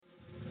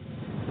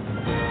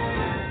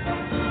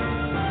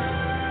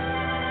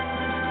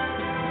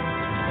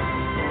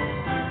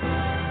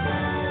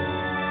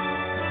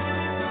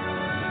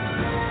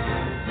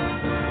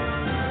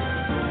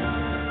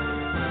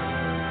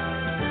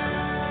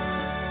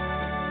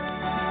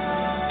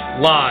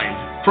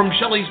Live from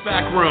Shelley's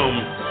Back Room.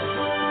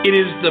 It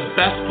is the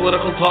best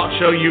political talk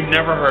show you've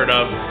never heard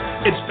of.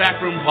 It's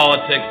Backroom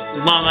Politics,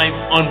 live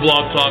on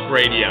Blog Talk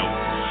Radio.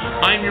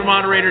 I'm your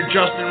moderator,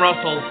 Justin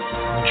Russell.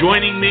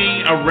 Joining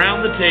me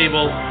around the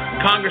table,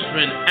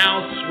 Congressman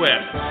Al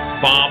Swift,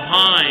 Bob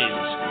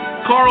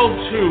Hines, Carl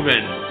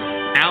Tuvin,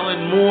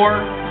 Alan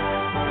Moore,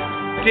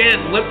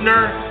 Dan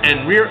Lipner,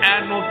 and Rear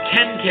Admiral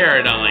Ken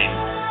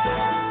Carradine.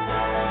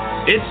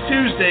 It's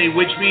Tuesday,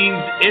 which means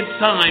it's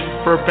time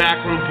for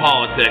Backroom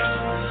Politics.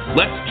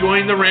 Let's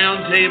join the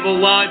round table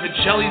live at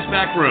Shelley's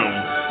Back Room,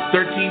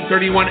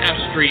 1331 F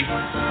Street,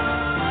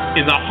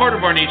 in the heart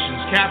of our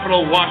nation's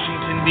capital,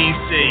 Washington,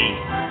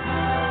 D.C.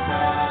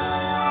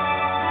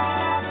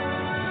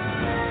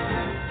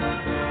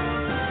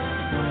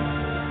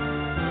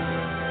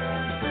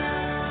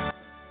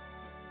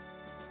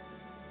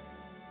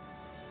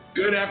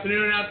 Good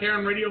afternoon out there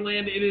in Radio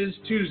Land. It is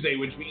Tuesday,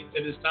 which means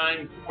it is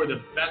time for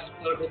the best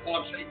political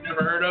talk show you've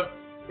never heard of.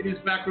 It is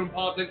Backroom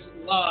Politics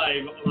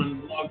live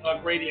on Blog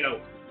Talk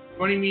Radio.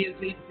 Joining me as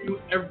they do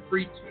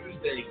every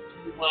Tuesday,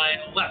 to my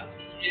left,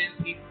 he is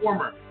the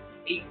former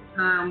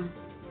eight-term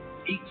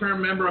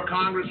member of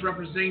Congress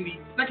representing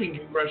the 2nd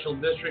Congressional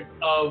District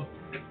of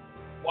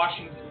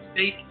Washington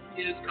State.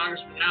 He is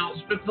Congressman Al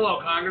Swift. Hello,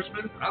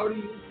 Congressman. How do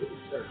you do,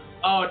 sir?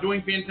 Oh,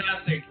 doing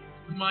fantastic.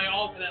 To my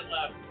alternate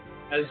left,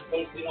 as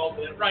opposed to the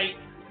alternate right,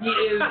 he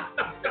is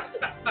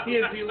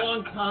the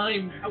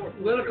longtime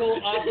political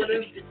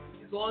operative.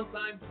 He's a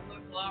longtime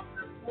political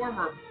operative,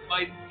 former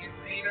Biden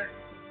campaigner,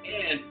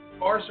 and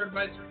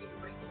bar-certified surgeon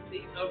for the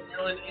state of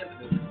Maryland and the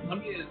District of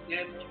Columbia is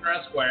Daniel Lipner,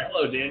 Esquire.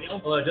 Hello, Daniel.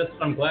 Hello,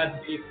 Justin. I'm glad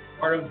to be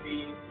part of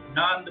the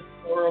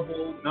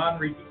non-deplorable,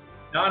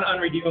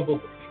 non-unredeemable.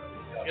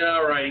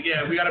 All right,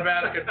 yeah, we got a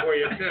basket for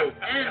you, too.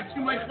 And to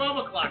my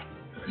 12 o'clock,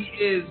 he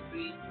is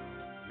the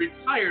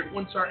retired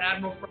one-star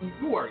admiral from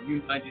your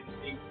United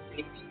States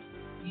Navy.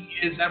 He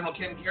is Admiral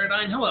Ken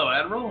Carradine. Hello,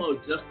 Admiral. Hello,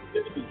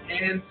 Justin.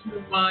 And to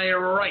my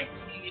right,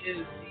 he is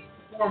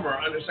the former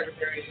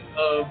Undersecretary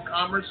of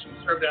Commerce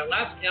who served at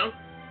last count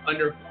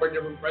under 4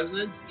 different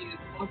presidents. He is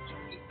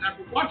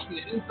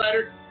Washington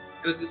Insider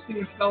and a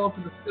distinguished fellow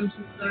for the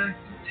Simpson Center.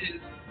 He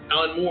is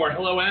Alan Moore.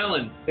 Hello,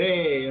 Alan.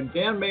 Hey, and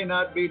Dan may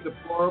not be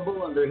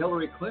deplorable under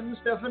Hillary Clinton's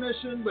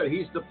definition, but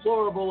he's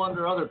deplorable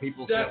under other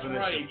people's definition.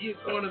 That's right. He's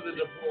one of the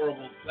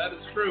deplorables. That is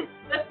true.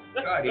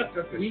 God, he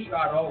took a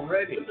shot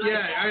already.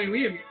 Yeah, I mean,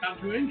 we haven't gotten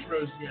through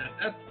intros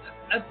yet.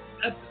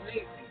 That's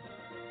amazing.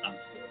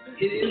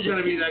 It is going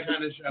to be that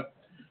kind of show.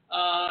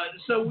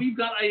 So we've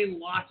got a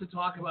lot to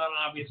talk about,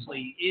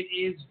 obviously. It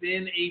has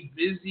been a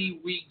busy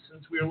week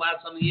since we were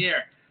last on the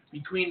air.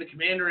 Between the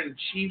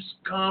Commander-in-Chief's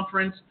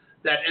conference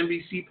that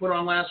NBC put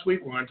on last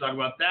week, we're going to talk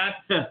about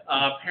that.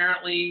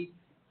 Apparently,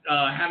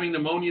 having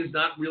pneumonia is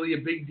not really a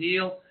big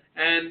deal.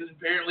 And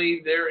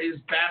apparently there is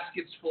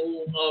baskets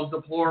full of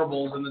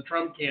deplorables in the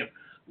Trump camp.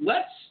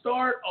 Let's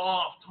start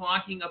off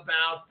talking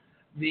about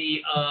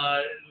the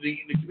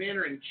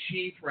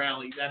Commander-in-Chief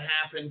rally that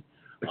happened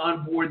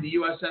on board the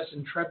USS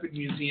Intrepid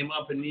Museum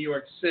up in New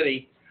York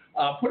City.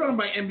 Put on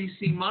by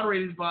NBC,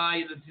 moderated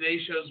by the Today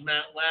Show's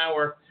Matt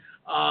Lauer.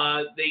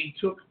 They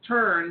took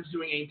turns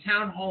doing a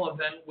town hall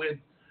event with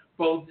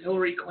both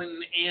Hillary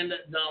Clinton and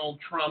Donald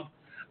Trump,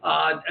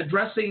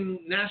 addressing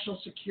national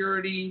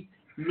security,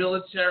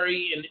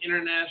 military, and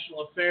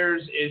international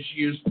affairs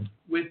issues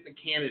with the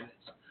candidates.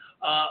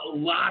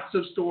 Lots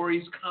of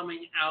stories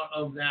coming out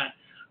of that.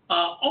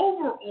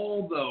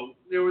 Overall, though,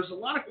 there was a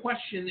lot of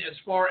question as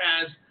far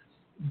as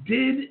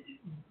did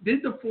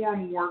the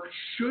forum work?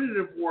 Should it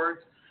have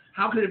worked?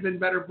 How could it have been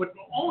better? But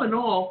all in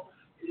all,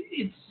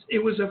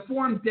 it was a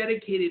forum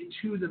dedicated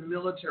to the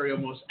military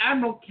almost.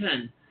 Admiral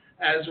Ken,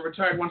 as a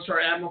retired one-star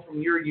admiral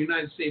from your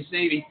United States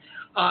Navy,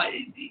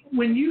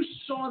 when you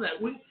saw that,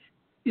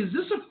 is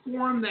this a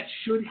forum that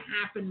should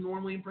happen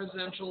normally in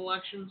presidential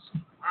elections?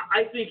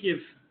 I think the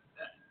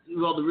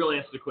real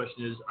answer to the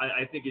question is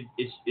I think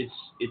it's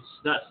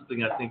not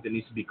something I think that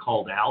needs to be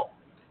called out.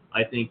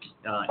 I think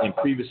in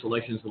previous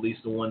elections, at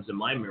least the ones in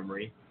my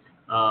memory,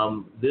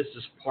 this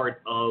is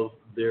part of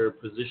their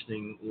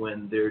positioning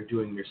when they're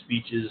doing their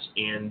speeches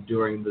and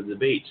during the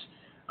debates.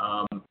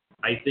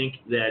 I think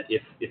that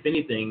if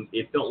anything,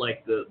 it felt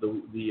like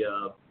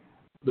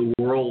the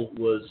world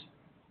was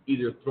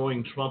either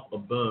throwing Trump a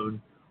bone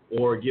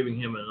or giving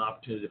him an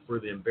opportunity to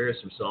further embarrass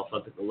himself. I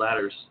think the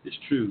latter is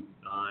true,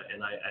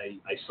 and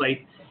I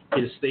cite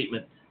his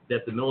statement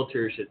that the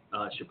military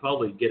should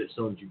probably get its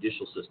own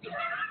judicial system.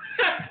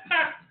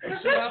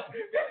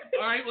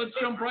 All right, let's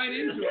jump right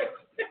into it.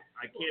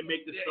 I can't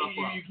make this stuff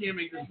up. You can't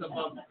make this stuff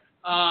up.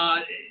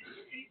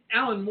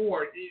 Alan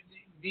Moore,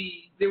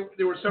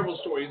 there were several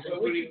stories. So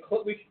we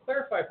should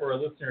clarify for our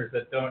listeners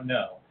that don't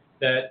know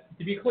that,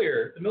 to be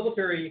clear, the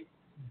military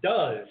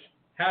does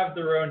have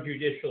their own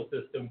judicial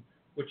system,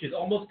 which is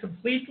almost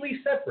completely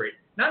separate,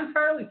 not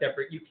entirely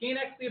separate. You can't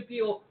actually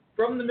appeal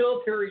from the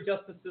military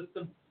justice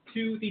system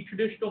to the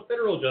traditional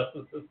federal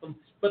justice system,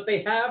 but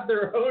they have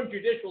their own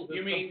judicial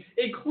system,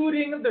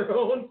 including their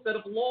own set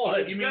of laws.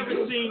 You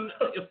haven't seen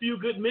A Few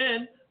Good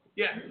Men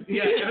Yeah,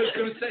 I was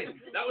going to say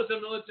that was a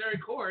military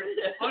court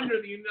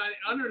under the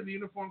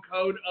Uniform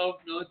Code of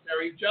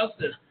Military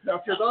Justice. Now,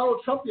 if you're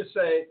Donald Trump, you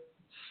say,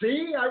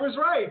 "See, I was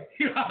right."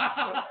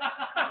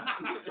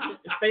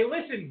 They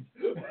listened.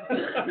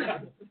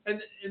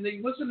 and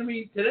they listened to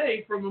me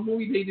today from a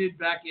movie they did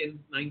back in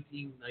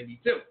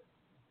 1992.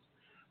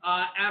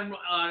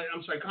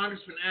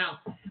 Congressman Al.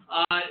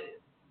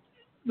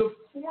 The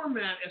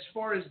format, as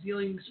far as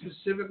dealing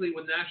specifically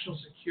with national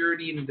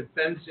security and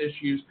defense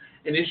issues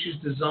and issues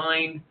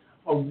designed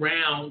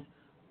around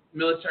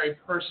military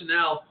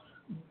personnel,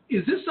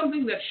 is this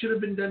something that should have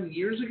been done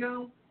years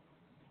ago?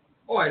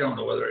 Oh, I don't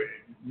know whether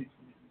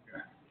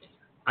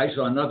I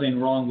saw nothing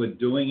wrong with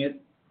doing it.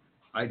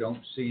 I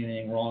don't see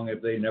anything wrong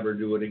if they never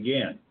do it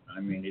again. I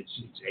mean, it's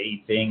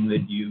a thing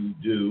that you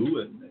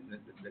do, and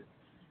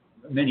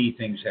many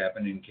things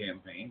happen in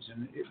campaigns,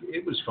 and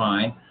it was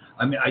fine.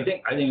 I mean, I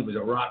think it was a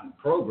rotten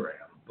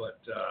program, but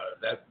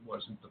that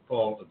wasn't the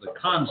fault of the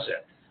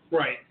concept.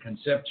 Right.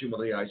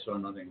 Conceptually, I saw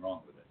nothing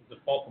wrong with it. It's the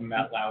fault of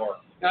Matt Lauer.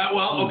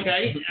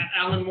 Okay.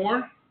 Alan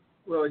Moore?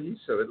 Well, you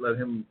said it. Let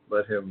him.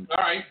 All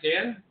right,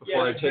 Dan?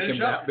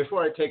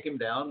 Before I take him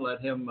down, let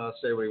him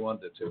say what he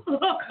wanted to.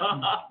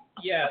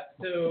 Yeah,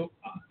 so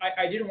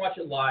I didn't watch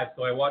it live,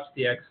 so I watched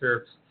the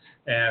excerpts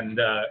and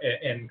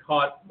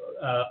caught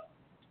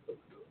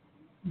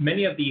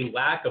many of the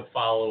lack of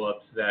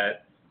follow-ups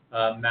that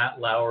Matt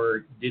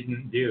Lauer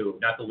didn't do,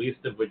 not the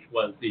least of which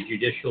was the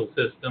judicial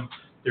system.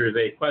 There's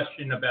a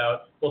question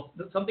about, well,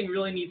 something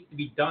really needs to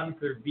be done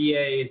for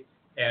VA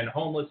and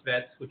homeless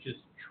vets, which is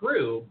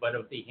true, but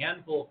of the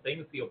handful of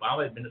things the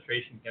Obama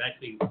administration can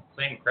actually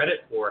claim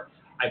credit for,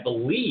 I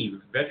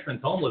believe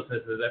veterans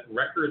homelessness is at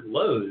record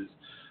lows,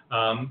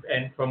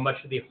 and from much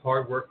of the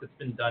hard work that's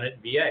been done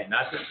at VA.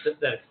 Not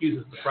that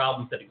excuses the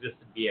problems that exist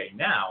at VA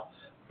now,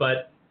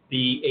 but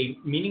a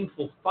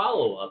meaningful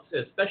follow-ups,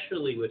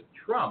 especially with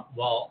Trump.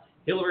 While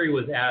Hillary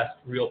was asked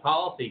real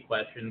policy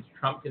questions,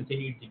 Trump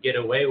continued to get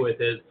away with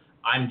his,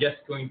 I'm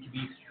just going to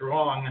be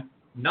strong,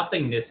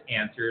 nothingness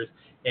answers.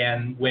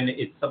 And when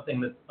it's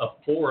something that's a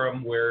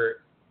forum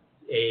where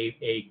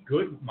a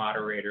good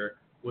moderator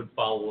would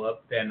follow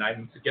up, then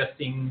I'm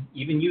suggesting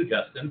even you,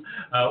 Justin,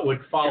 would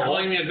follow up. You're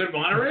calling me a good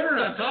moderator?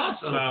 That's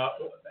awesome.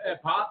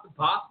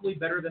 Possibly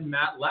better than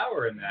Matt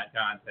Lauer in that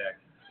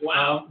context.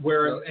 Wow.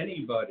 Well,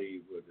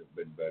 anybody would have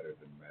been better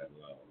than Matt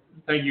Lauer.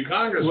 Thank you,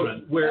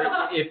 Congressman. Where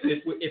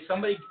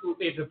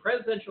if a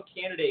presidential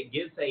candidate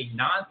gives a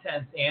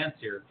nonsense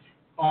answer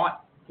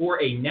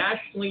for a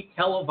nationally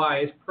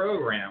televised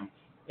program,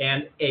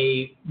 and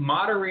a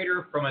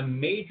moderator from a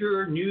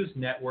major news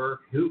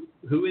network who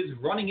is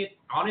running it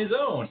on his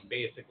own,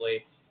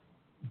 basically,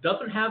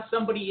 doesn't have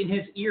somebody in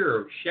his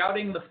ear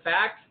shouting the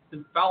facts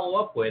to follow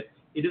up with,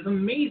 it is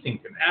amazing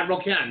to me.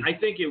 Admiral Ken. I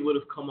think it would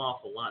have come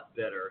off a lot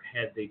better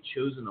had they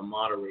chosen a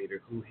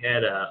moderator who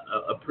had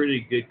a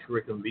pretty good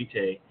curriculum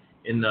vitae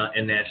in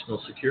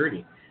national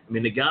security. I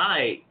mean, the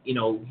guy,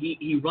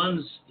 he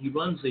runs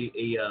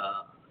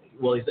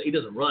well, he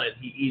doesn't run it.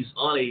 He's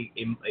on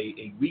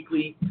a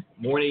weekly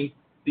morning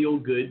feel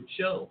good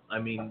show. I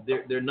mean,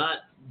 they're not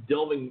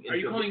delving. Are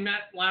you calling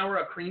Matt Lauer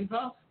a cream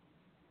puff?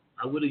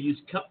 I would have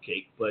used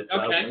cupcake, but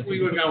okay,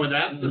 we would go with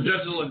that. The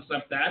judge will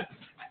accept that.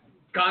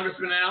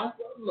 Congressman Al.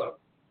 Look,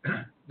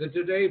 the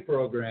Today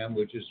program,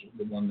 which is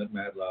the one that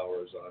Matt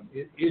Lauer is on,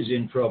 is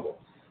in trouble.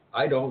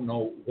 I don't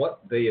know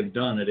what they have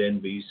done at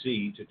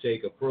NBC to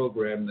take a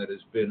program that has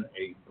been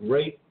a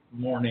great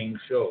morning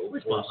show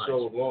for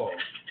so long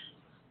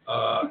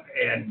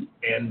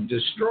and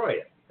destroy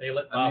it. They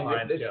let Bob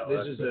Hines go.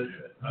 This is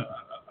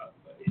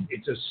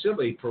it's a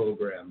silly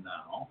program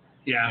now.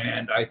 Yeah.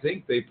 And I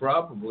think they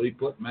probably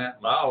put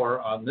Matt Lauer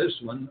on this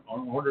one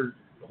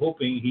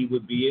hoping he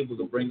would be able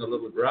to bring a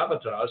little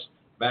gravitas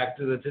back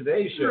to the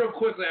Today Show. Real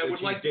quickly, I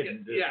would like to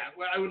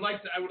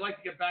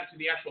get back to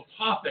the actual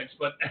topics,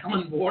 but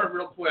Alan Moore,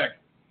 real quick.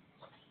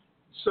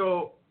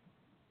 So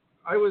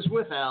I was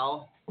with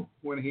Al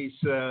when he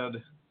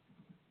said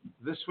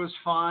this was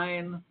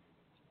fine,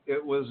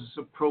 it was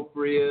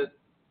appropriate.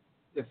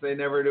 If they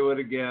never do it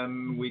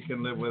again, we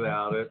can live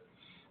without it.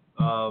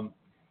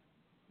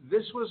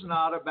 This was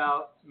not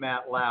about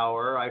Matt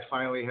Lauer. I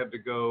finally had to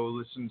go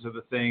listen to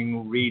the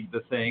thing, read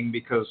the thing,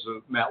 because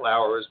Matt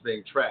Lauer is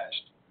being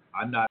trashed.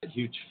 I'm not a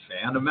huge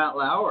fan of Matt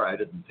Lauer. I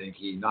didn't think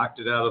he knocked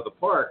it out of the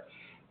park.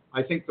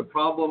 I think the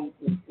problem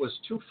was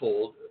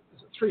threefold.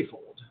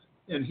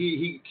 And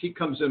he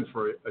comes in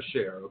for a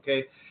share,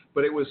 okay?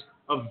 But it was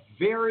a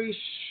very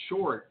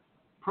short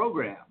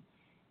program.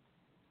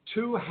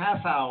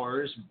 2.5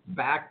 hours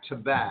back to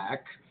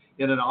back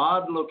in an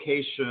odd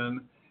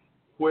location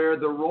where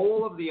the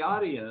role of the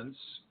audience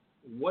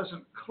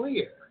wasn't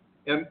clear.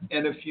 And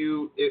if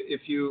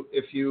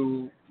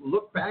you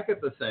look back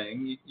at the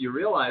thing, you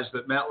realize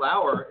that Matt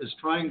Lauer is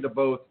trying to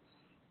both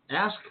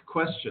ask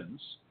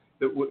questions.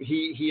 That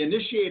he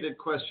initiated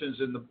questions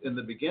in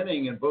the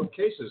beginning in both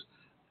cases,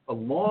 a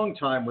long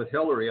time with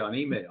Hillary on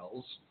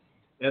emails,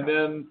 and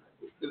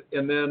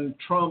then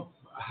Trump,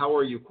 how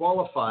are you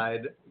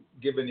qualified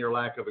given your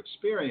lack of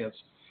experience?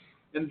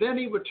 And then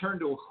he would turn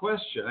to a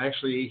question.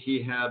 Actually,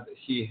 he had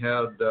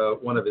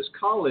one of his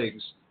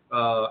colleagues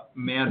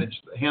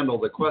handle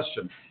the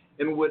question,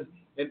 and would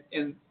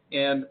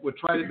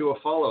try to do a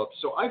follow-up.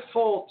 So I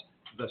fault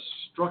the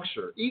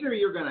structure. Either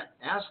you're going to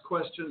ask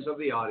questions of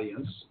the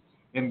audience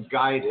and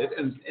guide it,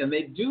 and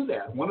they do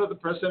that. One of the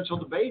presidential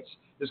debates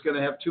is going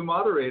to have two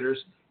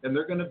moderators, and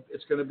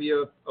it's going to be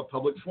a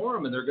public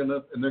forum, and they're going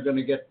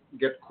to get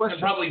questions.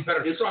 And probably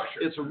better structure.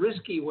 It's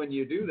risky when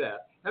you do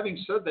that.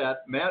 Having said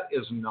that, Matt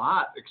is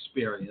not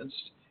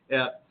experienced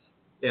at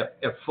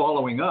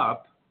following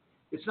up.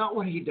 It's not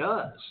what he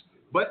does,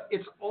 but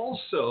it's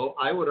also,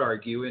 I would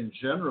argue, in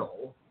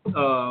general,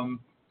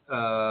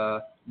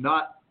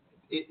 not.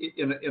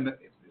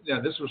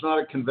 This was not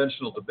a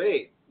conventional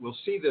debate. We'll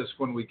see this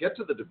when we get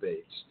to the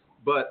debates,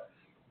 but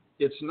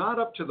it's not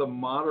up to the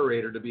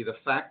moderator to be the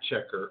fact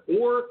checker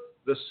or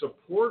the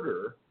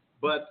supporter,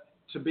 but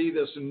to be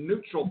this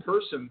neutral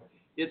person.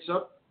 It's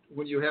up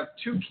when you have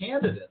two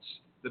candidates.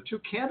 The two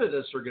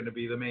candidates are going to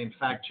be the main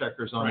fact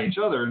checkers on each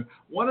other. And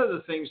one of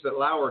the things that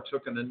Lauer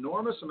took an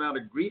enormous amount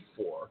of grief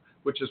for,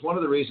 which is one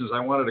of the reasons I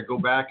wanted to go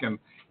back and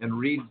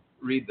read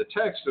the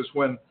text, is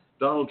when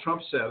Donald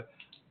Trump said,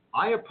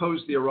 I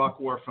opposed the Iraq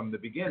War from the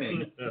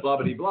beginning, blah,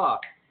 blah, blah.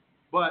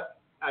 But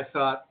I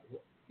thought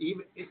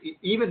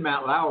even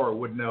Matt Lauer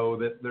would know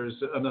that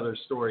there's another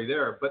story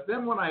there. But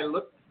then when I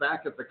look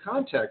back at the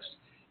context,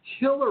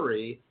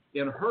 Hillary,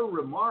 in her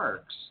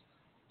remarks,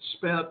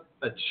 spent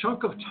a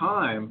chunk of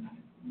time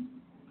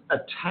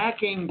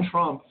attacking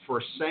Trump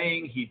for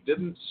saying he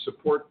didn't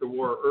support the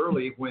war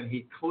early when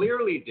he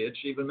clearly did.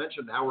 She even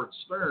mentioned Howard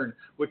Stern,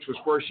 which was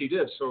where she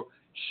did. So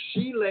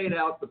she laid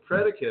out the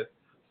predicate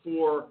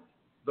for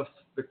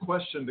the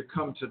question to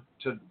come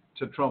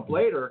to Trump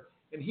later,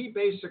 and he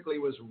basically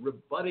was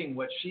rebutting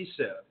what she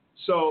said.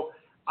 So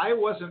I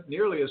wasn't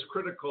nearly as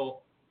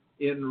critical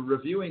in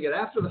reviewing it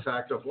after the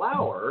fact of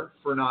Lauer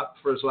for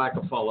his lack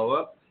of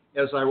follow-up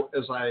as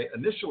I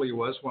initially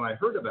was when I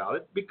heard about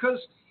it, because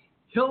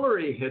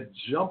Hillary had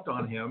jumped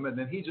on him and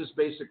then he just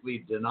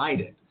basically denied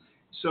it.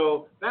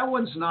 So that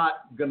one's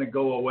not going to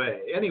go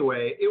away.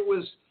 Anyway, it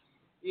was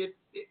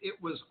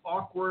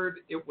awkward.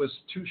 It was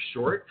too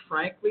short,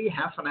 frankly,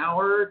 half an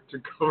hour to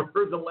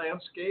cover the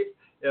landscape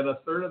and a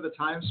third of the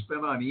time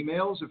spent on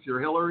emails if you're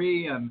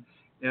Hillary. And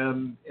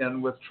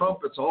with Trump,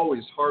 it's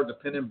always hard to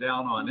pin him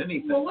down on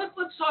anything. Well,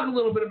 let's talk a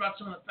little bit about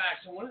some of the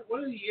facts. And one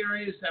of the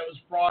areas that was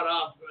brought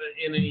up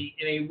in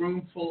a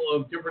room full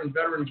of different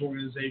veterans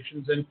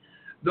organizations, and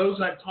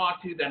those I've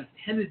talked to that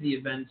attended the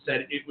event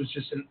said it was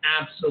just an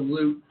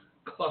absolute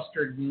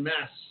clustered mess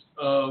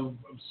of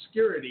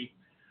obscurity.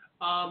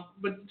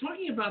 But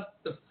talking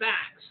about the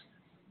facts,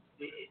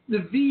 the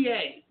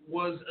VA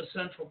was a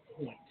central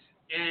point.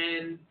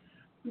 And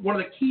one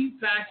of the key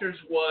factors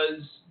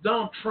was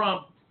Donald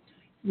Trump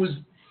was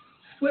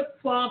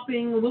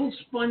flip-flopping, a little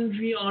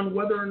spongy on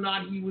whether or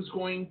not he was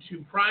going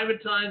to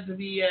privatize the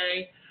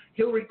VA.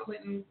 Hillary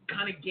Clinton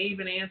kind of gave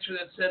an answer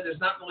that said there's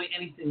not really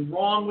anything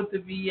wrong with the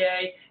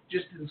VA,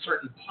 just in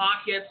certain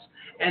pockets.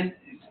 And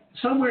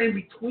somewhere in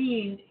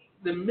between,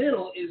 the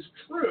middle is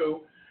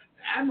true.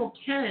 Admiral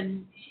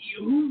Ken,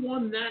 who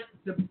won that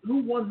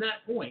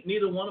point?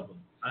 Neither one of them.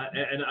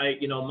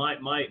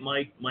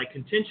 My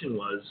contention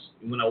was,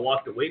 when I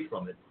walked away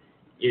from it,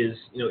 is,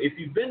 if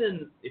you've been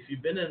in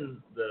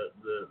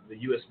the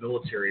U.S.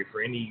 military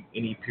for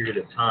any period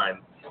of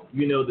time,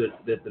 you know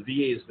that the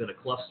VA has been a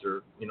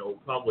cluster,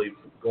 probably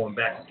going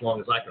back as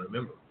long as I can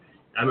remember.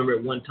 I remember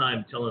at one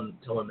time telling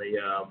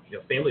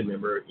a family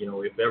member,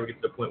 if I ever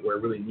get to the point where I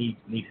really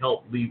need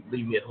help, leave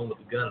me at home with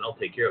a gun and I'll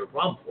take care of the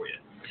problem for you.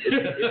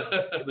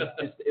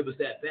 It was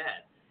that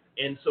bad.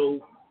 And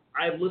so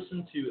I've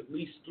listened to at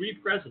least 3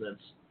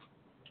 presidents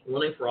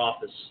running for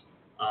office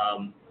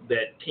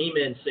that came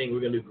in saying we're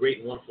going to do great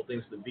and wonderful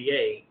things for the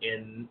VA,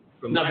 and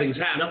from nothing's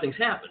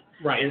happened.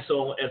 Right. And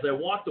so as I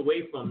walked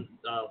away from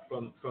that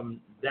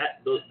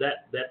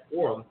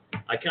forum,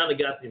 I kind of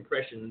got the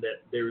impression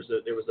that there was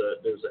a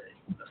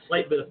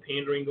slight bit of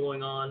pandering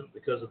going on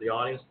because of the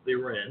audience that they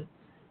were in,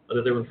 or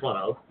that they were in front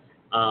of.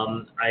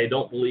 I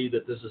don't believe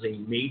that this is a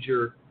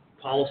major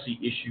policy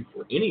issue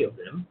for any of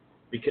them,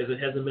 because it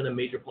hasn't been a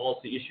major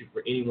policy issue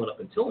for anyone up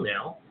until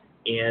now.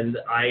 And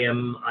I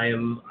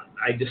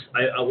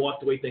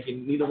walked away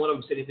thinking neither one of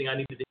them said anything I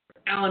needed to hear.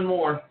 Alan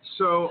Moore.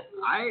 So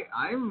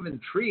I'm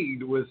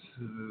intrigued with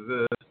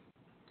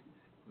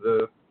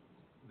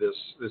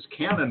this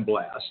cannon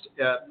blast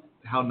at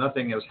how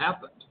nothing has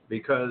happened,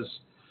 because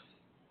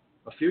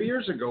a few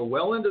years ago,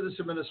 well into this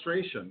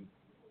administration,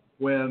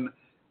 when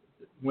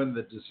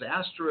the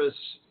disastrous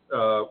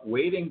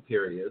waiting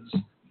periods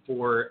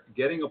for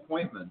getting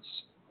appointments,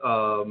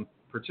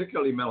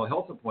 particularly mental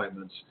health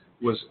appointments,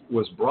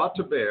 was brought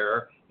to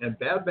bear, and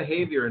bad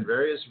behavior in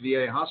various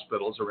VA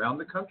hospitals around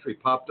the country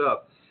popped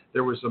up,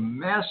 there was a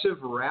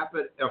massive,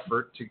 rapid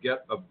effort to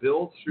get a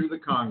bill through the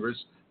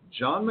Congress.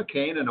 John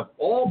McCain, and of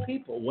all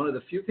people, one of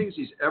the few things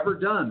he's ever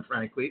done,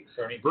 frankly,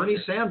 Bernie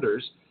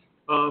Sanders,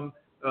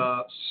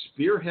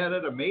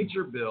 spearheaded a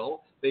major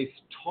bill They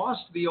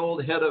tossed the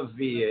old head of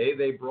VA.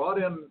 They brought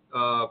in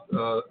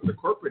the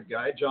corporate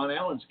guy, John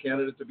Allen's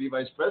candidate to be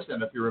vice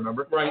president, if you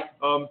remember. Right.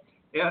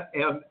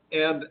 And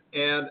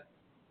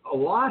a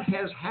lot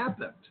has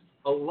happened.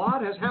 A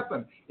lot has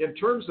happened in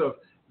terms of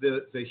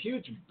the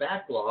huge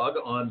backlog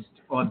on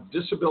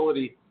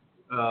disability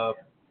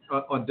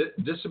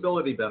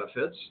disability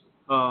benefits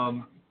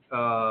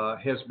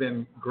has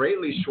been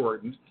greatly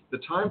shortened. The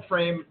time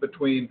frame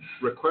between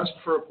request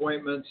for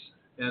appointments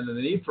and the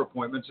need for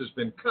appointments has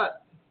been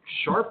cut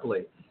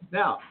sharply.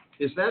 Now,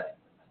 is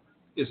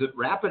it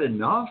rapid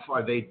enough?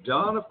 Are they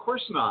done? Of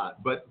course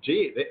not. But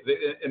gee,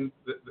 the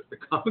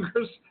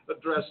Congress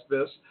addressed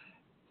this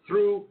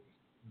through.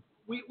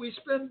 We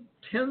spend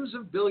tens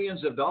of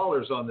billions of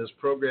dollars on this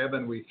program,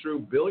 and we threw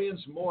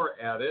billions more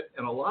at it,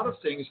 and a lot of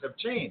things have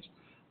changed.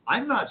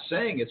 I'm not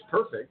saying it's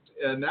perfect,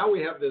 and now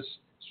we have this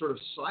sort of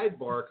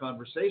sidebar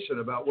conversation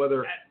about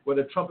whether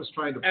Trump is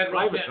trying to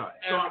privatize.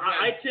 So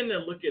I tend to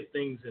look at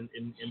things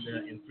in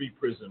three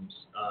prisms,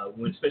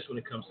 especially when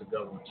it comes to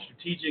government: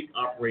 strategic,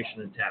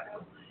 operation, and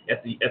tactical.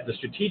 At the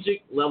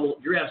strategic level,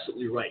 you're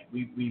absolutely right.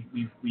 We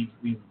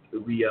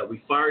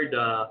fired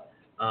General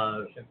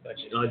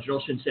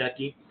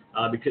Shinseki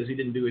because he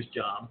didn't do his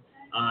job,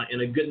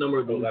 and a good number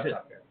of the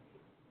lieutenants.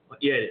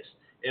 Yeah, it is.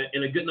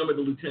 And a good number of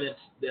the lieutenants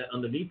that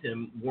underneath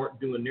him weren't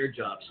doing their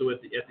job. So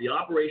at the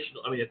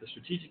operational, at the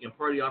strategic and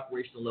party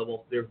operational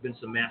level, there have been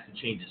some massive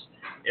changes.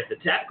 At the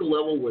tactical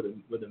level, where the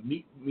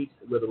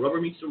rubber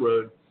meets the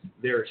road,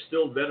 there are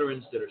still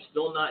veterans that are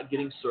still not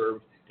getting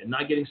served, and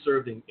not getting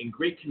served in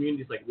great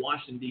communities like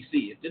Washington,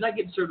 D.C. If they're not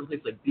getting served in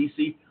places like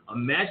D.C.,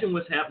 imagine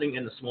what's happening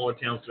in the smaller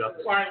towns throughout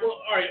the state. All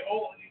right.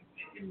 Oh,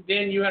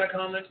 Dan, you had a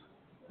comment?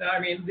 No,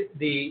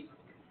 the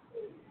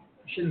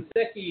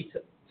Shinseki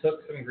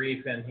took some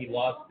grief and he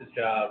lost his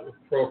job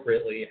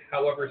appropriately.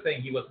 However,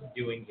 saying he wasn't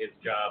doing his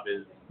job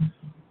is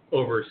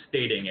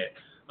overstating it.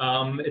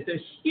 It's a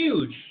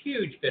huge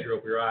federal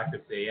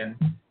bureaucracy, and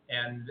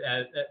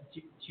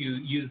to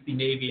use the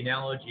Navy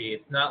analogy,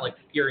 it's not like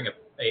steering a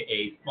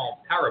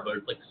small powerboat.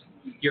 It's like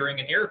steering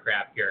an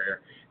aircraft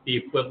carrier. The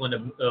equivalent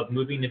of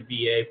moving the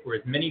VA for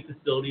as many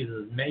facilities,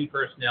 as many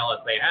personnel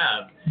as they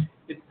have.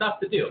 It's tough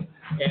to do.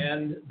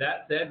 And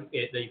that said,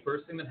 the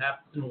first thing that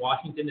happens in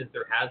Washington is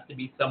there has to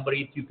be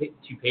somebody to pay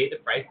the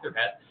price there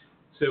has.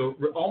 So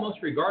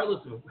almost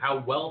regardless of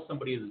how well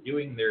somebody is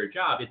doing their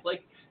job, it's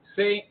like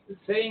saying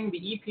the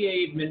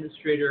EPA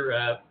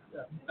administrator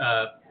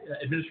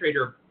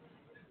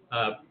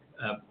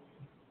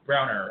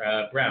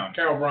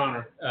Carol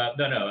Browner.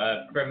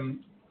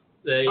 From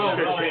the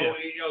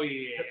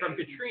from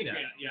Katrina.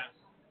 Yeah.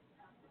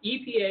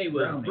 EPA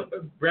was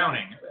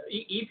Browning.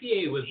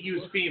 EPA was. He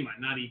used FEMA,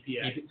 not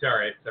EPA.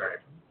 Sorry.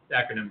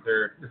 Acronyms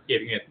are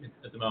escaping it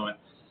at the moment.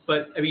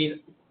 But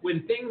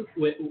when things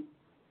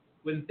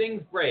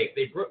break,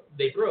 they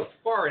broke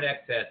far in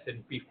excess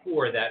and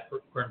before that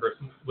current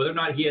person. Whether or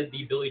not he has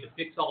the ability to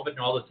fix all of it and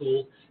all the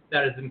tools,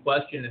 that is in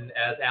question. And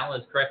as Alan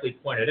has correctly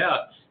pointed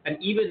out,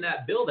 and even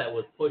that bill that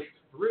was pushed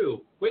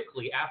through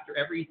quickly after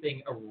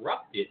everything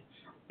erupted.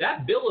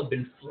 That bill had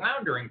been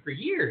floundering for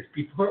years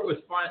before it was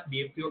What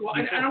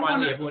I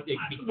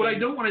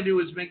don't want to do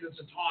is make this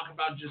a talk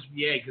about just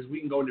VA, because we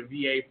can go into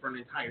VA for an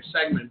entire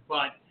segment.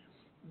 But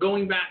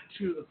going back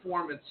to the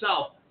forum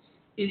itself,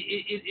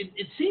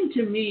 it seemed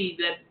to me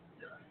that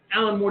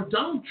Alan Moore,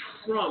 Donald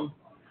Trump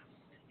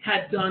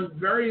had done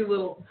very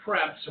little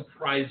prep,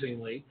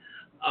 surprisingly,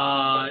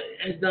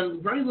 has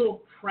done very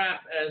little prep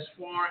as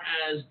far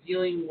as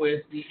dealing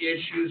with the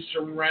issues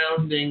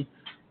surrounding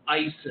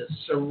ISIS,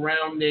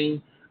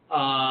 surrounding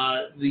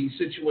the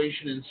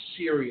situation in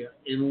Syria,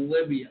 in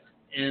Libya,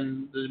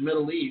 and the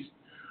Middle East.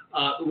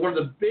 One of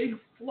the big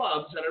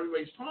flubs that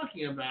everybody's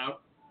talking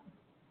about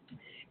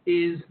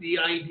is the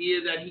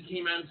idea that he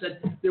came out and said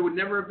there would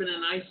never have been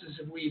an ISIS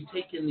if we had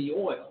taken the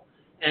oil.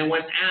 And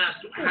when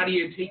asked, how do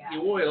you take the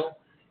oil,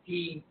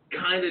 he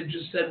kind of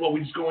just said, well,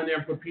 we just go in there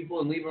and put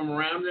people and leave them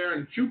around there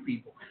and shoot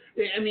people.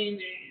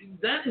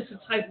 That is the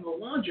type of a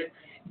logic.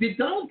 Did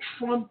Donald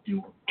Trump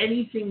do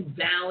anything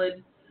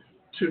valid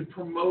to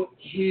promote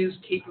his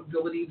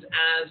capabilities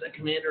as a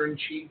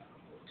commander-in-chief?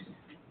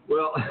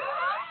 Well,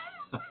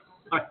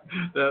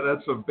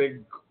 that's a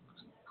big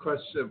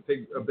question,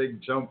 a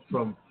big jump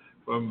from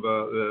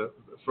his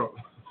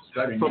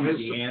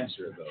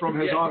answer, though. From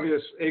his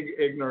obvious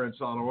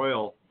ignorance on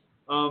oil.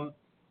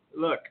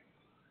 Look,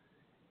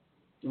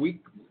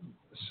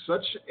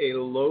 such a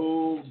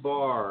low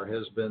bar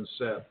has been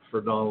set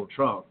for Donald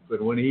Trump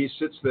that when he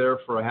sits there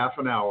for a half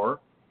an hour,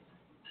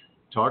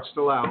 talks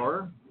to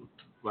Lauer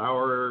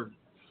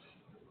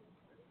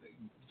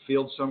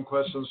fields some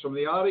questions from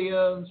the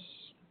audience,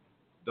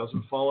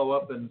 doesn't follow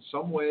up in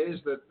some ways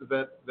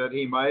that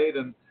he might,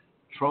 and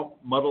Trump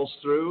muddles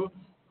through.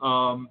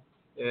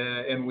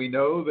 And we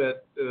know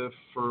that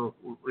for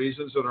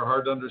reasons that are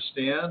hard to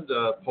understand,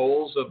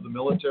 polls of the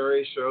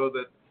military show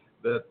that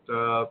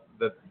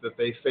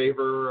they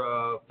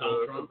favor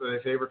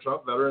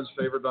Trump. Veterans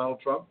favor Donald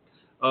Trump.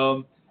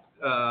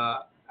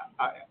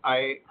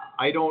 I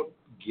don't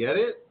get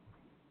it.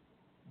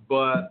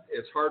 but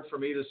it's hard for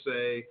me to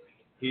say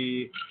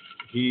he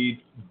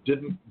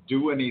didn't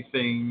do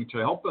anything to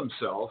help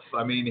himself.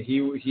 I mean,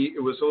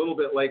 it was a little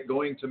bit like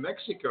going to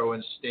Mexico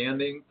and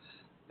standing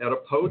at a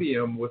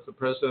podium with the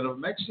president of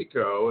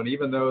Mexico, and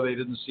even though they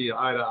didn't see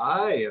eye to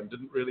eye and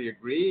didn't really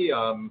agree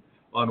on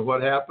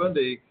what happened,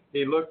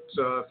 he looked,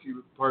 if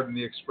you pardon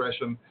the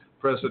expression,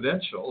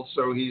 presidential.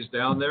 So he's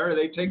down there.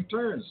 They take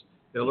turns.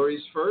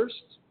 Hillary's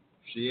first.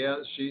 She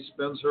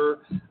spends her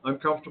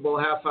uncomfortable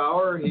half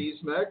hour. He's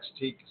next.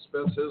 He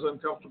spends his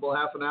uncomfortable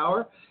half an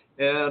hour,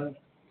 and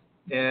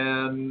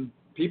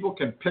people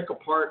can pick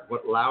apart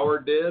what Lauer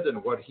did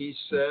and what he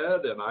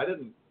said. And I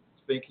didn't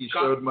think he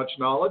showed much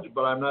knowledge,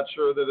 but I'm not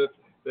sure that it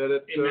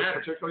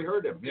particularly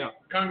hurt him. Yeah,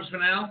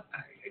 Congressman Al,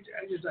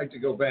 I just like to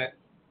go back.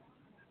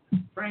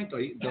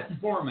 Frankly, the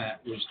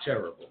format was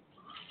terrible.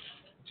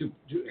 To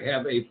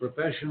have a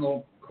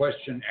professional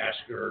question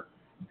asker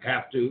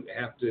have to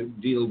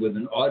deal with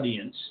an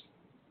audience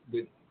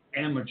with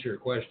amateur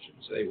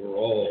questions. They were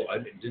all. I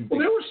didn't. Well,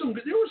 there were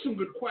some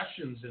good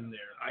questions in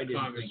there. I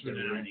didn't think there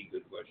were any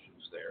good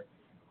questions there.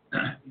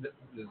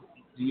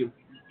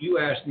 You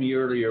asked me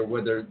earlier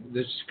whether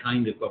this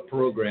kind of a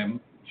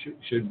program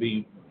should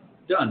be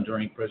done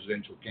during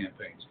presidential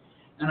campaigns,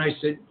 and I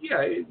said,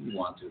 yeah, if you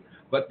want to,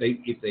 but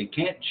if they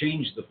can't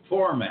change the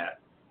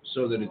format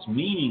so that it's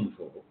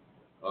meaningful,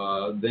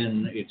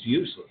 then it's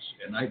useless.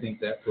 And I think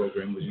that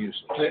program was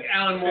useless.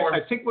 Alan Moore. I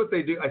think what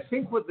they do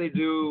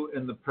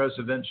in the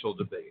presidential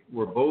debate,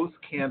 where both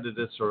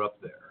candidates are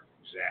up there,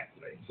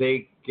 Exactly.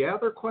 they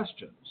gather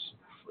questions.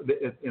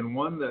 In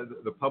one,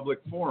 the public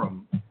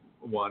forum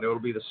one, it'll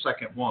be the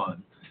second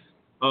one.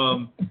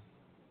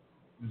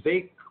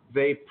 They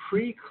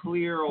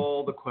pre-clear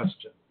all the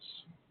questions.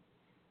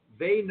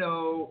 They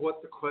know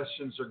what the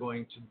questions are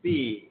going to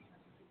be.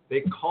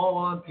 They call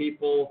on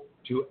people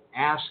to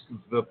ask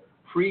the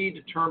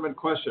predetermined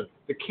question.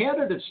 The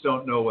candidates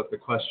don't know what the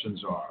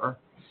questions are,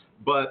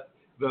 but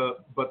the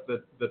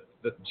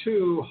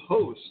two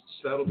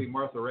hosts, that'll be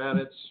Martha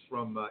Raddatz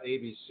from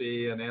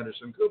ABC and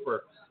Anderson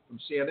Cooper from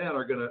CNN,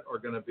 are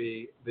gonna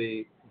be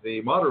the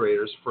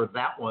moderators for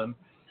that one.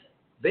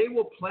 They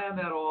will plan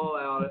that all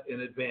out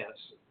in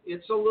advance.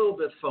 It's a little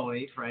bit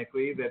phony,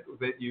 frankly, that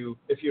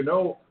if you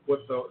know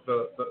what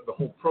the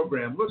whole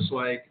program looks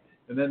like,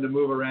 and then to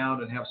move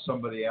around and have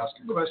somebody ask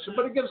a question,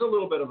 but it gives a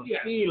little bit of a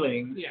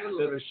feeling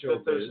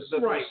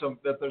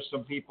that there's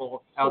some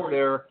people out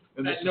there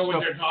and that know what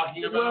they're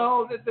talking about.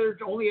 Well, that they're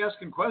only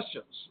asking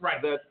questions. Right.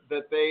 That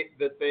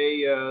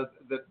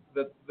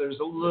there's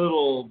a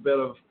little bit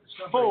of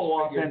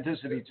full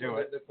authenticity to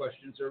it. The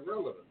questions are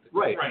relevant.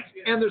 Right.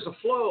 And there's a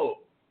flow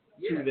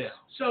to them.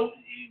 So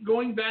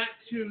going back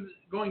to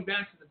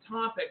the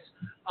topics,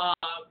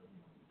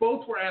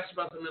 both were asked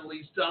about the Middle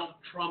East. Donald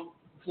Trump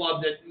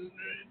flubbed it.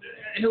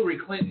 Hillary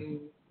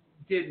Clinton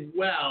did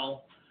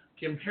well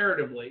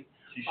comparatively.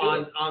 She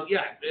should. I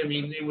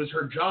mean, it was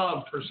her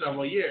job for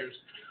several years.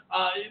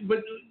 But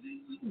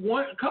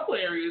a couple of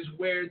areas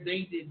where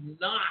they did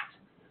not,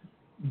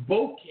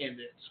 both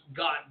candidates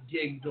got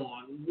gigged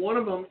on. One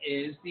of them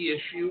is the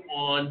issue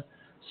on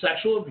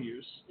sexual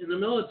abuse in the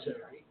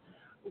military,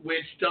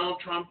 which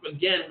Donald Trump,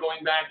 again,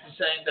 going back to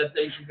saying that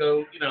they should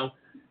go,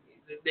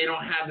 they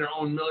don't have their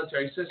own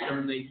military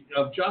system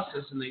of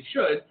justice, and they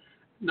should,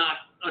 not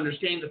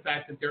understanding the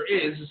fact that there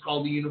is. It's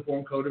called the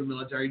Uniform Code of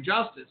Military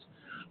Justice.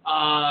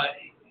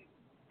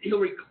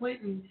 Hillary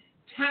Clinton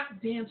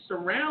tap-danced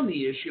around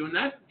the issue, and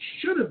that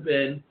should have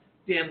been,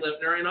 Dan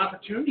Lipner, an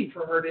opportunity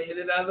for her to hit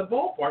it out of the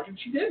ballpark, and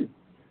she didn't.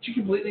 She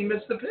completely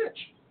missed the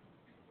pitch.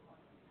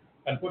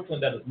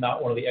 Unfortunately, that is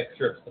not one of the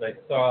excerpts that I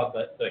saw,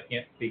 but I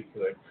can't speak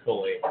to it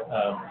fully.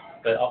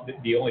 But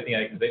the only thing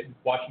I can say,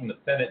 watching the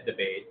Senate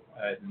debate,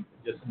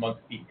 just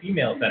amongst the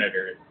female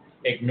senators,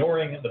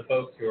 ignoring the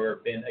folks who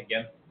have been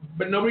against.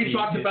 But nobody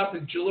talked about the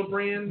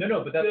Gillibrand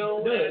bill.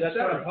 That's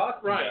what I'm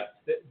talking about.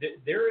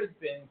 There has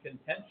been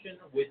contention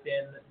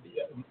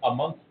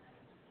amongst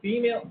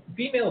female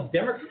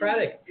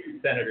Democratic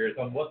senators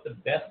on what the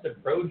best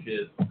approach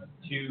is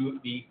to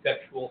the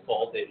sexual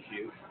assault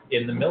issue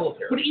in the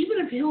military. But even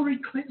if Hillary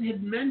Clinton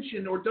had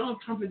mentioned, or Donald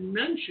Trump had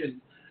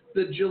mentioned,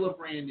 the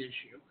Gillibrand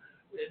issue,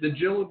 the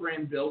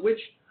Gillibrand bill,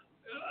 which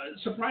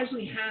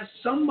surprisingly has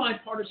some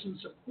bipartisan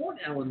support,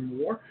 Alan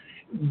Moore,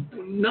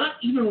 not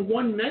even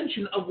one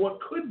mention of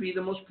what could be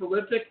the most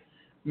prolific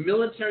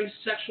military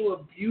sexual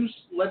abuse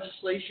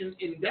legislation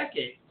in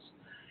decades.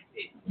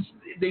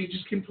 They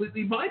just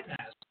completely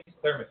bypassed.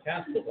 Claire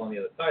McCaskill's on the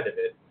other side of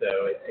it, so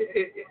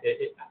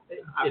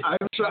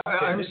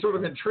I'm sort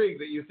of intrigued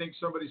that you think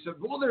somebody said,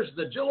 well, there's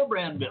the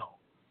Gillibrand bill.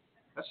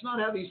 That's not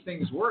how these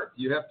things work.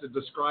 You have to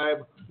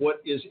describe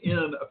what is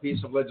in a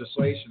piece of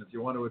legislation. If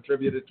you want to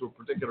attribute it to a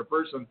particular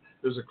person,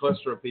 there's a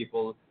cluster of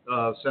people.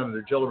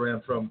 Senator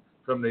Gillibrand from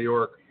New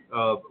York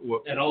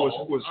was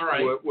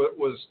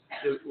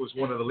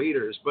one of the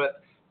leaders.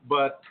 But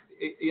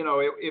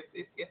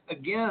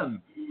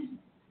again,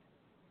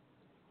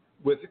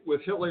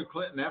 with Hillary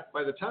Clinton,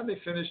 by the time they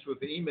finished with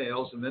the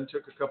emails and then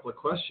took a couple of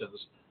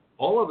questions,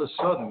 all of a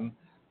sudden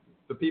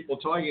the people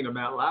talking to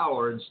Matt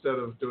Lauer, instead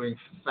of doing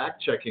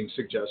fact-checking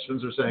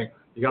suggestions, are saying,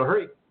 you got to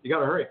hurry, you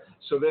got to hurry.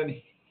 So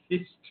then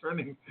he's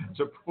turning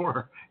to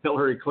poor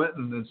Hillary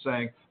Clinton and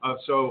saying,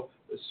 so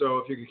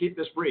if you could keep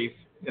this brief,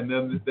 and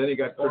then he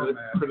got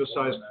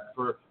criticized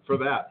for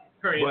that.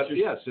 Her But answer,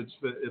 yes,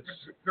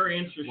 her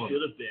answer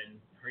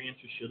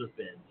should have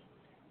been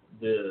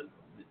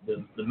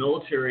the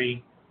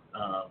military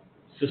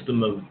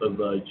system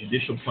of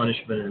judicial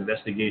punishment and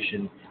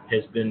investigation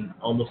has been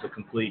almost a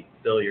complete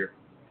failure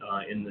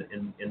in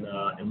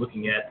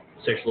looking at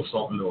sexual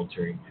assault in the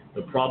military.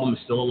 The problem is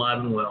still alive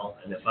and well,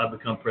 and if I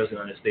become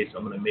president of the United States,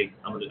 I'm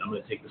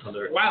going to take this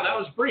under. Wow, that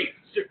was brief.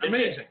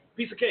 Amazing.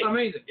 Piece of cake.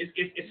 Amazing.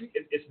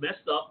 It's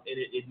messed up, and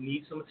it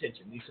needs some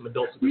attention. It needs some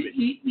adult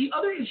supervision. The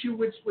other issue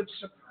which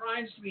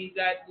surprised me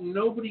that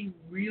nobody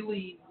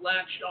really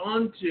latched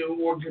onto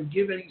or could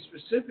give any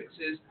specifics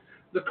is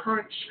the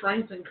current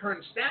strength and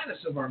current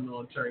status of our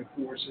military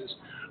forces.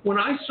 When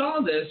I saw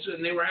this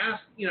and they were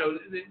asked,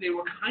 they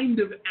were kind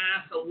of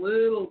asked a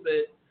little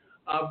bit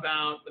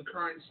about the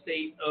current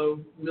state of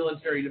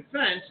military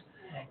defense,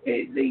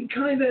 they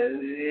kind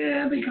of.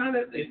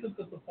 Is this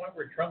the point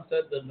where Trump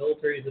said the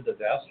military is a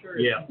disaster?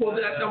 Yeah. Well,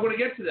 I want to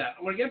get to that.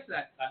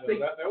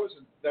 that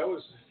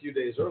was a few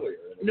days earlier.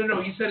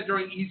 No, he said it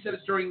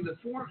during the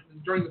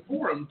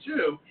forum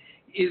too,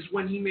 is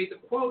when he made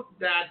the quote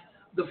that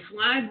the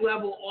flag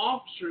level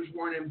officers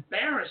were an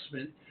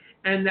embarrassment,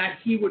 and that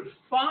he would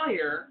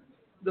fire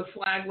the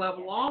flag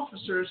level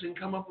officers and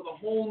come up with a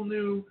whole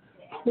new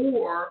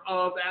corps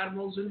of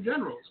admirals and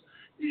generals.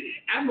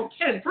 Admiral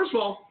Ken, first of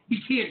all, he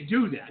can't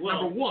do that.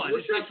 Well, number one,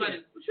 he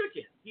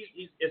can.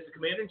 He's as the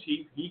commander in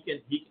chief. He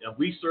can.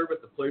 We serve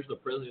at the pleasure of the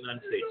president of the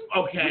United States.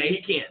 Okay.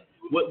 He can.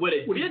 What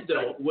it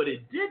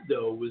did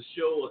though was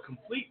show a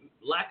complete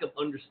lack of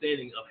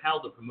understanding of how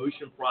the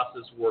promotion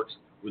process works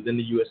within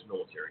the U.S.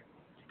 military.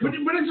 But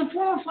as a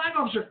former flag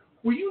officer,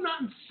 were you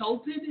not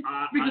insulted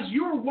because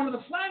you were one of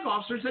the flag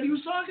officers that he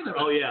was talking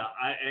about? Oh yeah,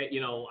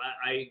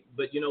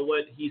 but you know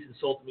what? He's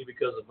insulted me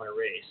because of my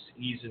race.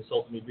 He's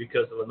insulted me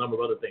because of a number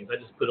of other things. I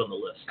just put it on the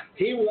list.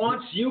 He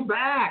wants you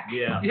back.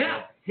 Yeah.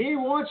 He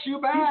wants you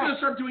back. He's going to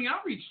start doing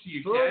outreach to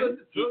you, Throw Ken.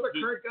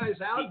 the current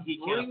guys out.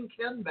 Bring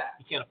Ken back.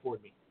 He can't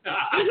afford me.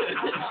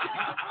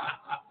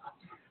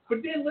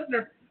 But Dan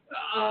Littner,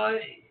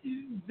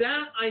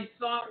 that I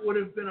thought would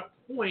have been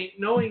a point,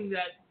 knowing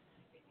that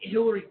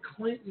Hillary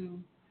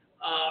Clinton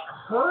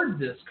heard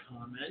this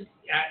comment,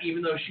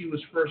 even though she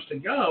was first to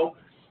go.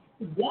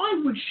 Why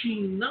would she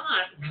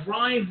not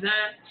drive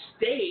that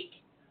stake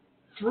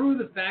through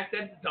the fact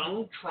that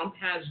Donald Trump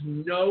has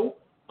no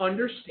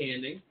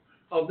understanding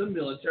of the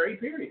military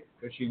period?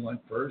 Because she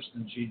went first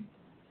and she...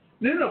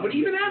 No, but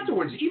even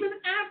afterwards,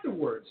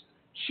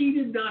 she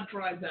did not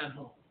drive that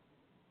home.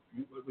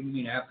 What do you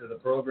mean, after the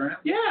program?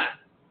 Yeah.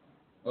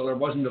 Well, there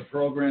wasn't a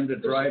program to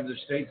drive the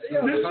state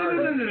through the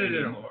party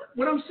anymore.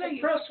 What I'm saying,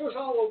 The press was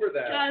all over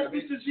that. Guys,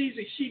 Mr.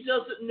 Zizi, she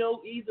doesn't know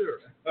either.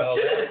 Oh,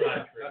 that's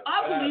not true.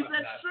 I believe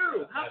that's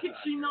true. How can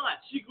she not?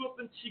 She grew up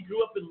in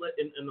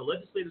the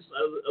legislative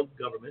side of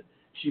government.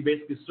 She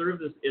basically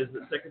served as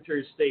the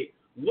Secretary of State.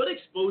 What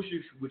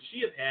exposure would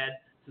she have had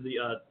to the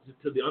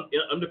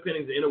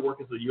underpinnings and inner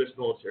workings of the U.S.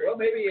 military? Well,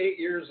 maybe 8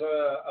 years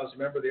as a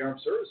member of the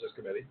Armed Services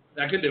Committee.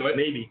 that could do it.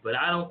 Maybe, but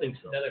I don't think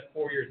so. Another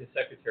 4 years as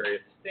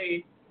Secretary of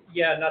State.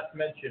 Yeah, not to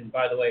mention,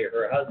 by the way,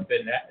 her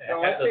husband had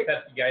those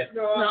pesky guys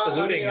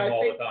saluting him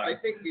all the time. I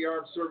think the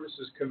Armed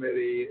Services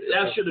Committee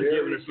That should have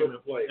given her some.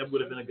 place. That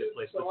would have been a good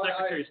place. So But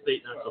Secretary of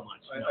State, not so much.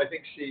 No. I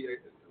think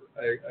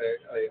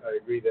I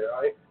agree there.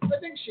 I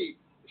think she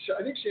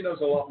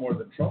knows a lot more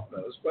than Trump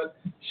knows, but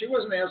she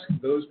wasn't asked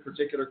those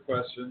particular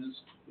questions.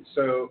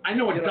 So I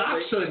know a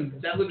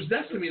dachshund that lives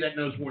next to me that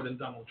knows more than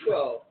Donald Trump.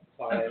 Well,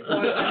 fine.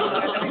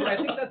 I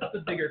think that's the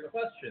bigger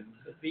question.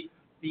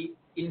 The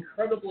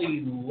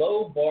incredibly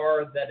low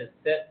bar that is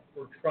set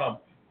for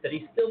Trump, that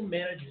he still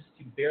manages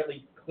to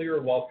barely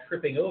clear while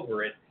tripping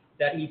over it,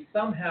 that he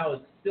somehow is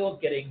still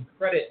getting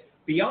credit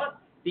beyond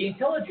the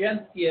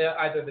intelligentsia,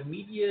 either the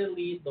media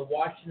elite, the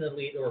Washington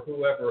elite, or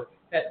whoever.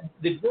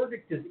 The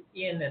verdict is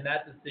in, and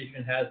that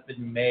decision has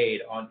been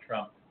made on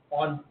Trump,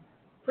 on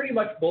pretty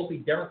much both the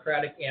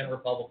Democratic and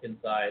Republican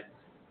sides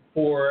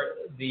for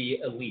the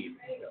elite.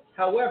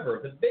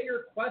 However, the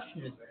bigger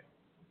question is,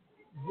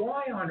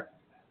 why on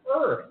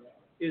earth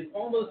is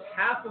almost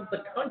half of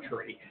the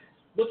country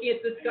looking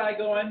at this guy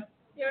going,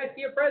 yeah, I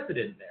see a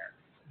president there?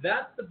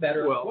 That's the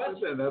better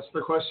question. And that's the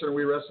question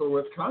we wrestle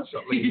with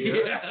constantly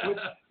here,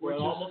 Which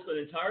is almost an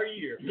entire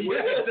year.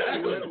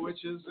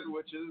 which is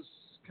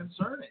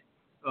concerning.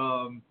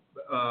 And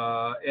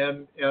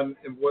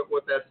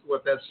what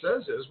that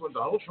says is, when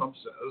Donald Trump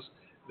says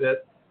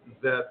that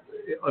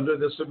under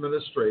this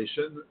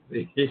administration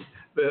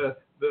the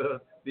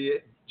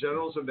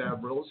generals and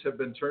admirals have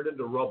been turned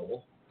into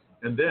rubble,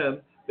 and then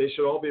they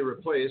should all be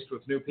replaced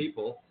with new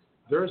people.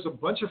 There's a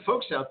bunch of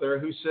folks out there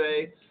who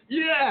say,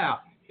 yeah,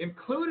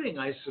 including,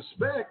 I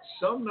suspect,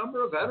 some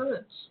number of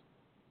veterans.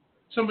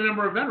 Some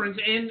number of veterans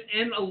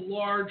and a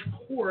large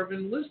core of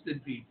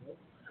enlisted people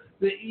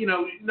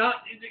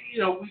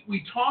we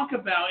talk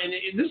about,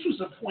 and this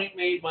was a point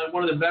made by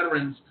one of the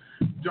veterans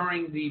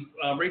during the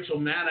Rachel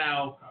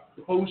Maddow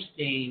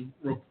post-game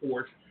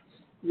report,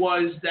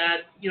 was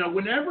that,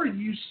 whenever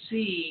you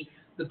see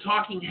the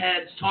talking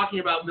heads talking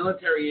about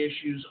military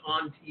issues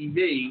on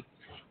TV,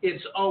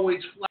 it's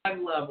always flag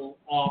level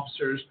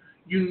officers.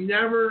 You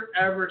never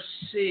ever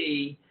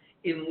see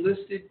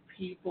enlisted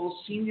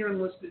people, senior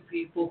enlisted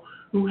people,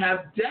 who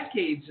have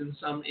decades in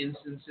some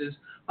instances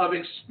of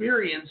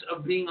experience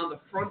of being on the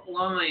front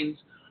lines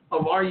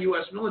of our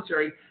U.S.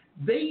 military.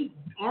 They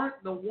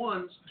aren't the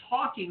ones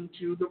talking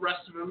to the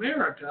rest of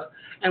America.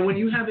 And when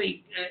you have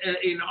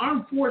an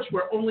armed force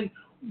where only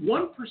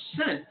 1%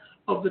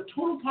 of the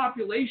total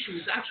population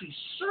is actually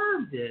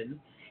served in,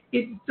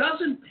 it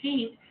doesn't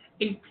paint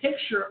a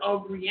picture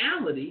of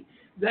reality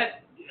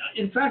that,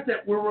 in fact,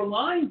 that we're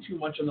relying too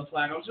much on the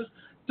flag officers.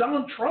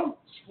 Donald Trump's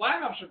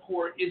Flag Officer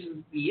Corps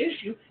isn't the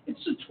issue.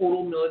 It's the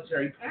total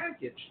military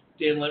package.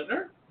 Dan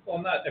Lipner?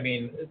 Well,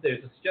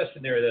 there's a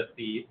suggestion there that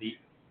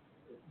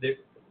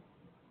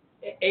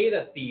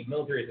that the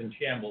military is in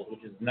shambles,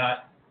 which is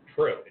not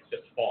true. It's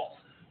just false.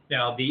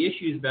 Now, the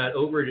issues about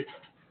over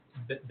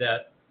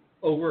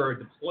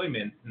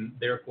deployment, and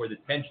therefore the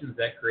tensions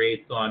that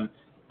creates on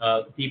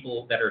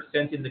people that are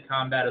sent into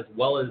combat as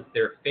well as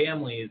their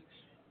families,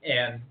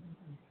 and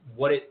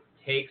what it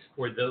takes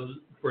for those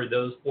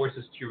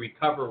forces to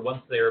recover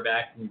once they are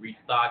back and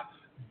restock,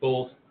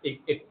 both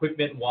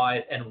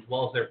equipment-wise and as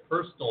well as their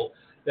personal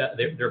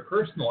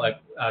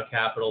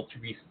capital to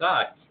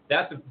restock.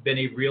 That's been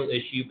a real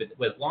issue, but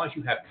as long as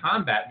you have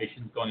combat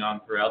missions going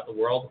on throughout the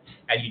world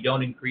and you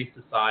don't increase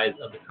the size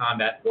of the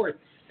combat force,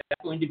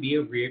 that's going to be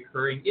a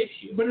reoccurring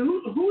issue. But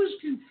who is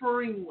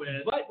conferring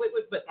with? But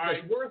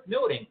it's worth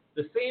noting,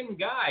 the same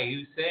guy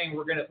who's saying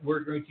we're going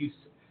to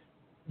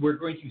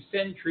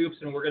send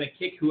troops and we're going to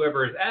kick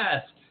whoever's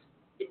ass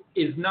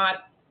is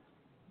not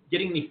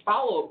getting the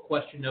follow-up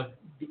question of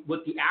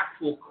what the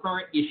actual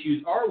current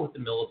issues are with the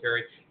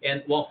military.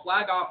 And while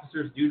flag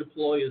officers do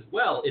deploy as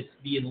well, it's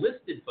the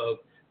enlisted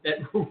folks that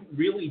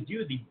really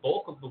do the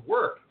bulk of the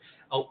work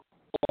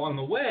along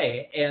the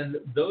way. And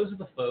those are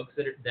the folks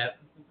that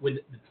when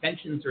the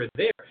tensions are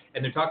there,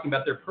 and they're talking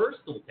about their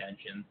personal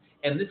tensions,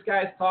 and this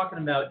guy's talking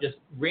about just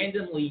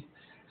randomly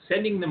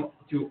sending them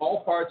to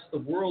all parts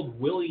of the world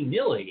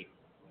willy-nilly,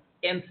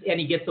 and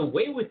he gets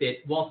away with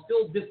it while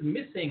still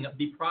dismissing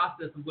the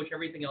process in which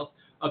everything else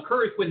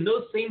occurs, when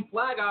those same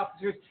flag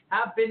officers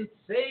have been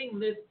saying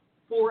this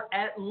for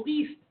at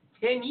least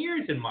 10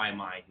 years in my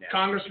mind now.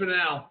 Congressman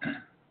Al.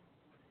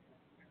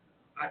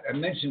 I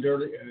mentioned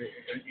earlier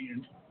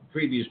in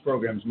previous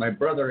programs, my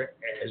brother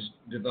has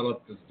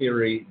developed the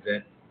theory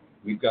that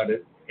we've got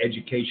an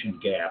education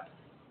gap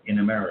in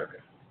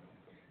America.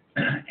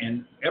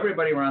 And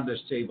everybody around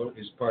this table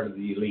is part of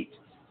the elite.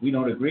 We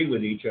don't agree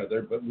with each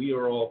other, but we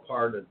are all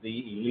part of the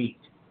elite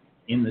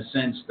in the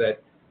sense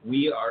that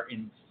we are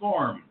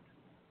informed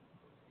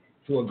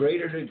to a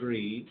greater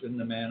degree than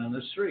the man on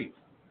the street.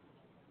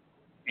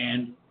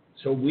 And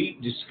so we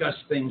discuss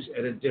things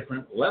at a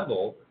different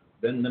level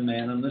than the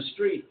man on the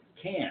street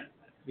can,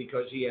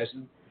 because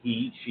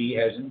she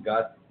hasn't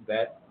got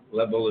that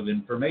level of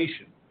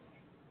information.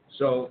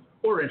 So,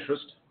 or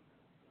interest.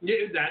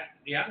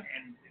 Yeah.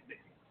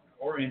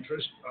 Or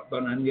interest.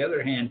 But on the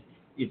other hand,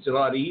 it's a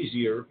lot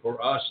easier for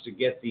us to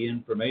get the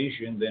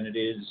information than it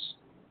is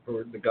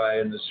for the guy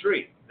in the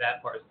street.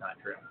 That part's not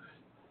true.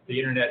 The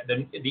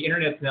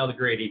internet's now the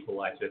great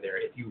equalizer there.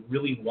 If you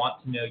really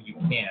want to know, you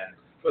can.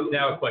 But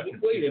now a question.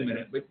 Wait a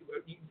minute. But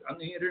on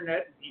the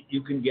internet,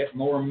 you can get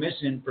more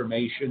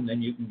misinformation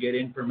than you can get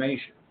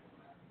information.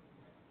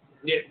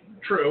 Yeah,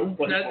 true.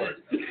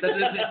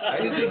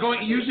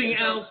 Using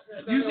Al's.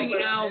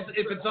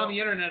 If it's on the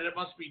internet, it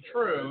must be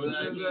true.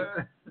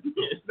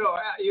 No,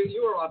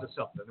 you were onto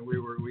something. We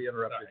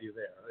interrupted you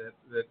there,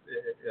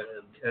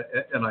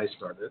 and I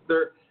started.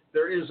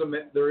 There is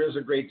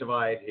a great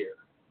divide here.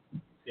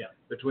 Yeah.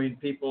 Between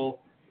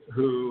people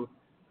who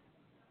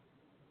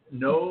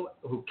know,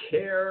 who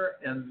care,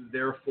 and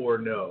therefore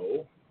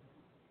know,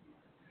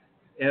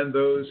 and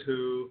those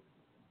who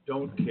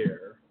don't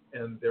care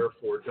and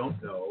therefore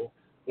don't know,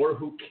 or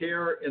who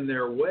care in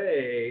their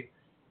way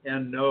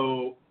and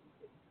know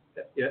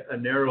a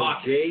narrow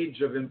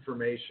gauge of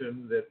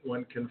information that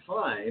one can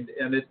find.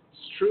 And it's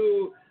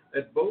true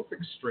at both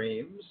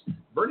extremes.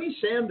 Bernie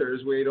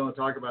Sanders, we don't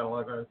talk about a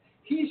lot of time,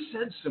 he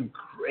said some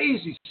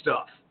crazy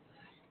stuff.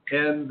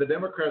 And the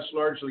Democrats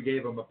largely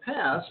gave him a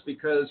pass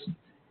because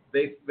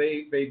they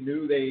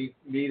knew they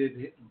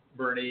needed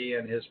Bernie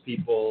and his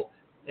people,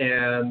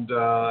 and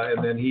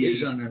then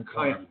he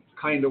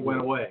kind of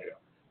went away.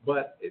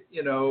 But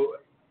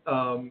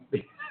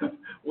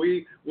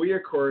we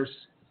of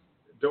course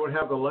don't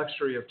have the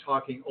luxury of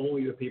talking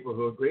only to people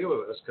who agree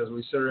with us, because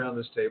we sit around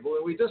this table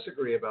and we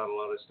disagree about a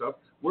lot of stuff.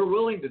 We're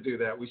willing to do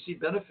that. We see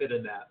benefit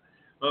in that.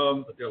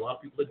 But there are a lot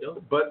of people that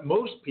don't. But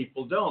most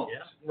people don't.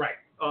 Yeah. Right.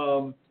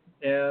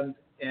 And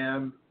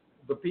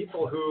the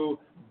people who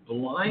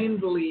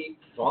blindly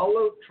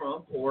follow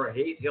Trump or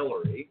hate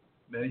Hillary,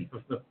 many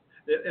of them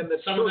And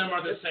Some of them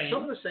are the same.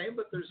 Some are the same,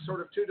 but there's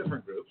sort of two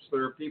different groups.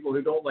 There are people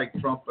who don't like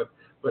Trump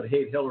but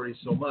hate Hillary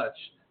so much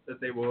that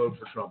they will vote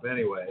for Trump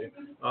anyway.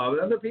 And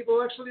there are people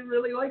who actually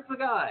really like the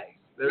guy.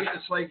 They're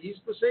just like,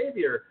 he's the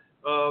savior.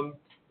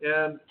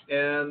 And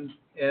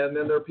then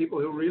there are people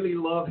who really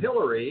love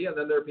Hillary, and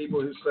then there are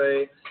people who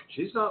say,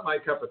 she's not my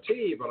cup of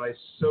tea, but I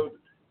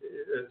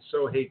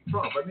so hate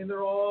Trump. I mean,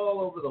 they're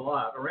all over the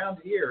lot. Around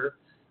here,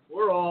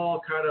 we're all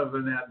kind of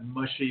in that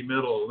mushy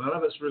middle. None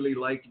of us really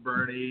liked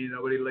Bernie.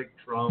 Nobody liked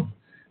Trump.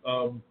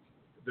 So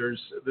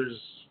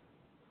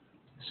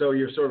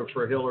you're sort of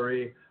for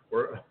Hillary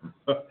or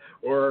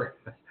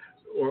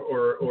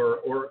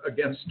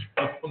against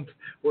Trump.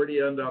 Where do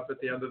you end up at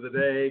the end of the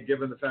day,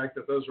 given the fact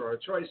that those are our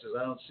choices?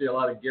 I don't see a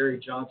lot of Gary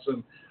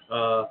Johnson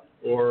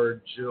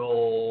or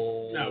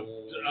Jill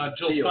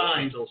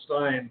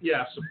Stein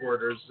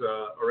supporters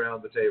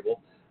around the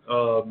table.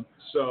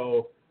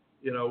 So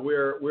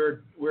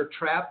we're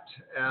trapped,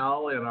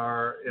 Al, in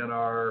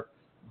our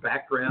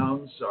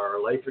backgrounds, our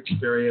life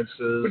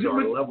experiences,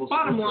 our levels.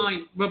 Bottom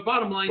line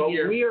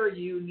here, we are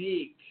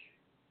unique.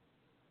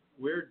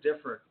 We're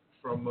different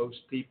from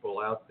most people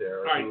out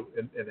there who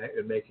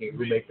make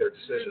their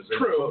decisions.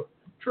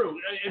 True.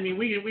 I mean,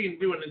 we can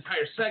do an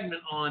entire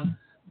segment on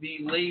the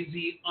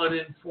lazy,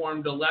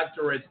 uninformed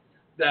electorate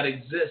that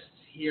exists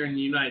here in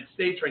the United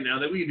States right now.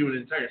 That we can do an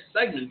entire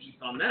segment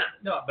just on that.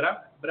 No, but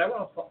I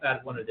want to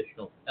add one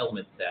additional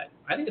element to that.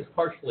 I think it's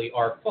partially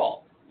our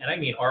fault, and I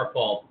mean our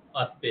fault,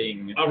 us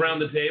being around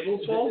the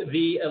table's fault,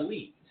 the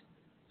elite.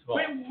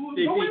 Because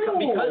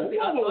the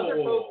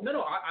other folks.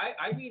 No,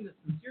 I mean this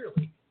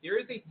sincerely. There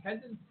is a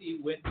tendency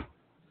when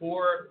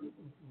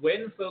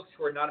folks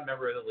who are not a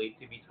member of the elite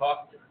to be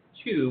talked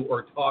to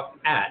or talked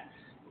at,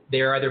 they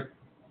are either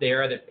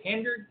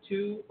pandered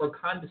to or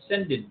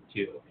condescended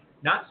to,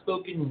 not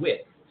spoken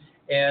with,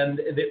 and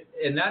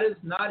that is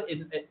not.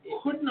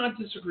 Could not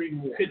disagree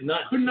more. Could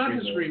not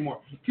disagree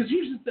more. Because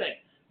here's the thing: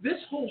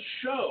 this whole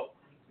show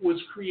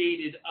was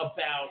created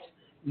about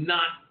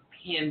not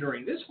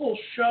pandering. This whole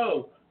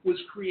show was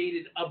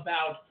created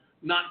about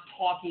not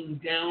talking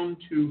down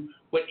to,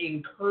 but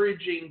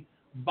encouraging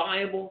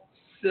viable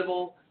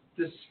civil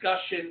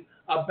discussion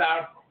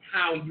about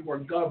how you are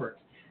governed.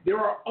 There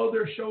are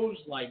other shows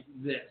like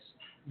this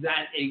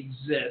that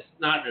exist,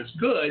 not as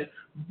good,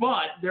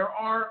 but there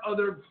are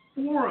other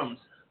forums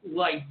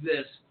like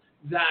this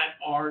that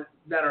are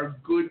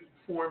good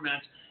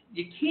formats.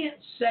 You can't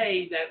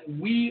say that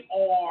we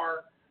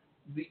are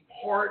the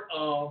part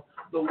of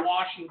the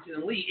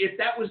Washington elite. If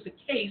that was the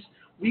case,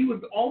 we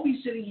would all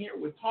be sitting here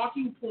with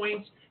talking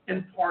points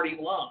and party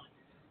line.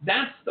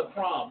 That's the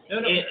problem.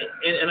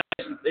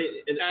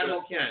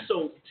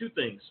 So two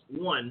things.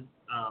 One,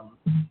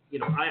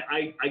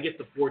 I get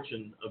the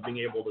fortune of being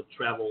able to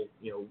travel,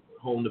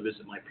 home to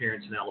visit my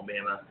parents in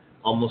Alabama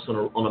almost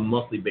on a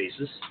monthly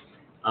basis.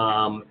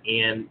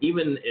 And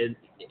even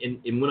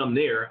when I'm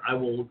there, I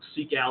will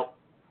seek out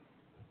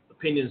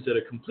opinions that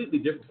are completely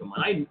different from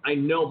mine. I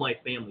know my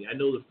family. I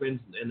know the friends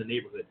in the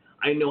neighborhood.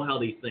 I know how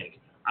they think.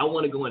 I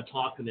want to go and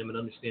talk to them and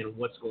understand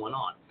what's going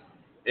on.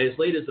 As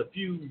late as a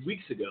few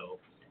weeks ago,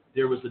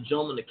 there was a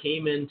gentleman that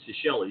came into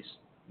Shelley's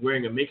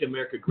wearing a Make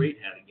America Great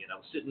hat again. I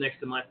was sitting next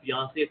to my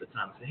fiance at the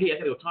time. I said, hey, I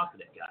got to go talk to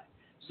that guy.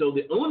 So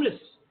the onus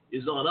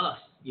is on us,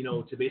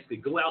 to basically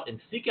go out and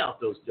seek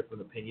out those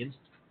different opinions,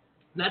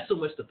 not so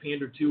much to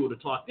pander to or to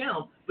talk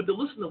down, but to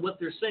listen to what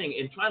they're saying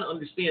and try to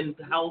understand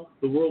how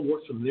the world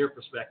works from their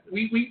perspective.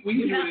 We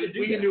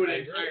can do an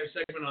entire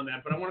segment on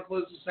that, but I want to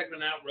close the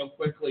segment out real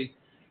quickly.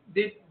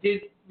 Did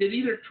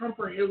either Trump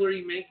or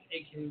Hillary make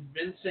a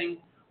convincing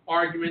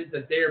argument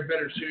that they are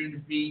better suited to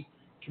be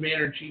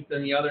commander-in-chief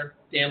than the other?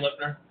 Dan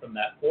Lipner? From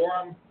that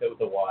forum, it was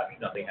a wash.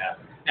 Nothing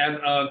happened. And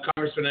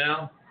Congressman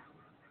Al?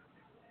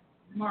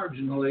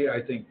 Marginally,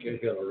 I think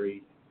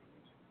Hillary,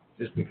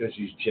 just because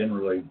she's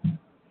generally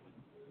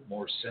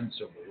more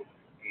sensible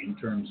in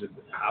terms of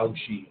how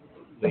she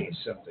lays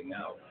something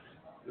out.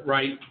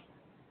 Right.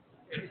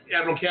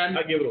 Admiral Ken?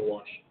 I give it a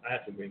wash. I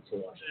have to bring it to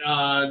wash.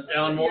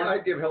 Alan Moore?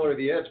 I'd give Hillary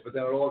the edge, but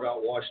then it all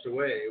got washed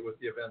away with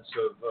the events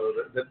of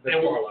that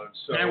followed.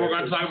 So and we're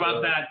going to talk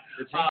about that.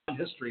 It's in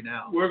history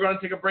now. We're going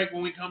to take a break.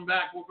 When we come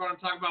back, we're going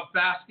to talk about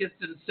baskets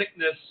and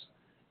sickness.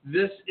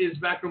 This is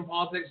Backroom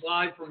Politics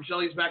live from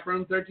Shelley's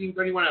Backroom,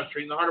 1331 F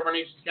Street, in the heart of our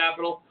nation's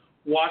capital,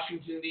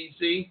 Washington,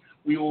 D.C.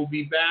 We will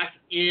be back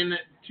in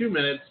 2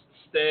 minutes.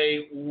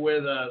 Stay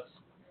with us.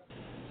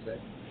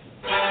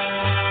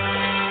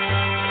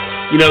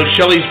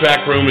 Shelley's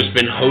Backroom has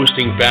been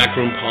hosting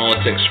Backroom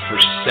Politics for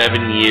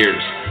 7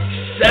 years.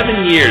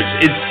 7 years.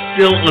 It's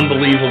still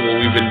unbelievable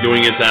we've been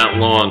doing it that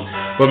long.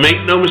 But make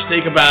no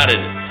mistake about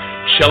it,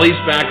 Shelley's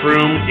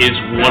Backroom is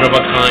one of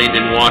a kind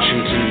in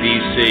Washington,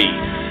 D.C.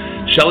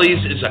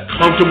 Shelley's is a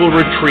comfortable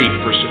retreat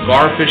for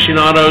cigar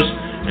aficionados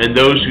and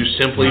those who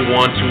simply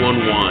want to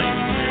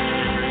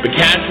unwind. The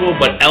casual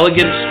but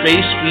elegant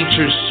space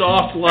features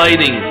soft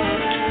lighting,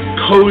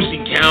 cozy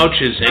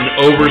couches, and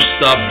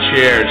overstuffed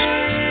chairs.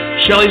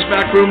 Shelley's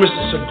Backroom is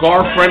a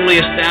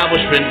cigar-friendly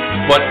establishment,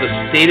 but the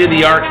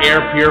state-of-the-art air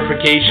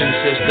purification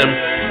system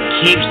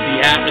keeps the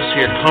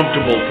atmosphere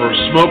comfortable for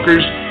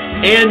smokers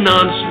and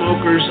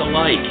non-smokers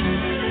alike.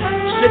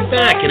 Sit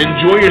back and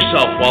enjoy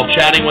yourself while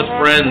chatting with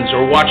friends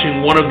or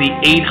watching one of the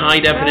 8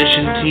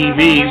 high-definition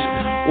TVs,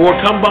 or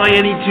come by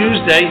any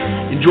Tuesday,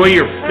 enjoy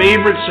your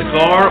favorite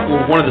cigar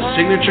or one of the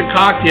signature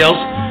cocktails,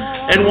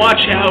 and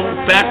watch how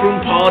backroom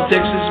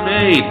politics is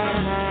made.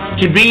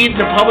 Convenient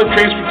to public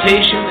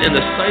transportation and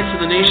the sights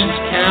of the nation's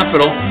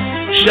capital,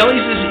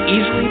 Shelley's is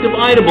easily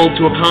dividable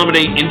to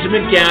accommodate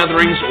intimate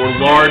gatherings or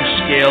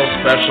large-scale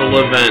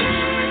special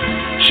events.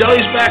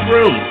 Shelley's Back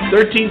Room,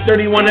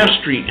 1331 F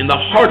Street, in the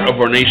heart of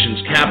our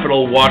nation's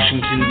capital,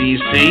 Washington,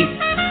 D.C.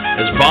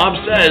 As Bob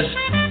says,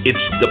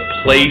 it's the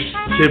place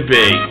to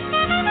be.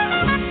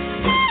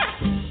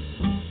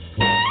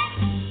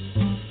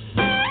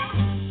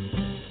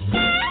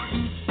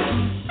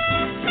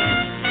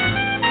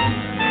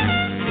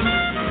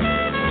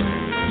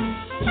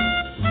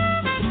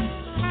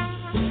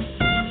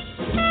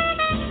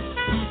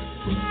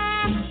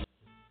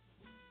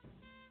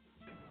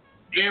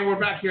 And we're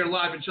back here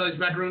live at Shelley's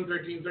Back Room,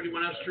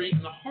 1331 F Street,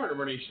 in the heart of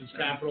our nation's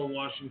capital,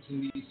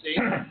 Washington, D.C.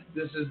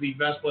 This is the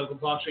best political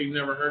talk show you've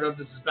never heard of.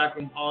 This is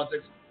Backroom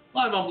Politics,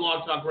 live on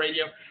Blog Talk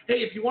Radio. Hey,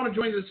 if you want to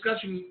join the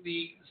discussion,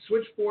 the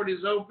switchboard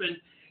is open.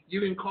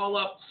 You can call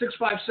up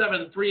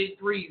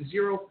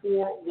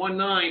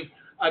 657-383-0419.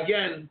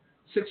 Again,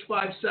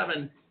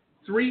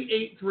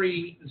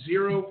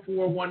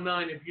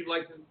 657-383-0419 if you'd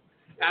like to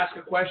ask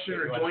a question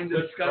or join the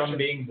discussion. From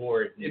being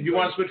bored. If you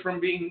want to switch from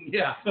being,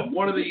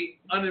 one of the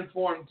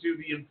uninformed to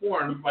the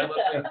informed by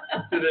listening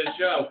to this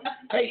show.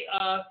 Hey,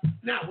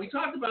 now, we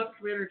talked about the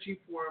Commander-in-Chief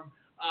Forum.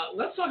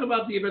 Let's talk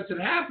about the events that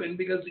happened,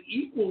 because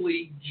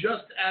equally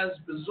just as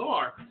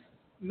bizarre.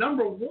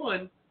 Number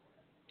one,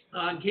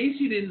 in case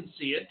you didn't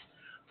see it,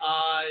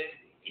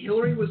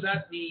 Hillary was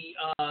at the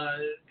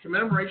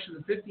commemoration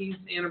of the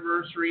 15th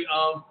anniversary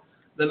of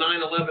the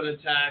 9/11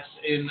 attacks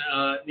in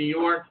New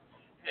York,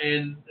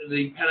 and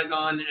the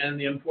Pentagon, and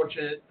the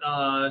unfortunate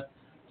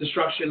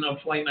destruction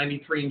of Flight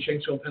 93 in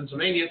Shanksville,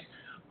 Pennsylvania.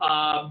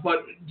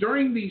 But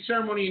during the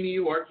ceremony in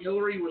New York,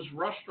 Hillary was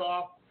rushed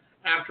off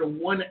after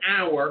 1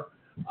 hour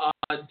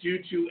due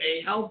to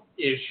a health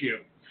issue.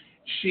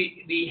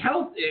 The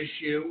health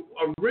issue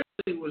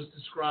originally was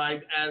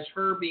described as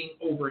her being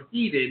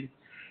overheated,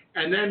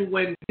 and then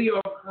when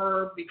video of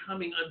her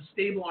becoming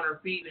unstable on her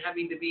feet and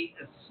having to be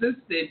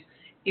assisted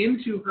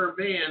into her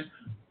van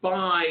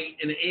by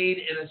an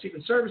aide and a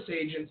Secret Service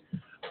agent,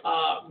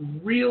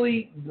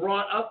 really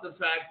brought up the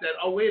fact that,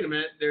 oh, wait a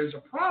minute, there's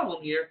a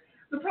problem here.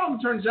 The problem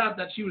turns out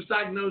that she was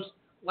diagnosed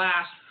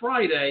last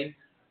Friday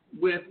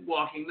with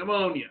walking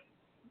pneumonia.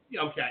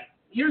 Okay,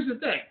 here's the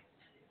thing.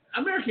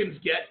 Americans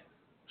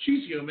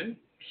she's human,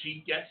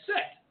 she gets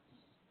sick.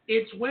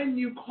 It's when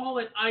you call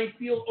it, I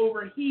feel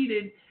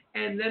overheated,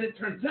 and then it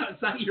turns out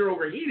it's not you're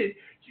overheated.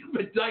 You've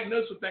been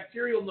diagnosed with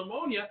bacterial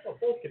pneumonia. Well,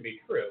 both can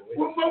be true.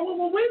 Well,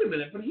 wait a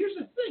minute. But here's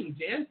the thing,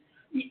 Dan.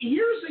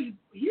 Here's a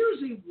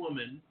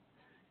woman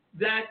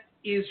that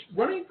is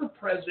running for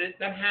president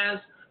that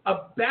has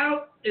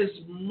about as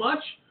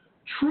much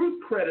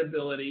truth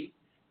credibility,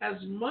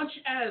 as much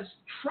as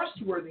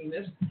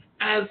trustworthiness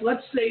as,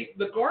 let's say,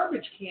 the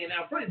garbage can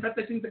out front. In fact,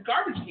 I think the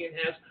garbage can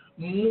has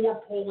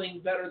more polling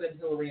better than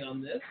Hillary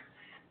on this.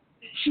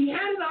 She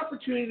had an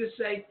opportunity to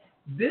say,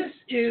 this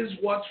is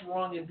what's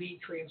wrong, and be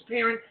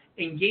transparent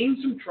and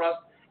gain some trust,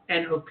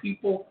 and her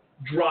people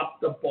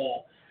dropped the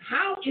ball.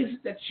 How is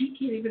it that she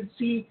can't even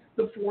see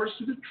the forest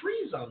through the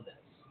trees on this?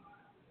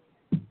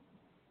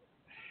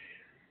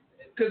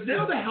 Because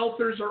now the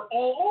healthers are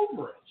all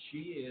over it. She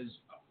is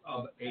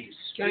of a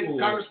school.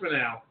 Congressman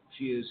Al.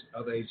 She is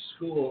of a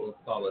school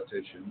of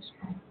politicians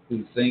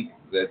who think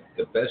that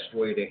the best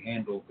way to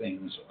handle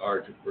things are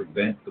to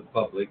prevent the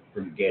public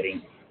from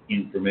getting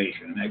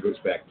information. And that goes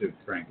back to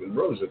Franklin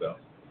Roosevelt.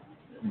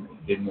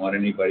 Didn't want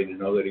anybody to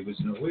know that he was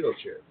in a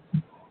wheelchair.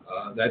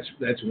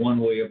 That's one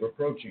way of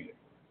approaching it.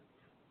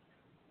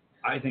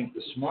 I think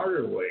the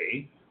smarter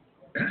way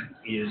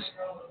is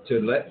to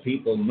let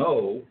people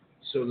know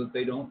so that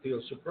they don't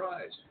feel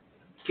surprised.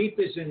 Keep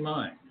this in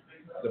mind.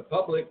 The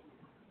public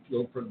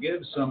will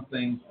forgive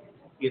something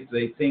if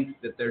they think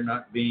that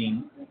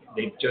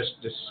they've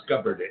just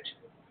discovered it.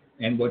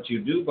 And what you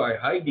do by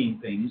hiding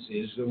things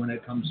is that when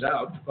it comes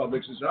out, the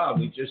public says,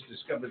 we just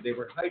discovered they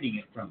were hiding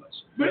it from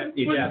us. If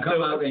you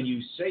come out and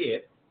you say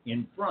it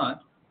in front,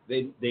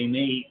 they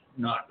may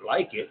not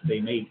like it,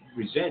 they may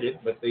resent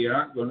it, but they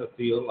aren't going to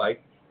feel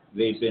like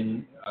they've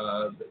been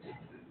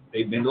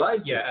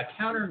lied to. Yeah, a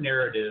counter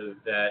narrative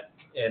that,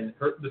 and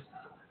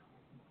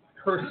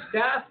her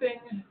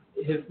staffing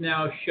is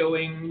now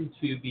showing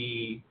to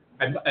be,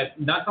 I'm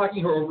not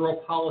talking her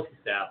overall policy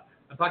staff,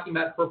 I'm talking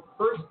about her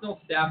personal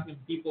staff and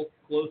people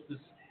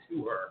closest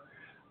to her,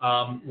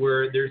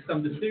 where there's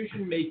some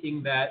decision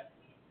making that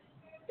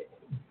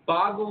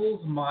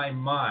boggles my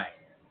mind.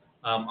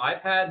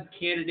 I've had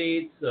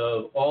candidates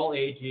of all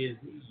ages,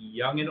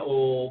 young and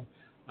old,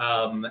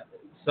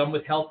 some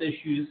with health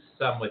issues,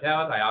 some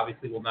without. I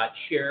obviously will not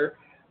share,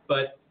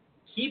 but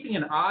keeping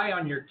an eye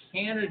on your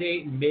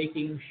candidate and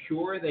making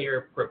sure they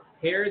are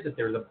prepared, that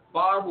there's a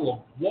bottle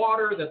of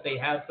water, that they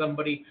have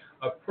somebody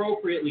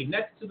appropriately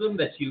next to them,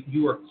 that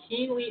you are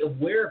keenly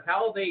aware of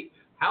how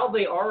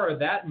they are at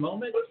that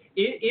moment,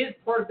 it is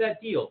part of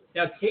that deal.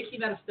 Now, taking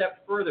that a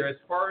step further, as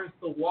far as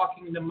the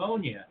walking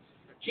pneumonia,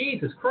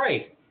 Jesus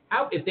Christ,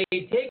 how if they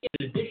take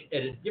it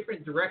in a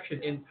different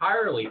direction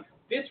entirely?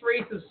 This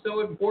race is so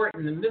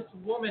important, and this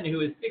woman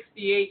who is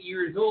 68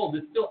 years old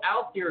is still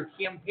out there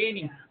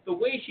campaigning the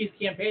way she's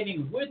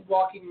campaigning with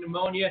walking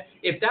pneumonia.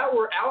 If that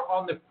were out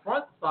on the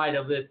front side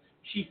of this,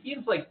 she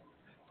seems like,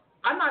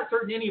 I'm not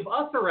certain any of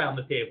us around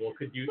the table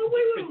could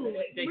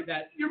take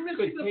that. You're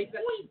missing the point,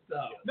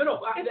 though.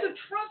 No, it's a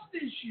trust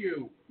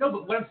issue. No,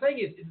 but what I'm saying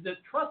is the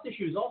trust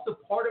issue is also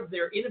part of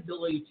their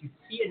inability to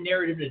see a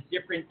narrative in a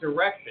different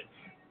direction.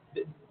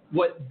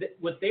 What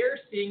they're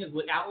seeing is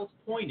what Al's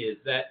point is,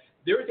 that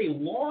there is a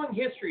long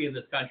history in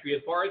this country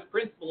as far as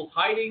principals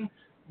hiding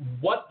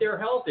what their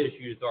health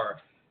issues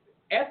are.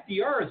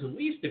 FDR is the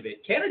least of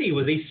it. Kennedy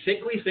was a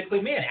sickly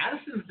man.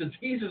 Addison's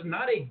disease is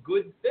not a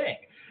good thing.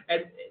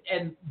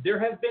 And there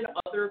have been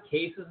other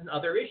cases and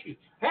other issues.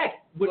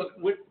 Heck,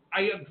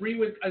 I agree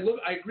with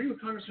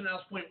Congressman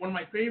Al's point. One of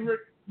my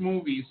favorite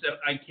movies that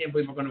I can't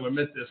believe I'm going to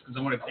admit this because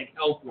I want to take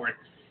hell for it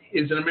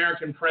is An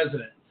American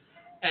President.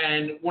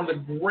 And one of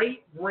the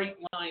great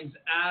lines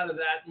out of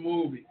that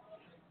movie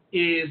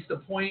is the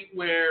point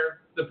where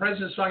the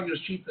president's talking to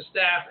his chief of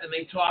staff and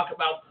they talk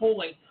about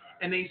polling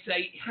and they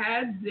say,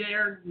 had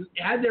there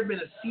been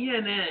a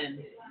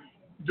CNN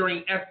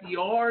during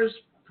FDR's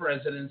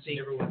presidency,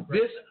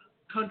 this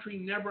country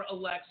never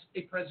elects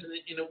a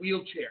president in a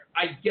wheelchair.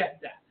 I get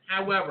that.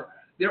 However,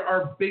 there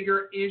are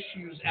bigger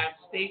issues at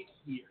stake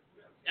here.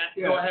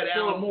 Go ahead,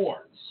 Alan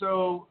Moore.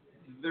 So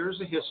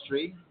there's a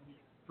history.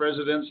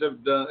 Presidents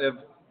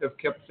have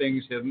kept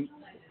things hidden.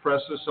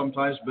 Press has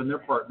sometimes been their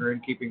partner in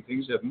keeping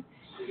things hidden.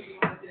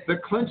 The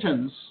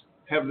Clintons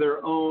have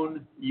their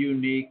own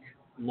unique,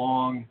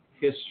 long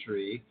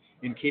history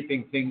in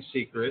keeping things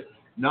secret,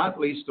 not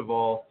least of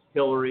all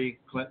Hillary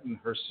Clinton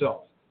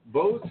herself.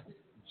 Both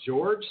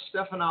George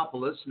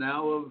Stephanopoulos,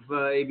 now of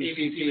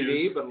ABC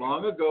TV, but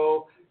long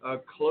ago a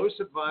close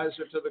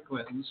advisor to the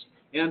Clintons,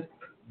 and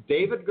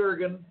David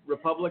Gergen,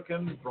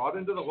 Republican, brought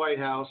into the White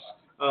House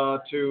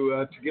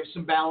to give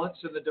some balance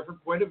and a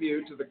different point of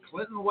view to the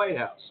Clinton White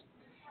House.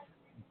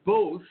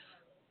 Both,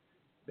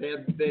 they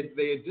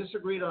had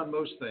disagreed on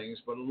most things,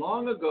 but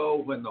long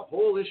ago when the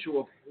whole issue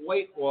of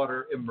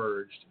Whitewater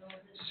emerged,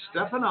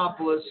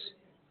 Stephanopoulos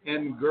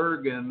and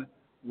Gergen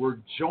were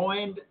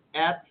joined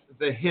at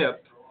the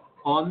hip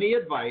on the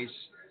advice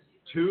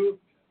to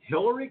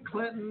Hillary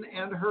Clinton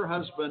and her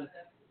husband,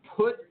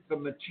 put the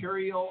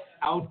material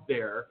out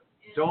there,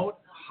 don't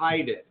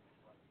hide it.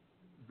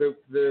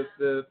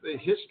 The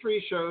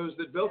history shows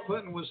that Bill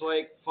Clinton was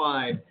like,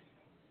 fine,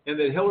 and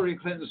that Hillary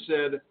Clinton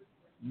said,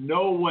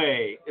 no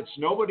way, it's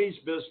nobody's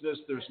business,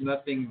 there's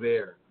nothing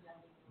there.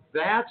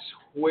 That's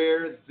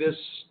where this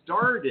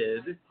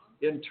started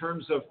in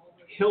terms of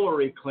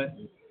Hillary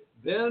Clinton.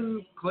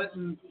 Then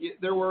Clinton,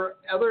 there were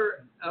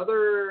other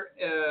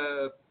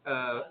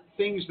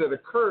things that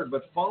occurred,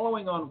 but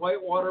following on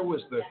Whitewater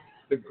was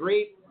the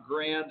great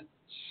grand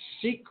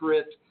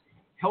secret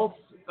health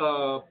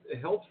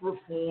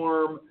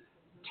reform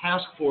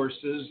task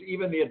forces.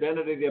 Even the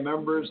identity of the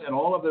members and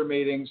all of their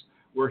meetings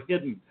were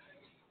hidden.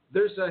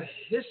 There's a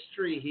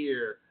history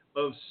here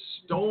of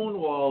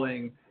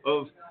stonewalling,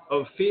 of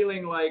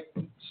feeling like,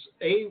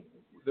 A,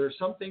 there's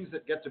some things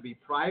that get to be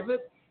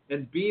private,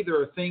 and B,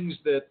 there are things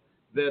that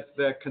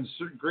the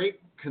great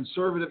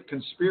conservative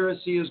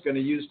conspiracy is going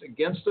to use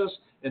against us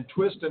and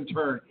twist and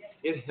turn.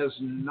 It has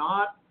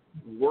not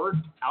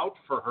worked out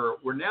for her.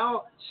 We're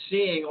now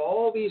seeing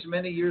all these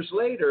many years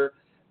later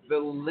the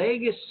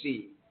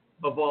legacy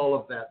of all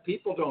of that.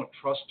 People don't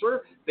trust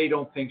her. They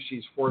don't think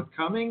she's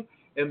forthcoming.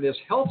 And this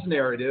health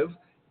narrative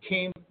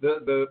came,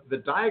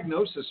 the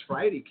diagnosis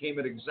Friday came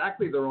at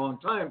exactly the wrong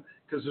time,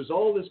 because there's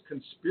all this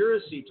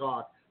conspiracy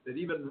talk that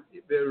even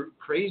the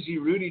crazy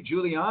Rudy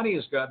Giuliani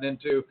has gotten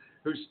into,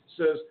 who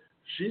says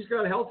she's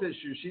got health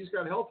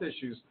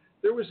issues.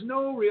 There was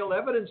no real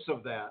evidence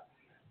of that.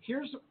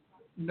 Here's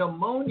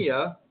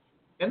pneumonia,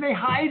 and they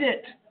hide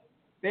it.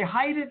 They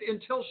hide it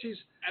until she's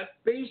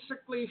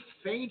basically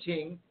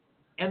fainting,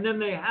 and then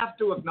they have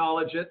to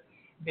acknowledge it,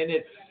 and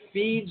it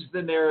feeds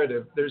the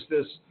narrative. There's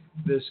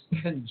this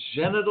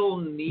congenital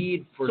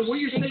need for secrecy. So what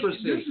you're saying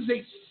is this is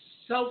a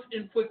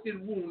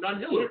self-inflicted wound on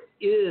Hillary.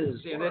 It is,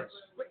 and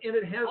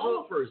it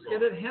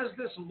has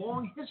this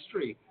long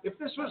history. If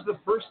this was the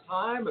first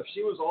time, if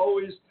she was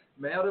always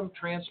Madam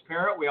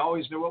Transparent, we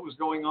always knew what was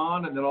going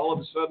on, and then all of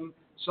a sudden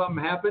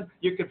something happened,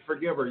 you could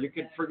forgive her. You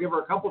could forgive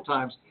her a couple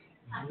times.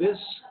 This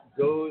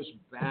goes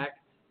back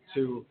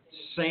to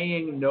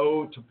saying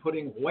no to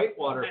putting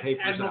Whitewater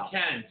papers out.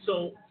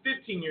 So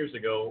 15 years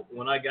ago,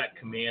 when I got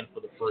command for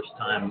the first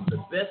time, the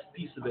best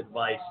piece of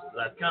advice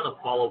that I've kind of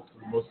followed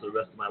for most of the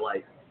rest of my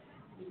life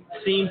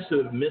seems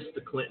to have missed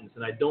the Clintons,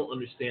 and I don't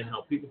understand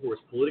how people who are as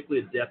politically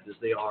adept as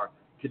they are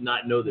could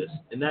not know this.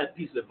 And that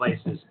piece of advice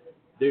is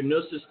There are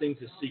no such things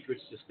as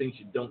secrets, just things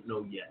you don't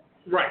know yet.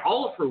 Right.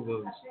 All of her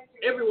wounds,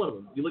 every one of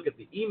them. You look at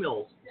the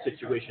email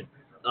situation.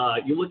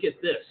 You look at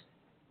this.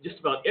 Just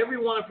about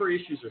every one of her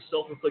issues are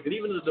self-inflicted.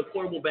 Even the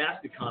deplorable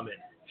basket comment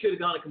should have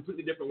gone a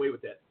completely different way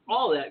with that.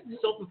 All that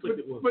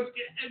self-inflicted wounds.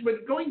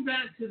 But going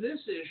back to this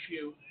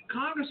issue,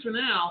 Congressman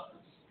Al,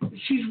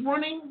 she's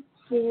running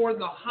for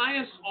the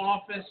highest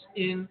office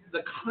in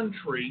the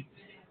country.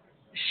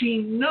 She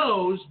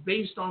knows,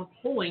 based on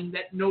polling,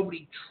 that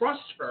nobody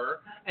trusts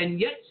her, and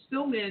yet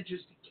still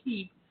manages to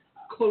keep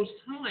close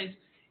ties.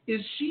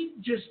 Is she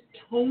just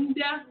tone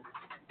deaf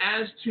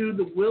as to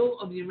the will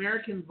of the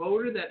American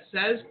voter that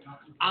says,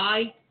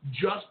 I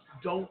just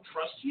don't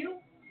trust you?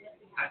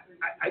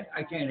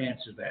 I can't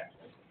answer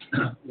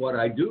that. What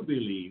I do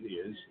believe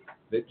is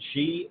that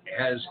she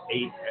has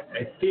a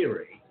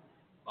theory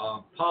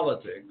of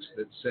politics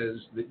that says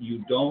that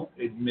you don't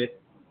admit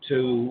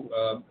to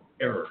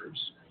errors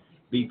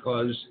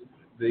because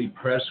the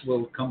press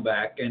will come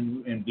back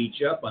and beat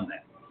you up on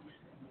that.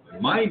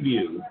 My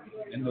view,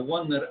 and the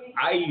one that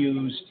I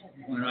used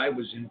when I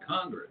was in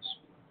Congress,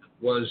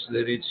 was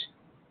that it's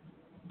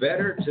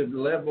better to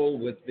level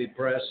with the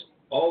press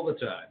all the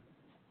time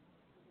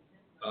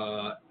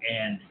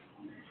and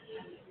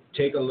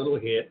take a little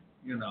hit,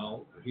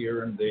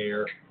 here and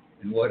there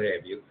and what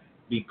have you,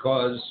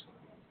 because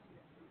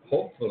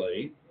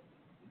hopefully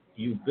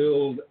you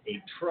build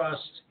a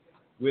trust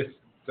with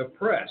the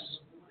press.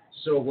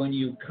 So when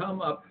you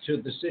come up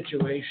to the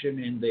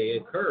situation and they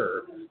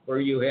occur where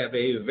you have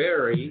a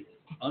very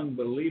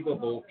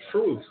unbelievable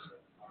truth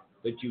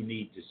that you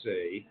need to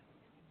say,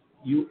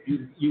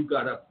 you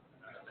got a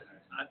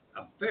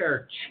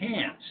fair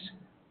chance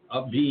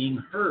of being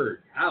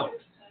heard out,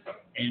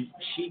 and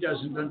she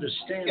doesn't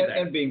understand that,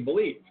 and being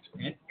believed,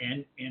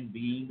 and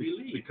being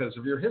believed because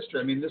of your history.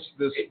 I mean, this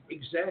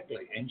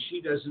exactly, and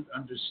she doesn't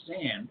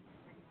understand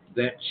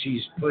that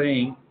she's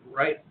playing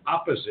right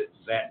opposite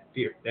that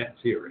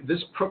theory.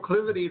 This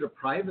proclivity to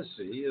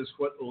privacy is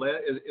what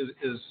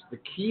is the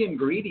key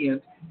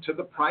ingredient to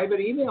the private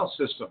email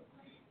system.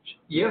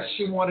 Yes,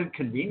 she wanted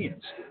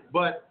convenience,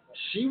 but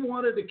she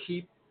wanted to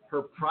keep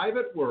her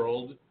private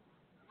world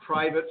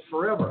private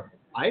forever.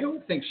 I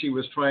don't think she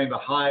was trying to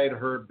hide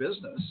her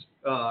business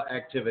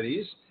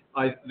activities.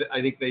 I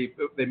think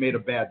they made a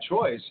bad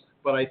choice,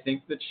 but I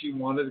think that she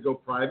wanted to go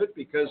private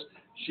because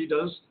she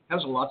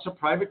has lots of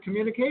private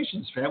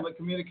communications, family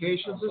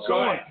communications, and so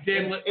on,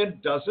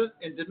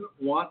 and didn't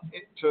want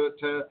it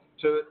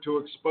to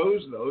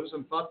expose those,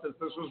 and thought that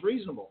this was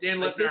reasonable. I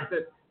think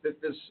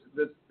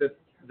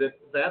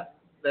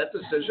that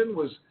decision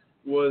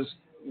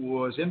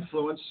was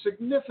influenced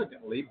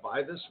significantly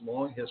by this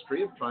long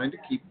history of trying to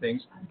keep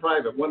things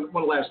private.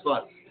 One last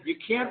thought: you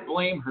can't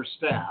blame her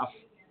staff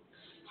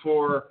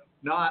for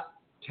not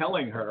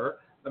telling her.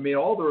 I mean,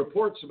 all the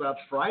reports about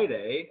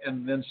Friday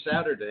and then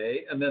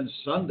Saturday and then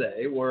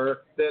Sunday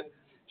were that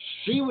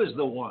she was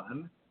the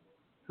one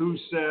who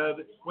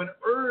said, when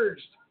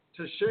urged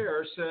to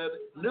share, said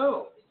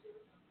no.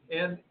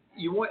 And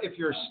if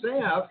your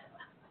staff,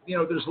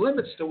 there's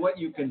limits to what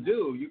you can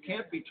do. You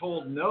can't be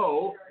told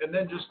no and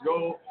then just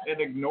go and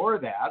ignore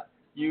that.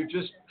 You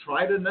just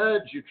try to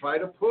nudge, you try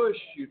to push,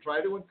 you try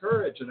to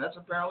encourage, and that's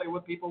apparently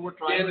what people were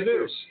trying to do.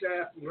 Your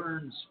staff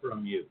learns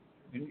from you.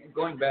 And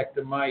going back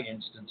to my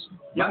instance,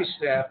 my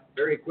staff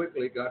very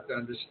quickly got to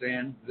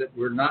understand that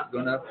we're not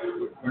going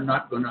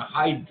to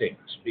hide things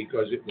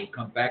because it will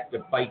come back to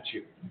bite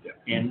you.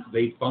 And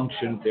they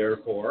functioned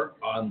therefore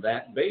on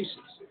that basis,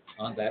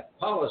 on that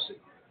policy,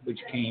 which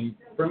came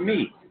from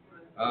me.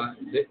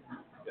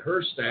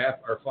 Her staff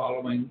are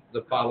following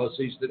the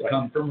policies that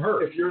come from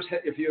her. If you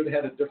had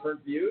had a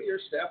different view, your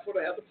staff would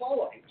have had to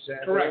follow.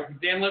 Exactly.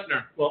 Correct. Dan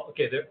Lipner. Well,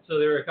 okay, so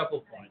there are a couple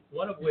of points.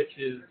 One of which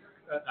is,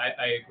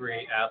 I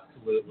agree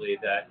absolutely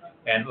that,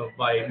 and of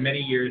my many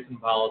years in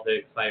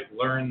politics, I've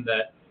learned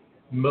that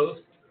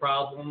most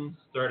problems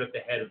start at the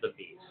head of the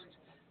beast.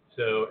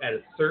 So at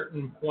a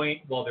certain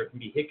point, while there can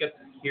be hiccups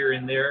here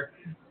and there,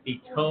 the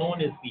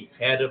tone is the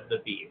head of the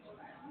beast.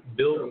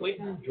 Bill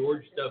Clinton,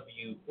 George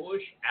W.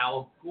 Bush,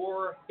 Al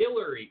Gore,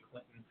 Hillary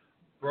Clinton,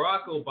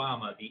 Barack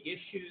Obama, the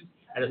issues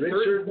at a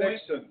certain point.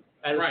 Nixon.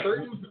 At a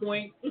certain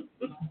point,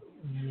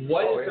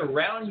 what is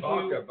around you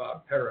Talk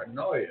about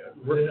paranoia.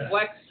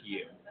 reflects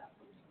you.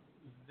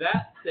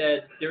 That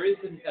said, there is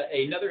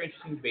another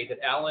interesting debate that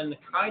Alan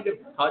kind of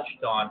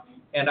touched on,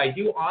 and I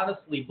do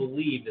honestly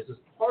believe this is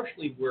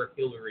partially where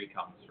Hillary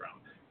comes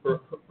from,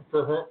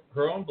 for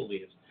her own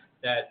beliefs,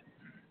 that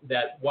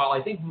while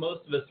I think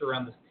most of us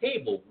around this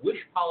table wish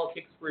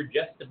politics were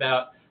just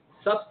about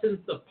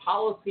substance of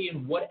policy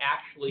and what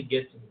actually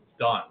gets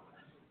done.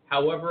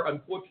 However,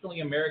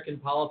 unfortunately, American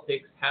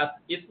politics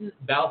isn't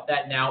about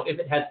that now, if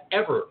it has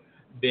ever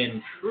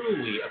been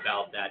truly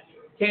about that.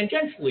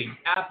 Tangentially,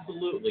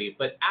 absolutely,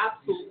 but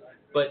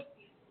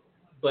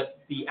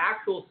the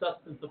actual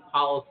substance of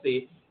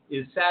policy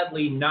is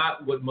sadly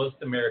not what most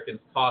Americans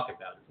talk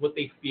about. It's what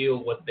they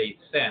feel, what they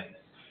sense.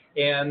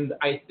 And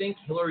I think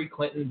Hillary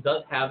Clinton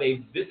does have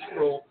a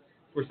visceral,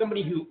 for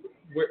somebody who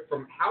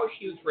from how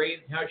she was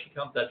raised and how she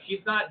comes up, she's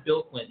not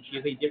Bill Clinton.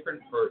 She's a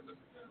different person,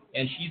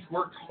 and she's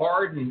worked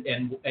hard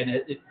and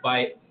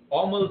by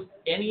almost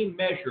any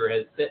measure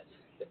has said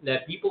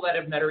that people that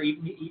have met her,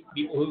 even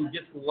people who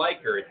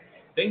dislike her,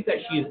 think that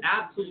she is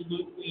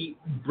absolutely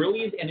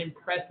brilliant and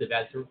impressive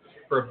as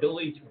her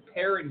ability to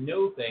prepare and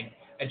know things,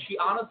 and she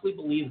honestly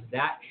believes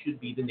that should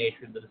be the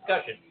nature of the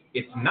discussion.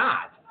 It's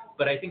not,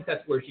 but I think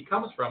that's where she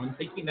comes from, and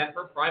thinking that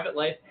her private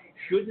life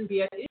shouldn't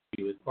be at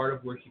issue is part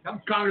of where she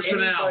comes from.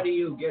 Congressman Al.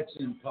 Anybody who gets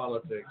in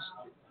politics,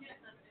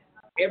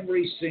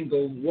 every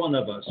single one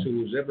of us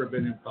who's ever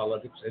been in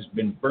politics has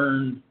been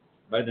burned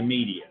by the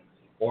media,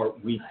 or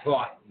we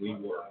thought we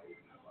were.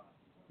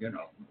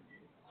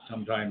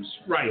 Sometimes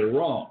we're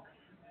wrong.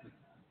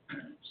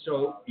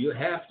 So you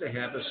have to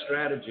have a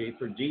strategy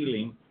for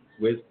dealing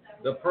with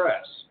the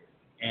press.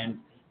 And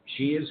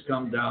she has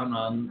come down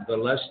on the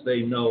less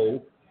they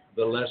know,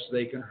 the less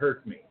they can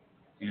hurt me.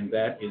 And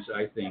that is,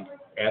 I think,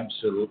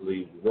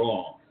 absolutely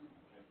wrong.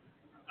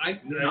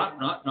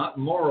 Not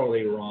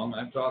morally wrong.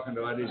 I'm talking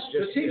about it's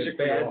just a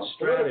bad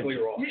strategy.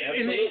 Wrong. Yeah,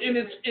 and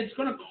it's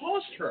going to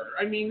cost her.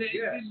 I mean, this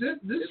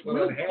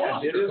will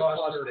cost her. It is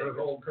costing her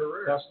whole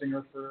career. Costing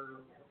her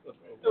for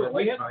a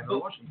lifetime in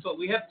Washington. But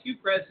we have two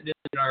presidents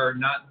in our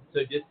not so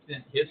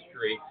distant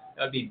history.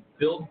 That would be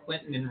Bill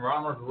Clinton and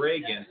Ronald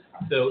Reagan.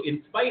 So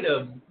in spite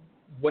of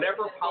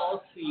whatever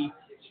policy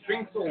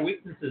strengths or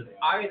weaknesses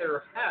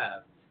either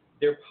have,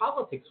 their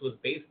politics was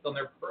based on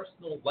their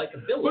personal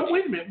likability. But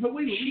wait a minute.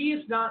 She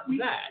is not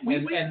that.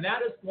 And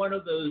that is one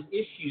of those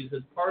issues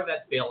as part of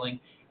that failing.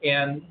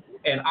 And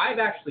I've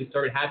actually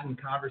started having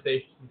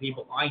conversations with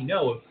people I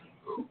know of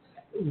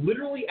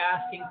literally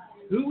asking,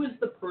 who is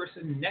the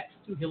person next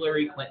to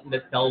Hillary Clinton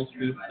that tells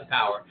truth to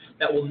power,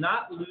 that will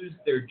not lose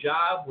their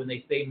job when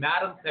they say,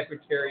 Madam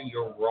Secretary,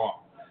 you're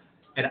wrong?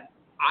 And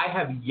I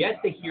have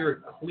yet to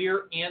hear a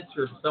clear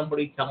answer from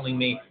somebody telling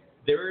me,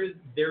 there is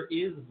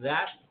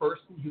that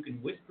person who can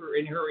whisper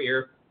in her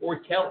ear or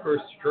tell her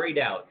straight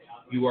out,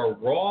 you are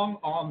wrong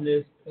on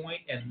this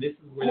point, and this is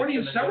where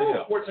according to several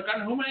reports, I've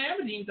gotten Huma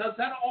Abedin does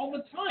that all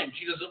the time.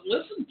 She doesn't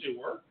listen to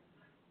her,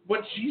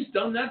 but she's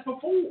done that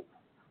before.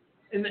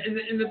 And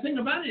the thing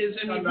about it is,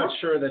 I'm not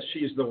sure that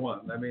she's the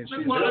one. I mean,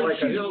 she's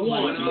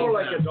more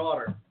like a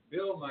daughter.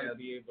 Bill might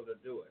be able to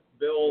do it.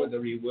 Bill,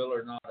 whether he will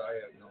or not, I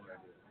have no idea.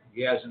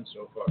 He hasn't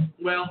so far.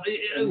 Well,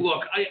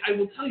 look, I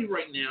will tell you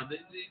right now,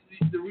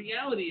 the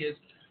reality is,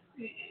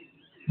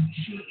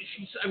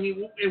 she's. I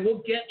mean, and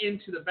we'll get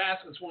into the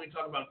baskets when we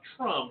talk about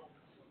Trump,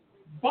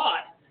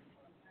 but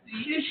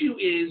the issue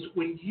is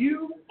when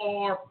you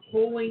are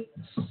pulling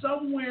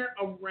somewhere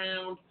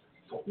around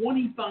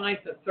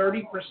 25 to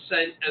 30%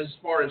 as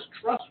far as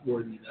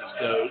trustworthiness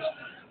goes,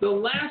 the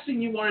last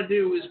thing you want to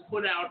do is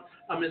put out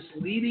a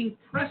misleading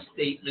press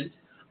statement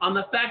on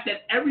the fact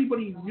that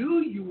everybody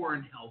knew you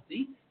weren't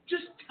healthy.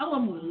 Just tell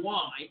them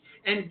why.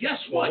 And guess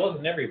what? Well, it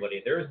wasn't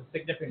everybody. There was a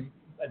significant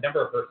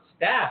number of her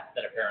staff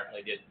that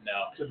apparently didn't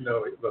know.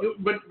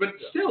 But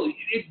still,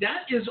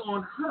 that is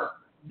on her.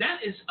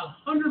 That is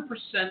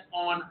 100%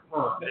 on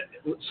her.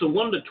 So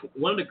one of the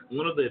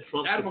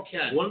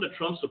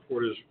Trump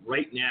supporters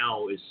right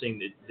now is saying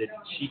that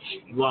she,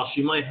 while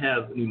she might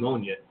have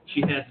pneumonia,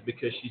 she has it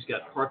because she's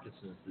got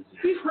Parkinson's disease.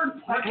 We've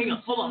heard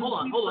Parkinson's. Hang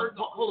on,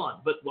 hold on.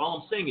 But what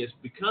I'm saying is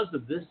because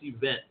of this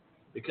event,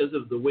 because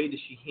of the way that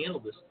she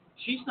handled this,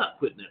 she's not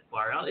putting that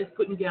fire out. It's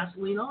putting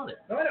gasoline on it.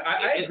 No,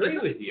 I agree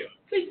with you.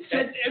 They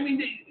said,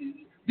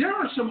 there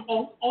are some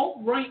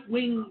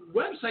alt-right-wing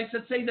websites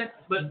that say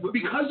that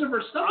because of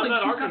her stuff, she's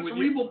got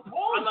cerebral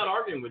palsy. I'm not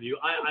arguing with you.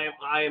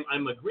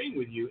 I'm agreeing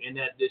with you in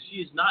that she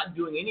is not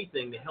doing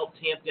anything to help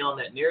tamp down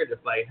that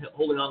narrative by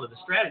holding on to the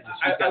strategy.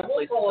 I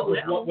will follow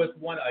up with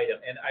one item,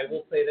 and I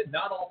will say that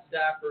not all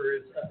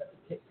staffers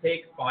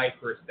take my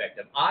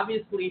perspective.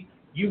 Obviously,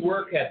 you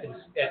work at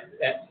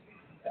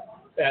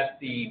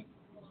the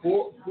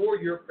for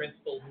your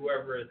principal,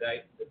 whoever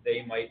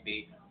they might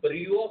be, but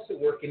you also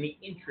work in the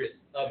interest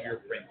of your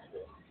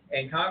principal.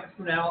 And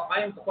Congressman Al, I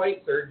am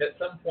quite certain at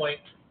some point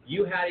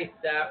you had a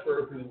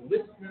staffer who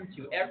listened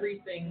to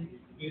everything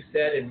you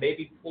said and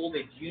maybe pulled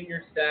a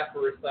junior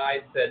staffer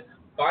aside and said,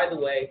 by the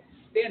way,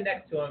 stand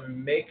next to him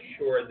and make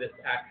sure this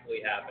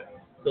actually happened.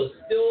 So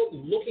still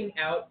looking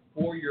out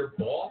for your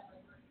boss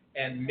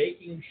and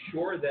making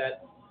sure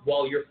that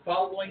while you're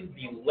following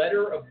the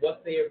letter of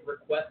what they have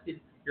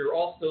requested, you're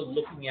also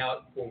looking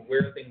out for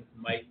where things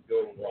might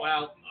go wrong.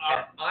 Well,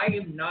 and I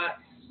am not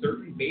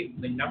certain, based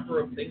on the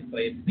number of things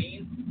I have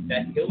seen,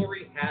 that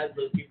Hillary has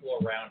those people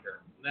around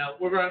her. Now,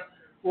 we're going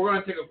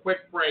to take a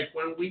quick break.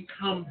 When we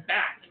come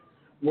back,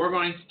 we're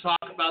going to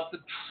talk about the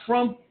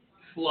Trump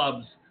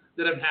flubs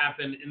that have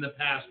happened in the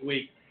past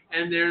week.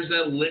 And there's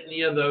a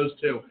litany of those,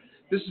 too.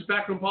 This is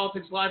Backroom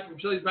Politics Live from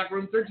Chili's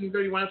Backroom,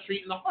 1330 West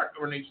Street in the heart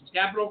of our nation's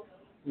capital,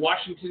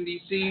 Washington,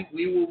 D.C.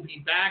 We will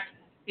be back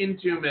in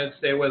 2 minutes.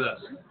 Stay with us.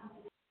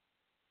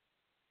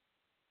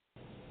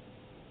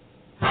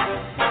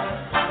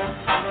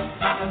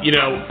 You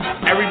know,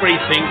 everybody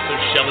thinks of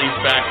Shelley's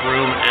Back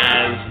Room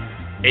as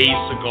a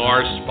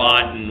cigar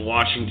spot in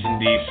Washington,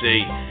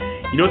 D.C.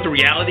 You know what the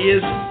reality is?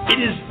 It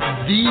is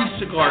the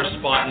cigar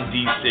spot in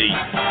D.C.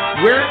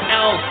 Where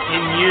else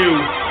can you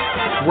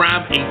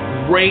grab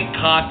a great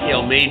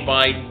cocktail made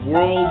by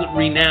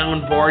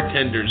world-renowned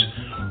bartenders?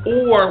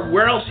 Or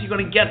where else are you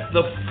going to get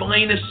the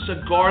finest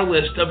cigar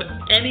list of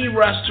any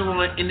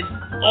restaurant in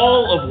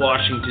all of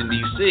Washington,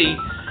 D.C.?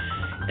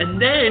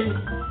 And then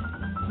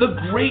the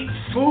great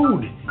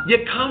food. You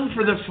come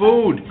for the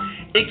food.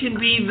 It can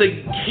be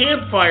the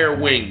campfire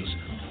wings,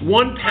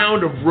 1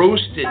 pound of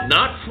roasted,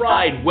 not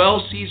fried,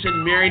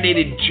 well-seasoned,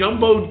 marinated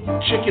jumbo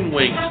chicken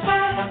wings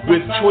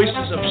with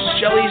choices of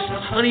Shelley's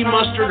honey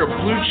mustard or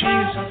blue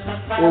cheese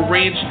or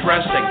ranch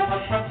dressing.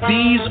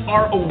 These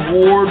are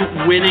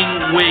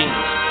award-winning wings.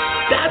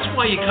 That's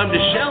why you come to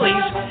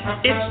Shelley's.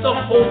 It's the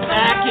whole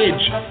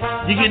package.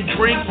 You can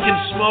drink, you can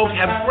smoke,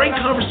 have great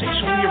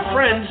conversation with your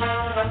friends,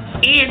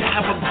 and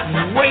have a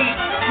great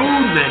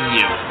food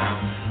menu.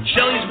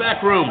 Shelley's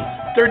Backroom,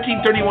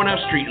 1331 F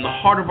Street, in the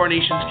heart of our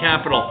nation's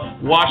capital,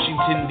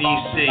 Washington,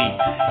 D.C.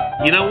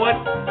 You know what?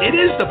 It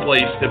is the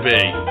place to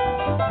be.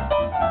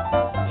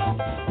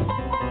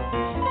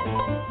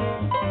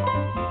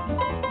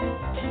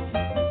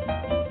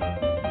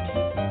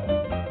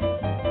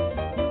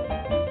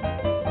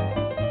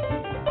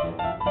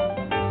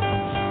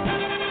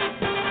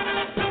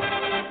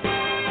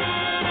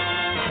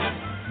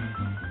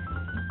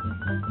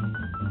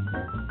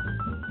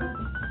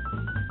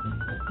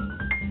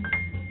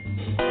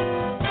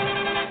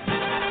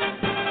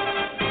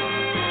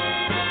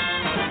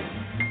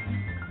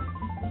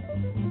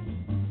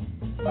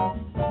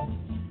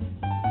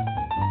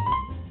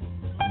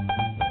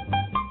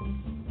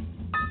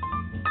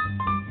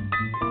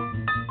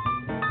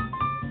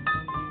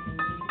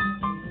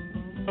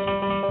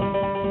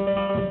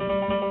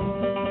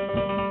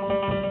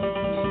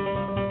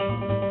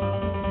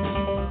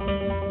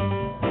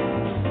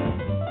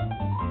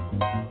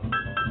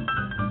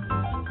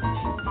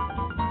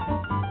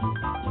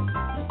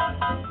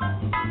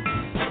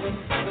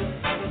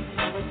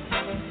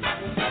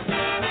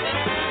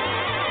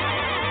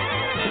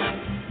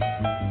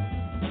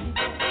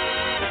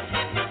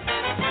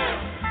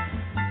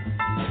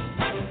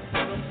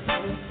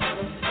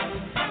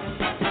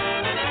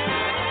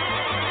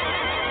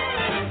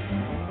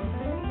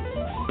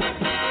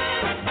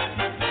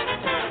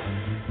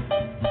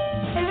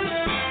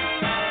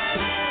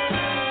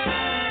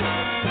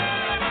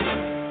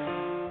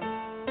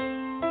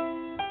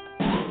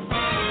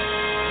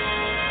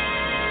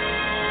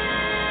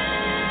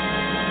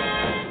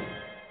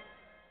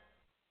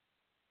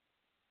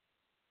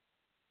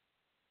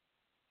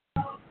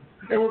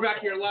 And we're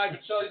back here live at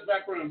Shelley's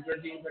Backroom,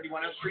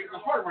 1331 F Street, in the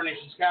heart of our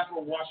nation's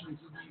capital,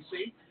 Washington,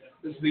 D.C.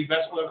 This is the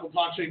best political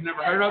talk show you've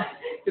never heard of.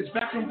 It's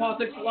Backroom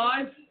Politics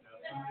Live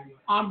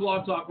on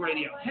Blog Talk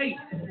Radio. Hey,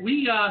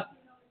 we got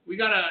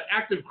an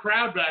active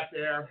crowd back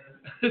there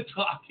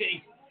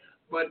talking,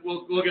 but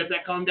we'll get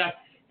that calmed down.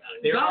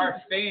 They're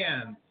our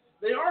fans.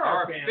 They are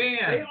our fans.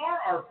 They are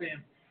our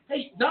fans.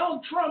 Hey,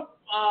 Donald Trump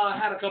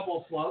had a couple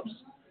of flubs.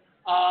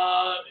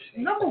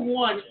 Number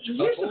one,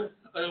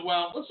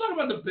 well, let's talk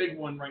about the big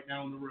one right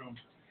now in the room.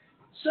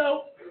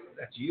 So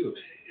that's you.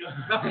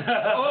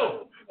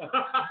 Oh.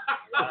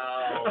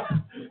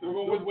 We're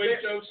going with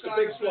weight jokes.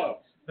 Big flub.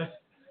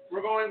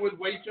 We're going with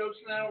weight jokes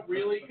now.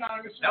 Really,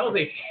 Congressman? That was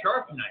a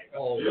sharp knife.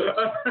 Oh,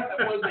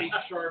 that was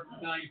a sharp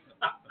knife.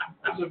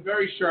 It was a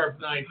very sharp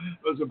knife.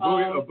 It was a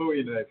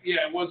Bowie knife.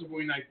 Yeah, it was a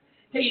Bowie knife.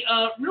 Hey,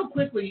 real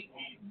quickly,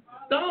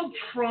 Donald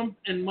Trump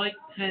and Mike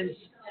Pence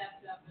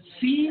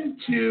seem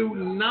to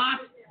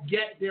not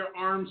get their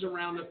arms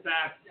around the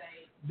fact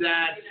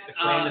that the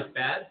Klan is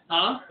bad?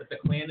 Huh? That the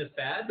Klan is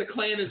bad? The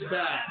Klan is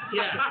bad,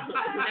 yeah.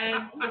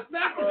 And the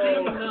fact that they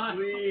will not...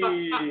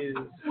 Please.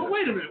 Well,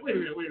 wait a minute.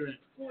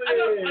 I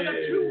got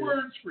two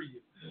words for you.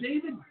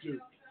 David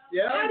Duke.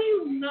 Yeah? How do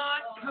you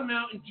not come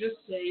out and just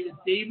say that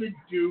David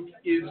Duke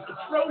is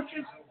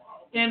atrocious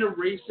and a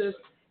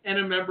racist and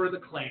a member of the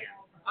Klan?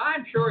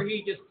 I'm sure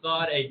he just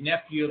thought a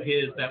nephew of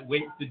his that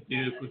went to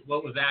Duke was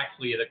what was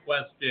actually the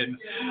question,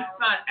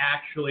 not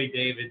actually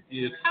David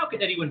Duke. How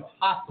could anyone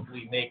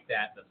possibly make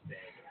that mistake?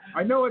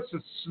 I know it's a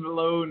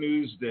slow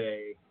news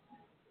day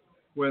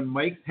when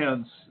Mike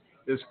Pence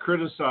is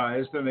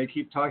criticized, and they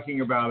keep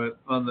talking about it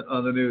on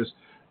the news,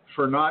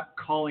 for not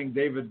calling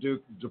David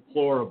Duke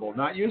deplorable,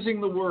 not using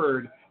the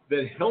word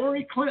that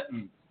Hillary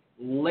Clinton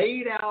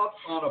laid out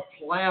on a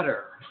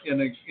platter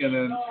in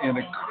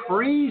a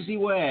crazy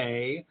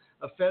way,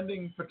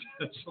 offending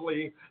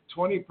potentially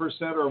 20%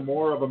 or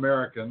more of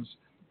Americans.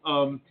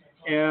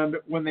 And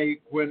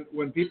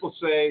when people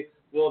say,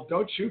 well,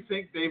 don't you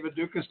think David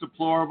Duke is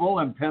deplorable?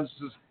 And Pence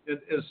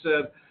has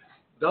said,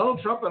 Donald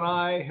Trump and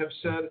I have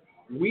said,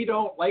 we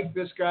don't like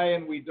this guy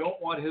and we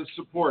don't want his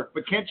support.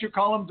 But can't you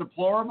call him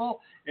deplorable?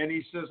 And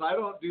he says, I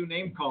don't do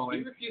name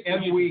calling.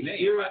 And we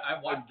hear it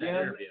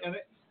again. And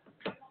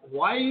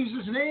why use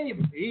his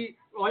name?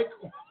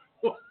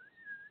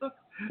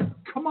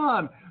 Come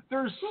on.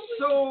 There's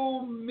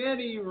so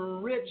many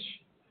rich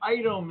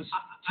items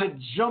to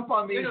jump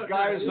on these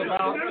guys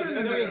about.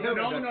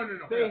 No.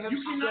 They have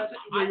You cannot. said-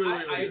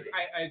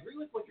 I agree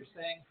with what you're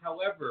saying.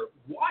 However,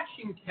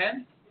 watching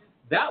Pence,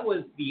 that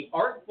was the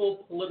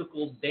artful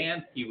political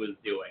dance he was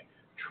doing.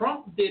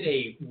 Trump did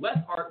a less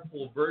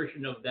artful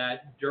version of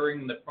that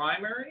during the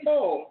primaries.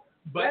 Oh,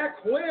 but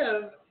back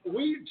when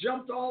we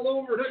jumped all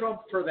over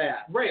Trump for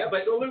that. right,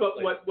 Absolutely.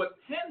 but what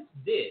Pence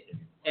did,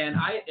 and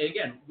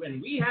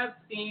when we have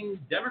seen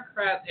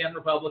Democrats and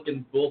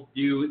Republicans both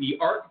do the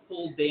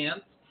artful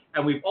dance,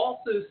 and we've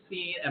also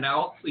seen, and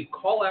I'll actually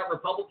call out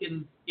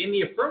Republicans in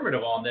the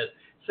affirmative on this,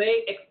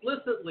 say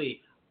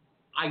explicitly,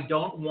 I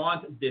don't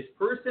want this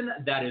person,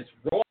 that is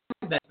wrong,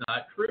 that's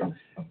not true.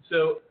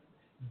 So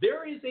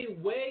there is a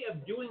way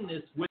of doing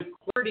this with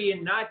clarity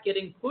and not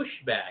getting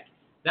pushback.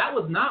 That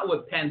was not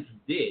what Pence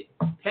did.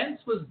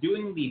 Pence was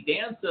doing the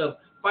dance of,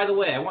 by the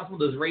way, I want some of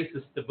those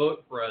racists to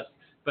vote for us,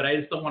 but I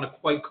just don't want to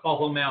quite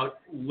call them out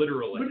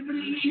literally. But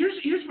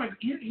here's my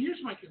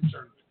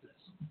concern with this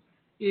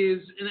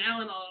is, and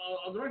Alan,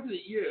 I'll direct it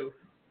at you,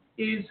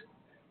 is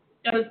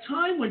at a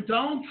time when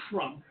Donald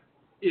Trump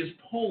is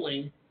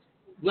polling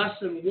less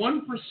than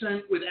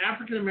 1% with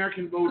African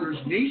American voters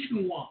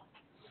nationwide,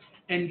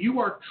 and you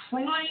are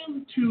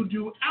trying to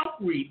do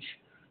outreach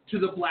to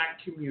the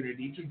black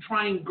community to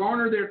try and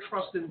garner their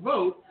trust and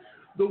vote,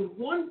 the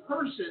one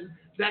person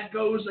that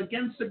goes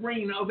against the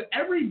grain of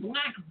every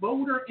black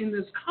voter in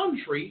this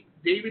country,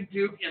 David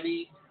Duke and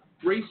the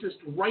racist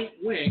right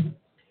wing,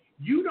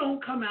 you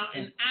don't come out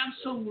and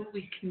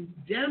absolutely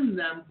condemn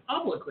them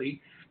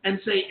publicly and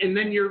say, and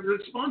then your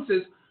response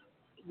is,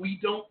 we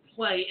don't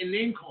play in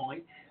name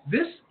calling.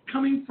 This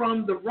coming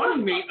from the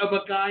running mate of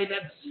a guy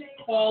that's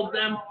called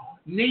them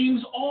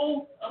names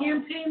all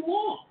campaign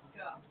long.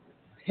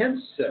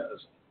 Pence says,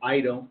 I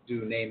don't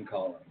do name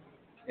calling.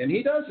 And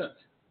he doesn't.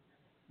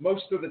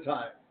 Most of the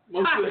time.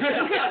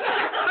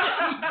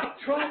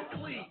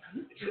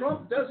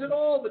 Trump does it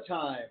all the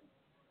time.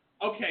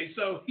 Okay,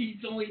 so he's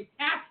only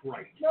half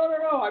right. No.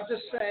 I'm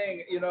just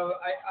saying,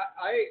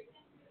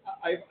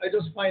 I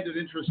just find it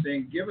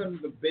interesting, given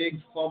the big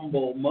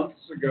fumble months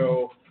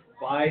ago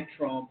by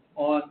Trump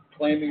on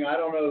claiming I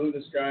don't know who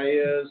this guy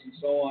is and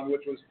so on,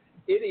 which was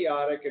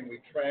idiotic, and we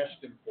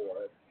trashed him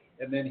for it.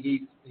 And then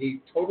he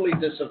totally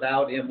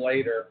disavowed him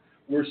later.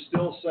 We're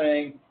still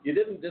saying you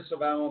didn't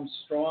disavow him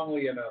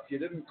strongly enough. You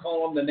didn't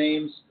call him the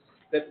names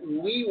that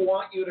we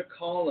want you to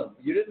call him.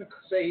 You didn't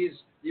say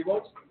you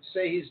won't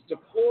say he's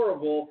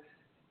deplorable,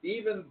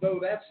 even though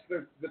that's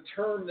the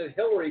term that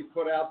Hillary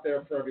put out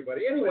there for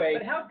everybody. Anyway,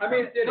 but how Trump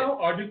did it?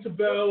 I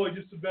disavow,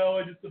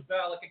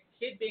 like a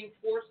kid being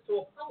forced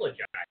to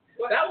apologize.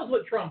 That was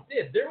what Trump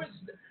did. There was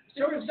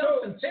no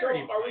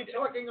sincerity. So are we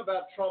talking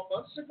about Trump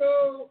months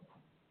ago?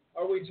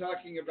 Are we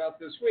talking about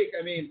this week?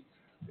 I mean,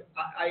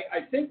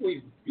 I think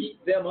we've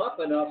beat them up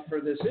enough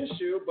for this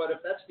issue, but if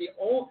that's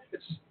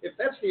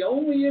the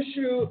only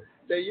issue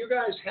that you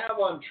guys have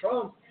on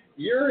Trump,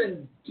 you're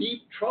in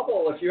deep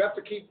trouble if you have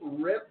to keep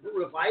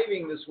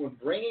reviving this one,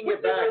 bringing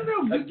it back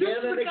again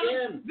and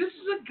again. This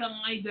is a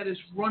guy that is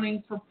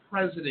running for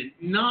president,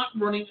 not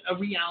running a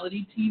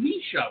reality TV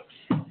show.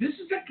 This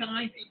is a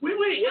guy.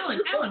 Wait, Alan.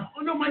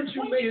 Oh no, my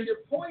point is. Your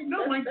point.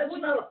 No, that's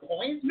not a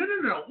point.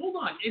 No. Hold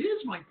on. It is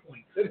my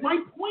point. My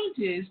point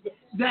is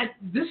that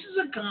this is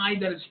a guy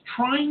that is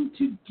trying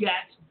to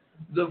get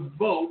the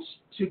votes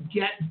to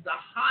get the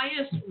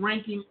highest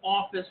ranking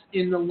office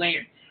in the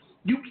land.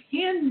 You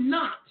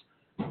cannot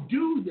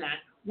do that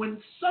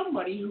when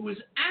somebody who is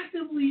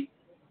actively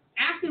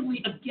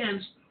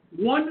against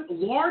one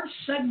large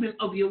segment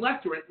of the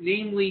electorate,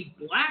 namely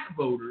black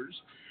voters,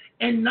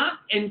 and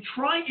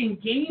try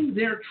and gain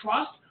their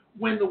trust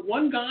when the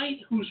one guy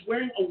who's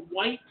wearing a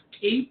white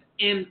cape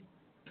and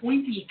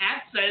pointy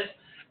hat says,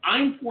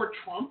 I'm for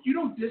Trump. You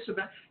don't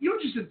disavow. You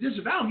don't just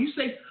disavow him. You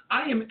say,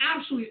 I am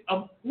absolutely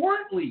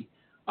abhorrently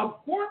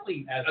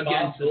as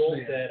against this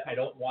man. said, I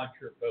don't want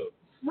your vote.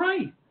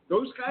 Right.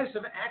 Those guys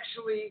have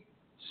actually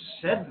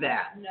said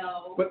that.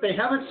 No. But they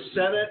haven't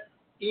said it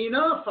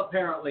enough,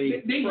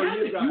 apparently, They for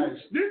haven't. you guys.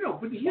 No,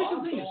 but here's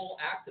the thing. Dole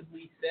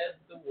actively said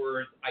the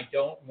words, I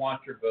don't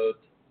want your vote.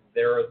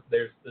 There's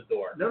the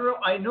door. No,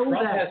 I know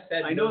Trump that. has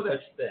said I know no that.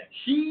 such thing.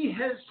 He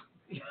has.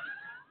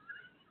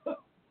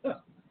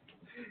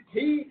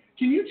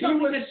 Can you tell he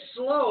me was that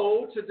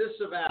slow to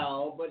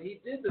disavow, but he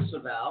did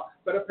disavow.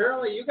 But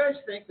apparently, you guys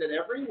think that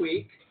every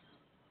week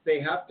they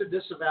have to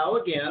disavow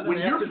again. when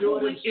and they have you're to do it in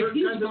polling, if certain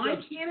he's kinds of my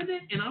things.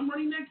 candidate and I'm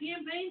running that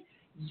campaign,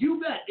 you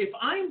bet. If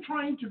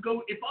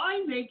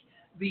I make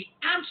the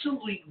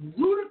absolutely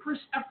ludicrous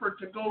effort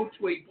to go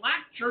to a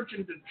black church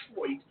in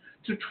Detroit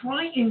to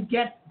try and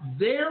get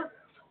their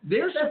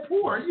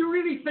support. You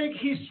really think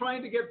he's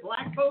trying to get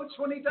black votes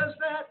when he does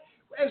that?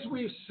 As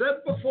we've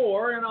said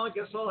before, and I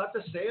guess I'll have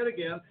to say it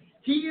again,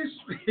 he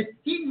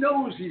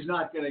knows he's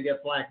not going to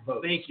get black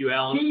votes. Thank you,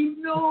 Alan. He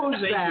knows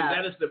Thank that.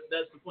 you. That's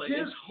the plan.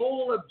 His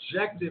whole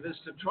objective is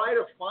to try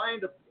to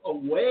find a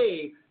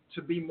way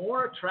to be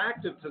more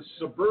attractive to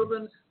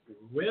suburban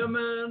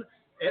women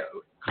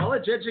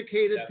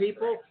college-educated That's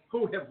people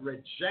who have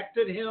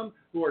rejected him,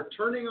 who are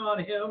turning on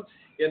him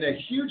in a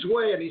huge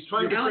way, and he's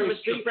trying to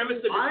say,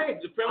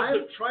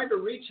 I've tried to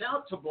reach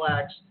out to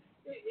blacks.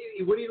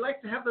 Would he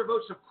like to have their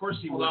votes? Of course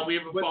he would. Hold on, we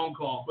have a phone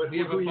call. But what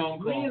he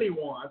really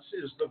wants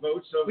is the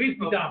votes of... Please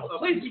be Donald.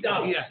 Please be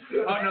Donald. Yeah.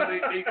 Oh, no,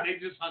 they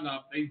just hung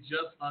up. They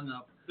just hung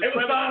up. It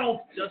was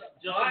Donald. Just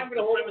I'm going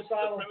to hold with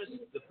Donald.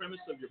 the premise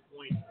of your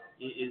point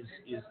is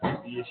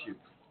the issue.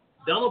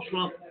 Donald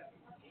Trump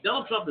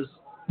is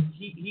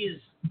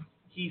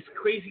he's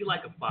crazy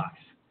like a fox.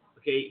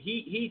 Okay,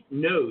 he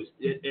knows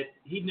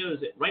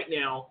that right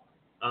now.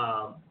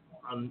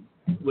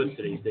 What's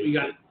today's date?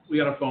 We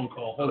got a phone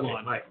call. Hold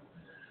on. Right.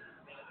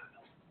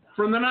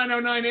 From the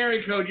 909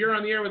 area code, you're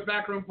on the air with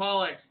Backroom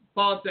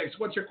Politics.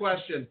 What's your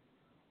question?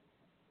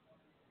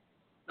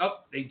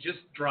 Oh, they just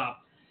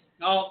dropped.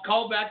 I'll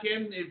call back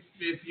in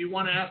if you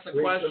want to ask a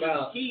question.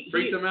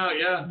 Freak them out,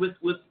 yeah. With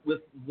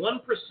 1%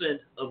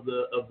 of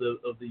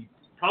the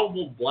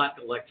probable black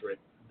electorate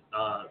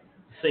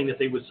saying that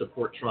they would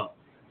support Trump,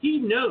 he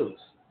knows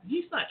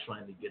he's not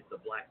trying to get the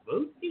black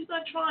vote. He's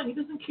not trying. He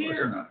doesn't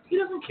care. He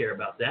doesn't care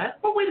about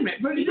that. But wait a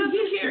minute. But he doesn't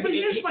care. But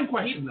here's my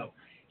question, though.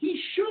 He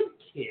should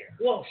care.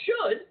 Well,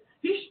 should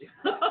He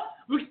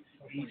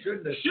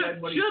shouldn't have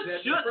said what he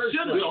said in the first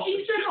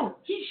place.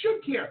 He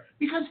should care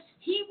because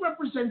he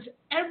represents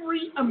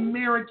every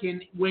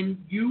American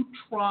when you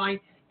try.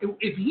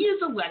 If he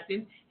is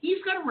elected, he's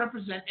got to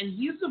represent, and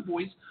he is the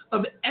voice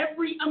of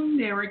every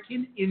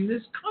American in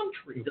this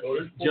country.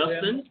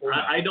 Justin,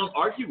 I don't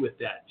argue with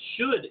that.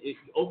 It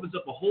opens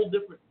up a whole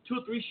different 2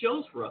 or 3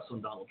 shows for us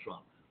on Donald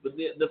Trump. But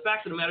the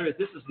fact of the matter is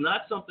this is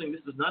not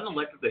an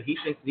electorate that he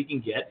thinks that he can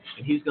get,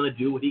 and he's going to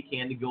do what he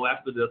can to go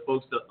after the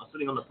folks that are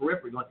sitting on the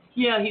periphery going,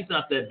 yeah, he's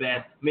not that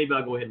bad. Maybe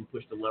I'll go ahead and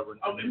push the lever.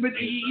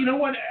 But you know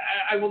what?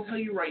 I will tell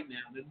you right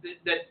now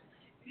that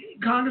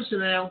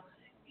Congressman Al,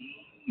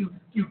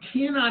 you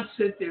cannot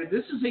sit there.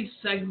 This is a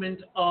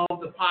segment of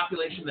the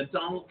population that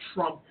Donald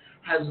Trump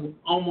has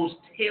almost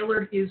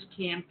tailored his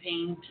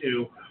campaign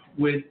to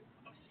with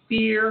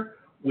fear,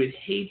 with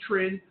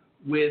hatred,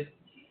 with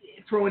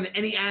throwing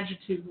any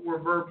adjective or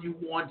verb you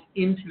want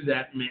into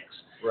that mix.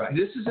 Right.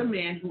 This is a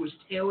man who has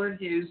tailored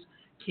his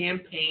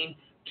campaign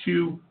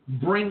to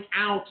bring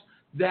out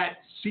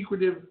that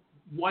secretive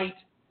white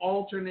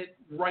alternate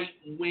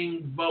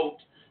right-wing vote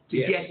to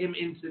get him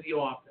into the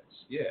office.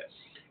 Yes.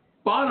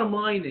 Bottom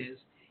line is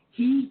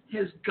he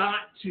has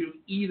got to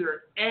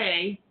either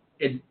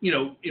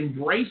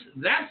embrace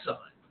that side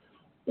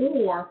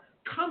or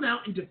come out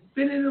and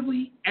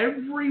definitively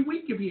every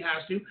week if he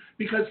has to,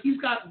 because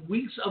he's got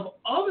weeks of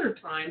other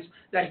times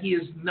that he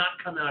has not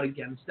come out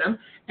against them,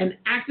 and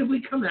actively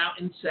come out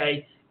and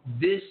say,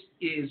 this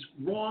is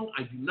wrong.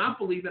 I do not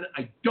believe in it.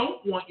 I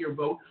don't want your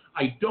vote.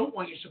 I don't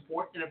want your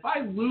support. And if I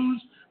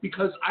lose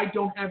because I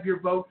don't have your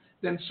vote,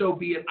 then so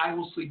be it. I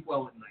will sleep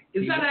well at night.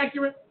 Is that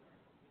accurate?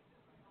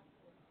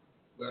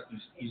 Well,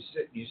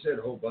 you said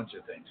a whole bunch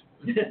of things.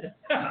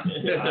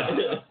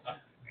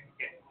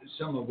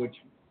 Some of which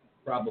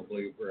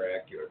probably were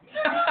accurate.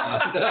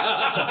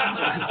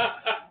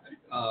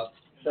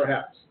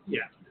 Perhaps. Yeah.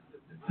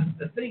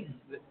 The thing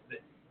that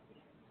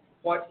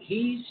what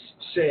he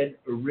said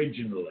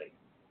originally,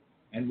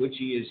 and which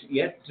he is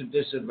yet to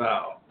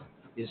disavow,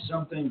 is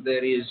something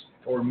that is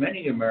for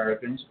many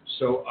Americans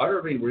so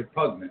utterly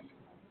repugnant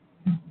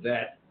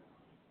that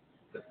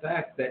the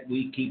fact that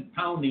we keep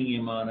pounding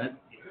him on it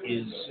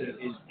is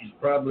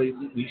probably,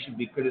 we should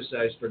be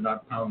criticized for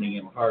not pounding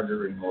him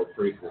harder and more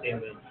frequently.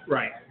 Amen.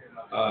 Right.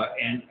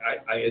 And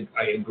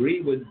I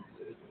agree with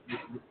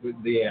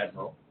the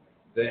Admiral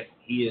that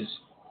he is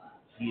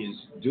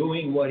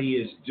doing what he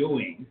is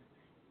doing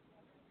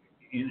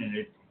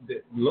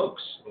that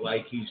looks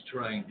like he's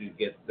trying to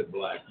get the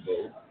black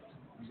vote,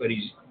 but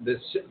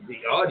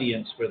the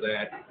audience for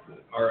that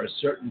are a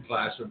certain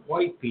class of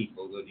white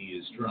people that he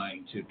is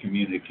trying to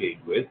communicate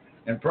with,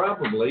 and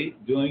probably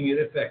doing it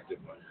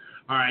effectively.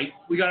 All right,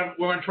 we're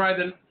gonna try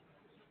the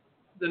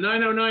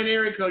 909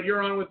 area code.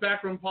 You're on with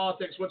Backroom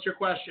Politics. What's your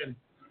question?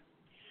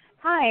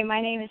 Hi,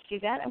 my name is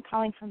Suzette. I'm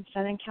calling from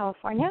Southern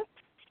California,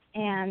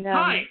 and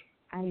hi.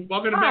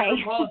 Welcome to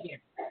Backroom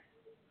Politics.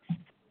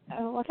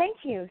 Well, thank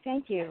you.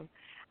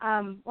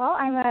 Well,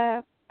 I'm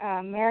a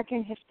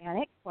American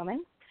Hispanic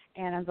woman,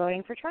 and I'm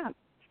voting for Trump.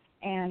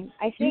 And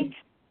I think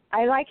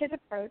I like his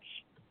approach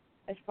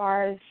as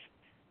far as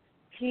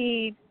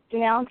he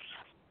denounced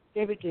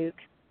David Duke,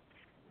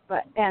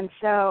 and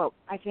so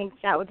I think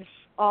that was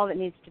all that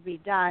needs to be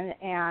done,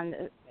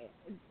 and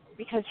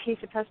because he's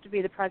supposed to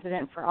be the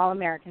president for all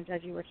Americans,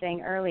 as you were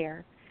saying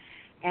earlier,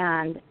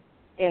 and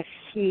if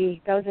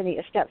he goes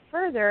a step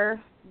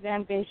further,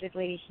 then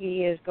basically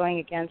he is going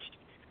against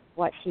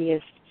what he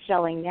is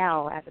selling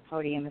now at the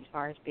podium as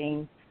far as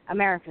being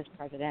America's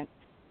president,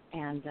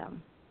 and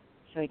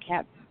so he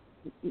can't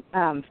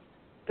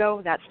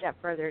go that step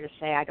further to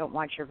say, I don't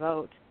want your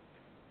vote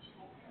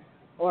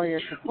or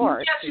your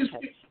support.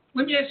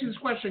 Let me ask you this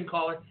question,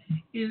 caller.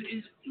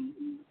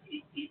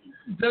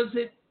 Does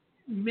it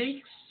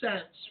make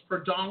sense for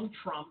Donald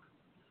Trump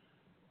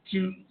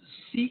to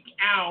seek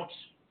out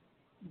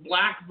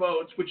black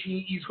votes, which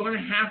he's going to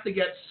have to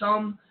get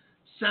some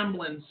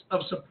semblance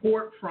of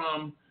support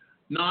from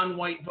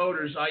non-white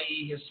voters,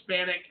 i.e.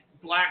 Hispanic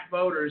black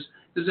voters,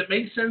 does it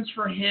make sense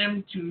for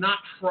him to not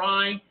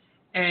try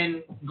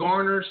and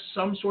garner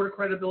some sort of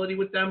credibility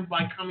with them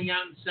by coming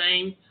out and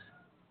saying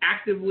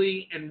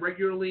actively and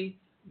regularly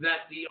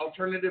that the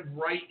alternative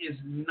right is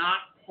not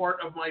part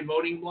of my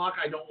voting block?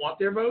 I don't want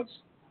their votes?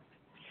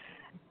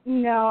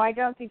 No, I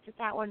don't think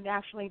that would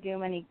actually do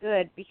him any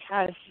good,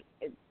 because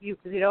you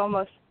could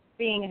almost,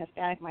 being a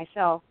Hispanic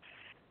myself,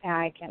 and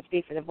I can't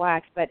speak for the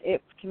blacks, but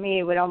to me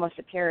it would almost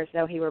appear as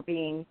though he were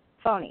being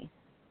phony,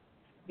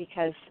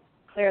 because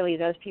clearly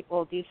those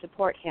people do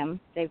support him.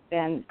 They've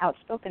been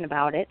outspoken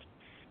about it,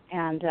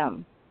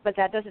 and but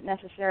that doesn't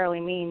necessarily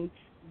mean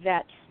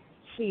that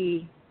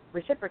he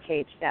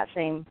reciprocates that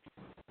same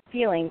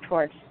feeling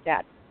towards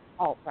that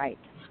alt-right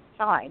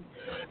side.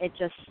 It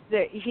just,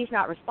 he's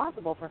not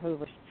responsible for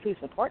who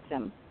supports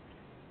him.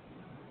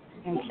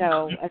 And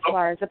so as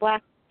far as the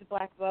black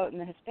vote and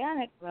the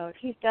Hispanic vote,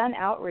 he's done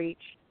outreach.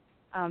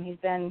 He's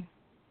been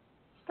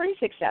pretty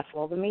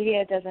successful. The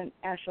media doesn't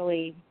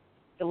actually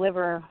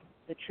deliver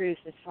the truth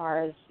as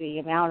far as the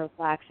amount of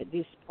blacks that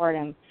do support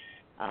him,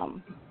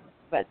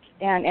 but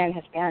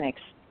Hispanics.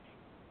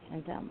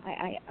 And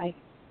I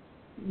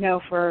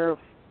know for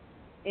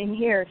in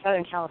here,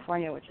 Southern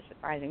California, which is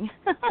surprising,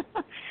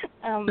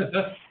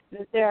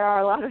 that there are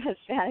a lot of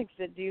Hispanics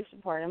that do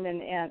support him,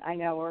 and I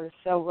know we're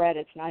so red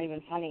it's not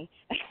even funny.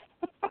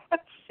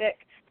 Sick.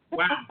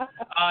 Wow.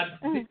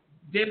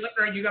 Dan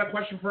Littner, you got a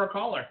question for a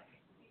caller?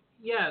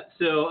 Yeah,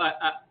 so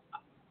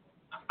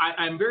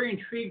I'm very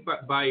intrigued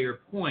by your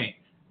point.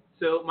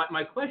 So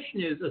my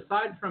question is,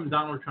 aside from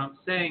Donald Trump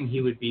saying he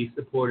would be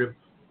supportive,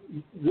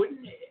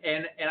 wouldn't,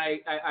 and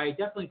I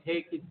definitely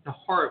take it to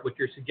heart what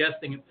you're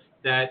suggesting,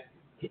 that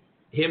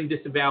him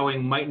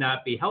disavowing might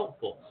not be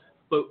helpful,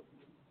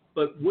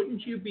 but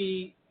wouldn't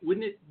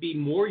it be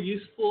more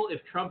useful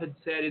if Trump had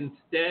said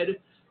instead,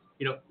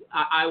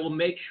 I will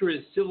make sure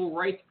that civil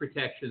rights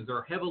protections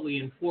are heavily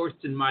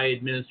enforced in my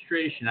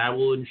administration. I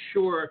will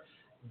ensure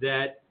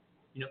that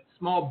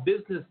small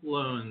business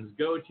loans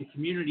go to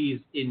communities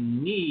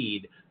in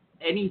need,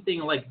 anything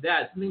like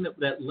that, something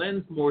that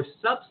lends more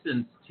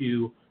substance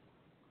to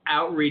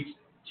outreach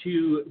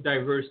to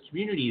diverse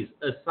communities,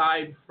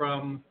 aside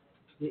from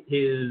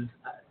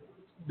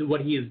what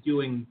he is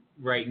doing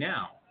right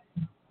now.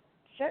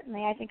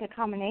 Certainly, I think a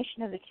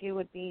combination of the two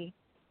would be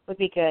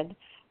good,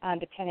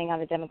 depending on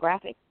the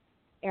demographic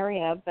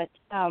area. But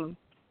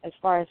as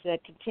far as the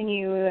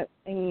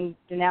continuing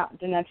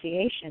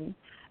denunciation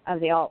of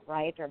the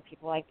alt-right or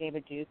people like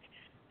David Duke,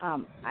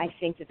 I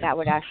think that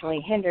would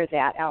actually hinder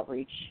that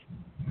outreach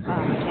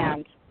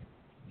and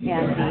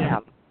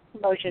the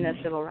promotion of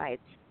civil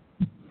rights.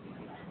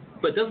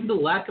 But doesn't the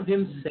lack of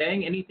him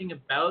saying anything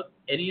about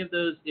any of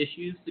those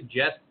issues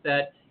suggest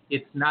that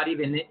it's not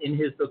even in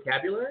his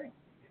vocabulary?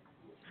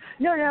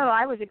 No,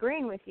 I was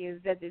agreeing with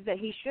you that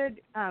he should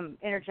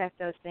interject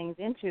those things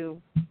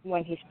into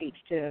when he speaks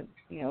to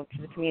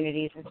the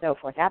communities and so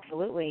forth.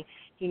 Absolutely,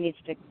 he needs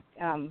to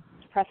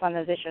press on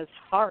those issues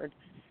hard,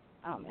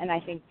 and I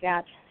think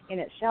that in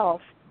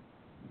itself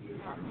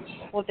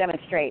will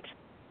demonstrate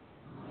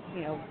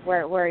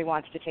where he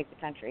wants to take the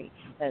country.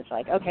 That it's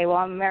like, okay, well,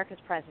 I'm America's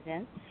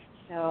president,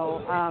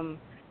 so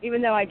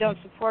even though I don't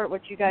support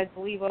what you guys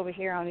believe over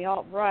here on the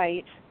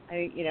alt-right,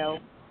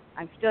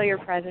 I'm still your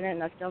president,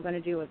 and I'm still going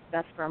to do what's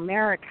best for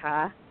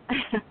America,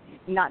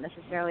 not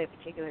necessarily a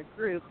particular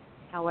group.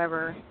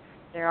 However,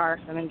 there are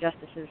some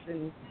injustices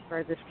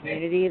for this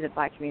community, the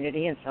black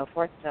community, and so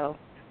forth. So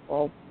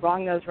we'll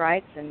wrong those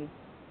rights, and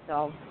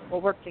so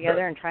we'll work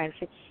together and try and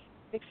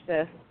fix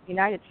the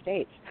United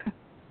States.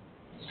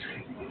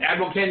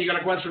 Admiral Ken, you got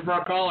a question for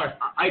our caller?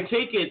 I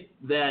take it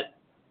that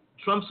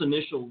Trump's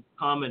initial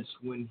comments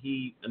when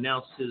he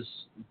announced his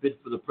bid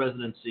for the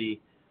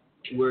presidency,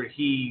 where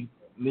he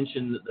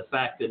mentioned the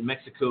fact that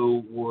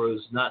Mexico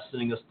was not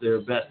sending us their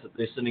best, that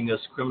they're sending us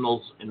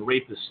criminals and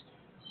rapists,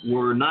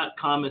 were not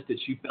comments that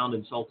you found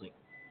insulting.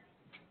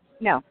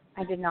 No,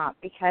 I did not,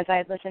 because I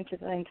had listened to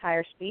the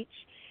entire speech,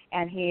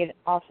 and he had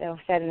also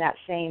said in that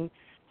same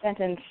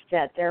sentence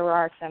that there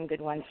are some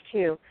good ones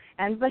too.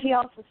 But he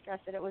also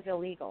stressed that it was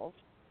illegals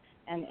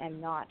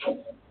and not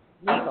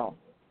legal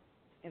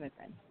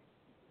immigrants.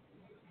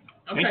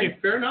 Okay,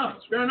 fair enough.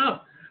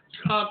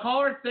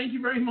 Caller, thank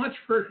you very much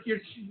for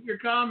your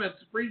comments.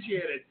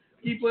 Appreciate it.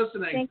 Keep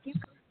listening. Thank you.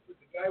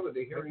 The guy with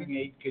the hearing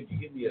aid, could you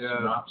give me a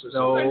synopsis?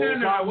 No. of that?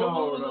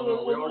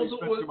 No. We already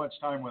spent too much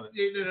time with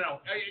it. No.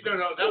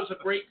 That was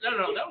a great. That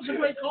was a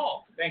great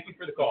call. Thank you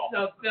for the call.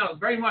 No,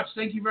 very much.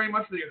 Thank you very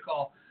much for your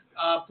call.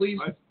 Please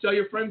tell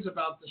your friends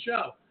about the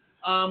show.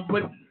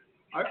 But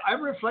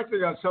I'm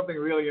reflecting on something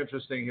really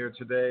interesting here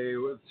today.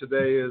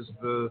 Today is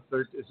the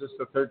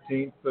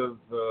 13th of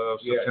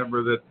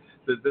September.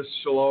 That this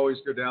shall always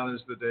go down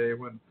as the day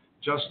when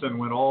Justin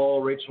went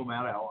all Rachel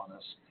Maddow on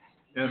us,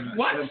 and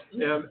what? and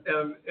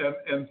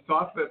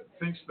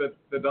thinks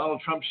that Donald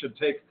Trump should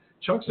take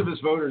chunks of his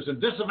voters and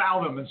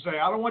disavow them and say,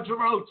 I don't want your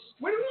votes.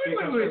 Wait. As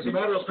a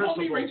matter of Did you call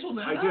me principle. Rachel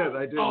Maddow?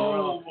 I did.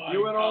 Oh,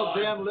 you went all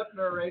God. Dan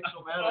Lipner,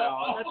 Rachel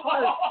Maddow.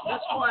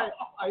 That's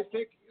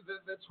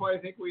why I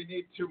think we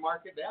need to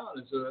mark it down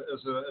as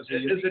a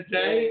unique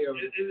day. of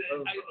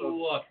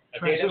Look,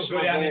 Okay, that will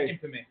go down day. in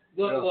infamy.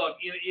 look.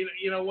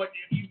 You know what?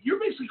 You're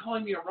basically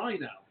calling me a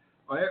rhino.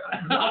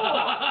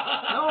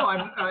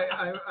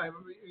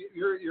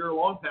 You're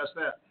long past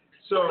that.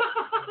 So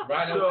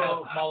Rhinos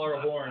have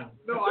smaller horns.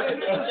 no,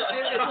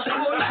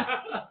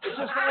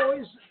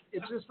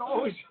 it just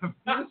always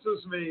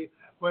amuses me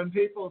when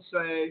people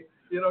say,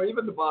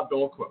 even the Bob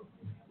Dole quote.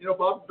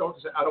 Bob Dole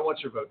said, I don't want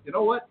your vote. You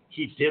know what?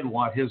 He did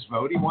want his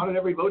vote. He wanted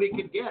every vote he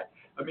could get.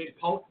 I mean,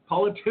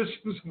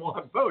 politicians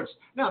want votes.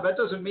 Now, that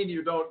doesn't mean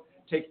you don't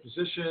take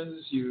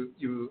positions. You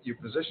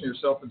position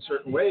yourself in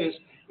certain ways,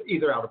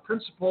 either out of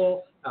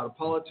principle, out of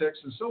politics,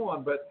 and so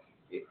on. But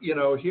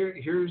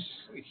here's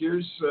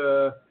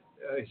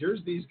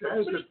these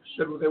guys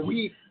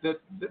that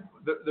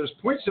there's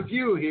points of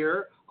view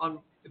here on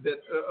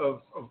that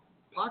of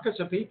pockets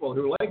of people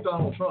who like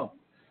Donald Trump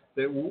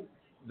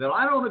that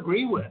I don't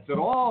agree with at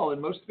all,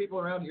 and most people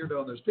around here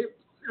don't. There's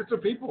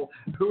people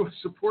who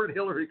support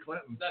Hillary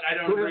Clinton That I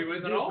don't agree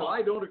with at all. That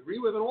I don't agree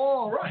with at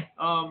all. Right.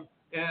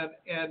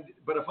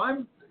 But if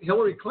I'm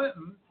Hillary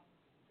Clinton,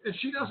 and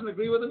she doesn't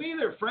agree with them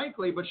either,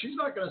 frankly, but she's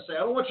not going to say, I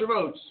don't want your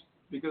votes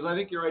because I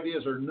think your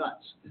ideas are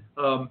nuts.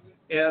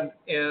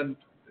 And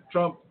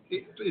Trump.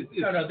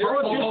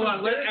 Hold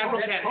on. Let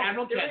Admiral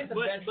Ken.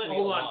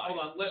 Hold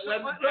on. Let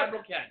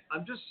Admiral Ken.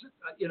 I'm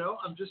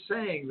just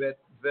saying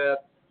that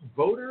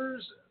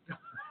voters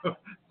are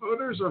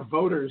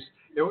voters,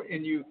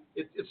 and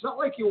it's not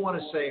like you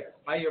want to say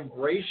I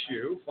embrace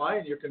you.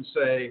 Fine, you can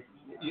say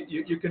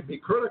you can be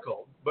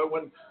critical, but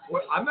when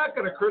I'm not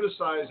going to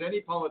criticize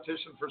any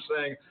politician for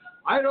saying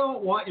I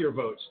don't want your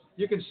votes.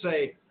 You can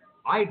say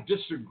I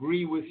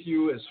disagree with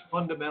you as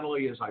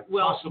fundamentally as I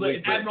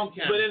possibly can. Admiral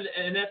Ken. But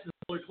in essence,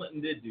 Hillary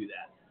Clinton did do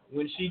that.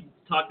 When she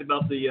talked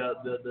about the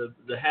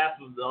half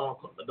of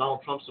the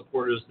Donald Trump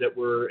supporters that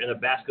were in a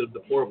basket of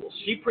deplorables,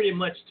 she pretty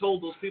much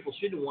told those people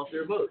she didn't want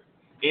their vote.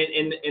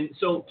 And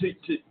so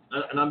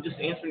and I'm just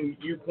answering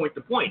you point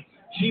to point.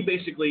 She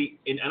basically,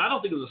 and I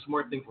don't think it was a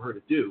smart thing for her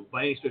to do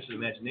by any stretch of the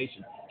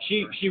imagination.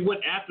 She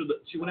went after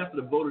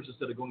the voters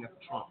instead of going after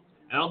Trump.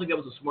 And I don't think that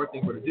was a smart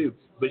thing for her to do.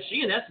 But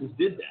she in essence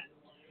did that.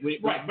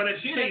 Right, but at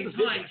the same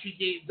time, she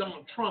gave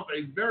Donald Trump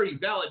a very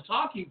valid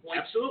talking point.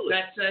 Absolutely.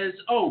 That says,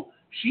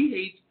 she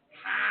hates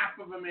half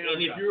of America.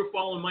 And if you were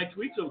following my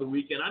tweets over the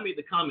weekend, I made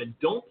the comment,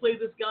 don't play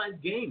this guy's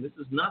game. This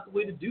is not the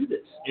way to do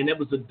this. And that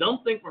was a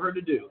dumb thing for her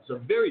to do. It's a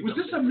very Was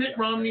dumb this a Mitt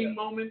Romney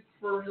moment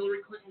for Hillary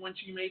Clinton when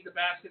she made the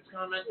baskets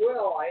comment?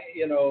 Well,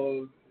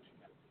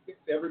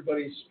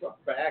 everybody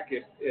struck back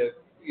at that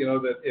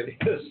it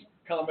is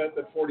comment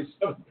that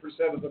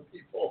 47% of the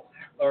people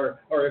are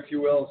if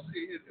you will,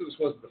 it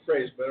wasn't the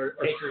phrase, but are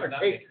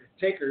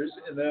takers.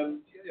 And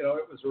then, it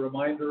was a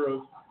reminder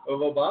of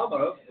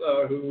Obama,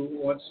 who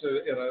once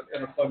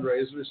in a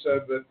fundraiser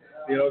said that,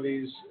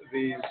 these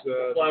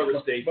flower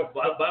state,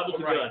 Bible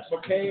to guns.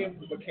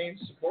 McCain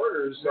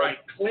supporters right.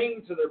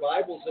 Cling to their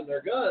Bibles and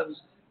their guns.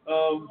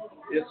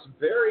 It's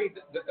very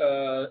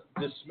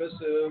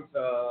dismissive,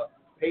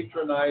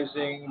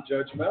 patronizing,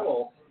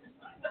 judgmental,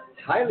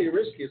 highly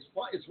risky.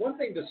 It's one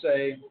thing to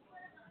say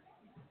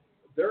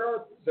there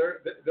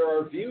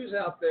are views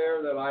out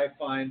there that I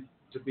find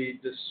to be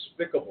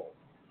despicable,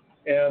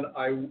 and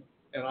I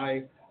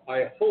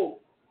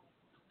hope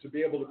to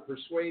be able to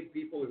persuade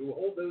people who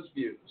hold those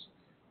views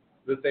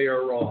that they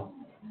are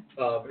wrong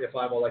if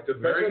I'm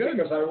elected president,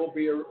 because I will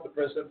be the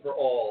president for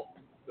all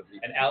the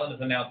people. And Alan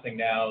is announcing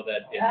now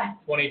that in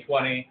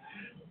 2020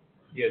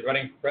 he is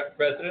running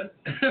president.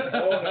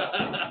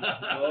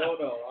 Oh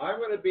no! I'm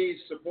going to be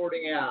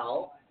supporting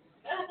Al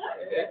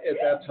at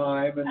that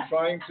time and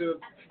trying to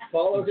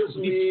follow his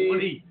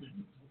lead.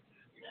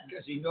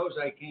 Because he knows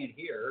I can't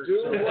hear.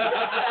 Do what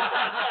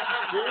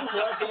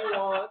he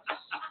wants.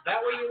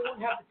 That way you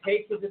won't have to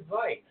take his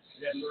advice.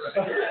 That's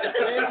right.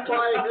 Stand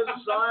by his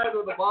side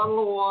with a bottle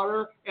of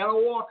water and a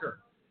walker.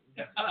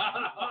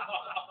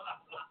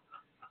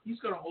 He's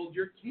going to hold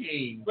your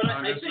cane. But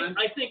I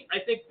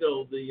think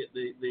though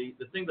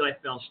the thing that I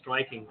found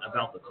striking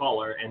about the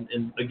caller,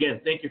 and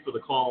again, thank you for the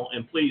call,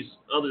 and please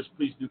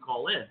do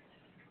call in,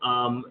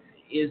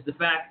 is the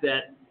fact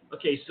that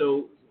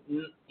so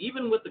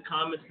even with the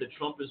comments that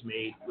Trump has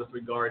made with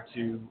regard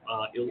to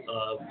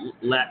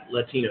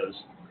Latinos,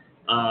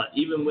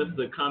 even with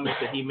the comments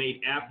that he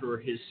made after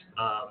his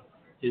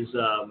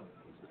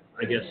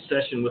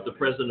session with the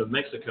president of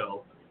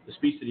Mexico, the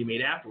speech that he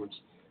made afterwards,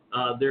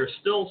 there are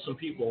still some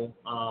people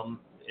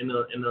in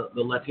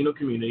the Latino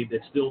community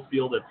that still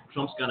feel that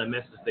Trump's got a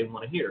message they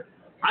want to hear.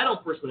 I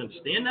don't personally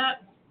understand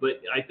that,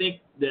 but I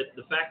think that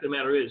the fact of the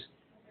matter is,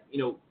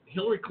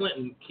 Hillary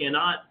Clinton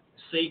cannot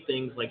say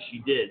things like she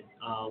did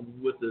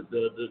with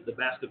the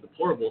basket of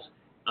deplorables,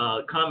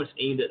 comments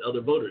aimed at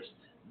other voters.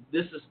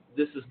 This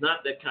is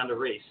not that kind of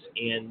race.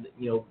 And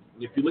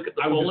if you look at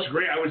the polling,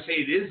 I would say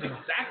it is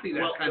exactly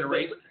that kind of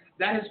race.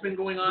 That has been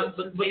going on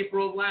since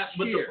April of last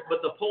year.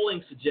 But the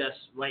polling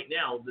suggests right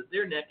now that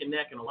they're neck and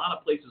neck in a lot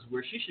of places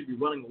where she should be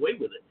running away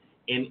with it.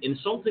 And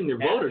insulting their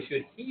voters.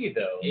 Should he,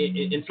 though?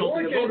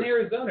 Insulting Georgia their voters. and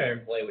Arizona are in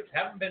play, which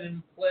haven't been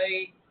in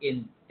play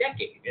in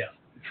decades. Yeah.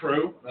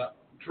 True.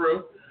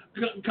 True.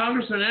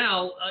 Congressman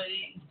Al,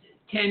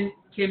 can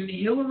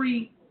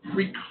Hillary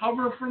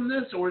recover from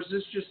this, or is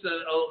this just a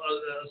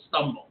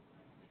stumble?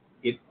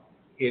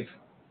 If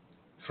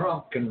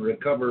Trump can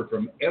recover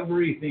from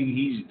everything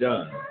he's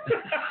done,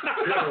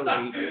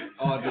 Hillary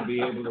ought to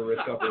be able to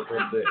recover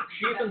from this.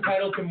 She's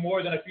entitled to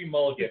more than a few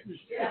mulligans.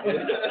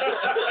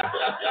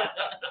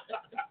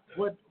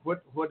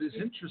 What is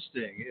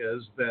interesting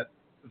is that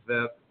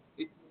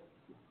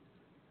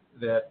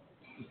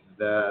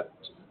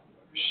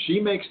she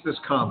makes this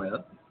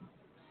comment,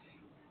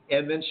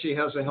 and then she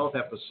has a health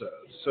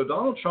episode. So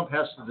Donald Trump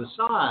has to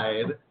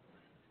decide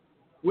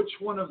which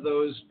one of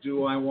those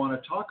do I want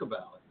to talk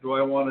about. Do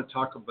I want to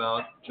talk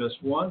about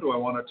just one? Do I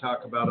want to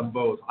talk about them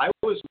both? I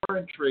was more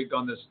intrigued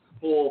on this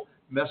whole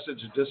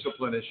message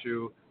discipline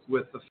issue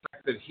with the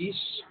fact that he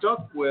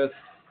stuck with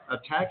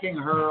attacking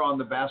her on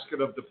the basket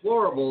of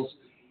deplorables.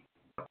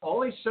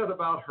 All he said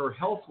about her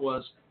health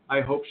was, I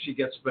hope she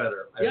gets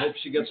better. I hope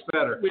she gets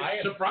better. Which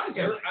surprised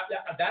me.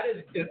 That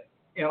is...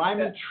 And I'm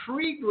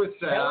intrigued with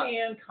that.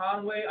 Kellyanne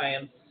Conway, I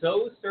am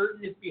so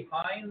certain is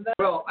behind that.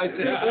 Well, I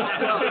think.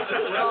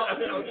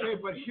 Okay,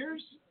 but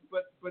here's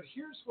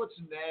what's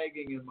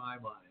nagging in my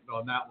mind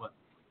on that one,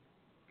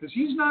 because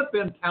he's not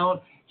been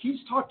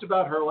he's talked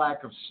about her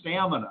lack of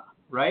stamina,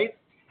 right,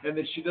 and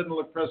that she didn't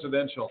look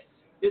presidential.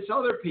 It's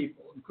other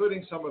people,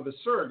 including some of the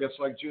surrogates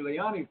like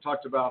Giuliani, who've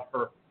talked about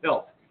her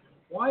health.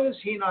 Why is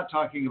he not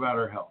talking about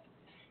her health?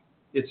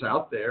 It's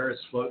out there, it's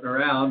floating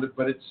around,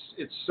 but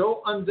it's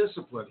so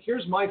undisciplined.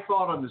 Here's my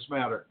thought on this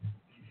matter.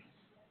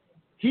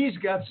 He's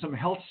got some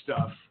health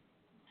stuff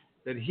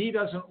that he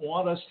doesn't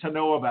want us to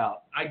know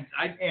about. I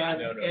can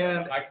tell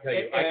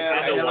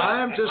you.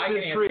 I'm just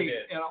intrigued.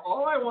 And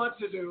all I want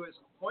to do is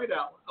point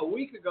out, a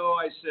week ago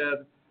I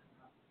said,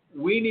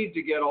 we need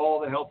to get all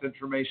the health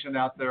information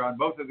out there on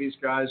both of these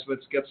guys.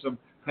 Let's get some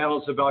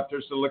panels of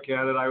doctors to look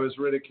at it. I was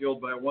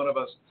ridiculed by one of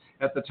us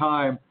at the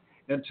time.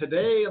 And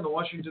today in the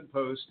Washington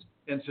Post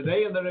and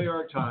today in the New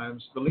York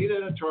Times, the lead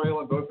editorial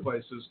in both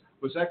places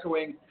was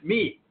echoing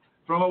me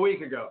from a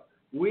week ago.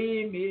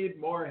 We need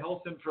more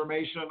health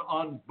information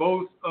on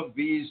both of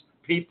these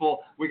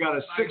people. We got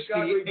a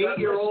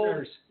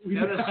 68-year-old and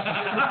a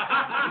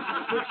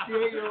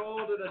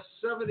 68-year-old and a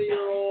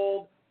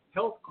 70-year-old.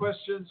 Health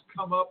questions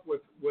come up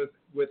with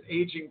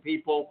aging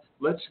people.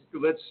 Let's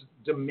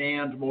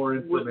demand more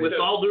information. With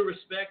all due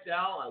respect,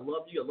 Al, I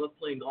love you. I love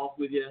playing golf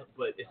with you,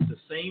 but it's the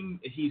same.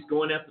 He's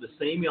going after the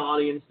same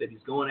audience that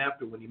he's going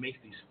after when he makes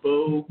these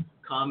faux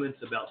comments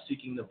about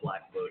seeking the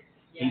black vote.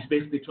 Yeah. He's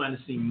basically trying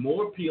to seem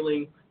more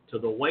appealing to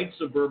the white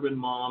suburban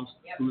moms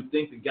who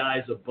think the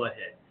guy's a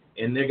butthead.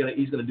 And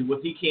he's gonna do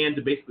what he can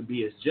to basically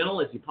be as gentle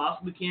as he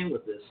possibly can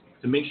with this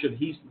to make sure that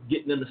he's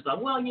getting into stuff.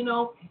 Well, he's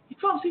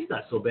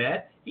not so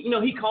bad. He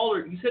called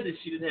her. He said that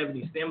she didn't have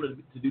any stamina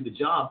to do the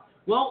job.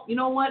 Well, you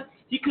know what?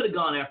 He could have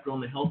gone after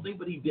on the health thing,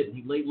 but he didn't.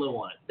 He laid low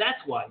on it. That's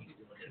why he's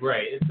doing it.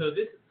 Right. And so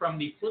this, from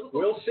the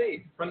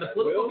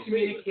political,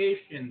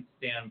 communication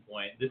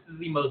standpoint, this is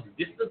the most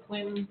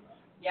disciplined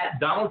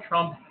Donald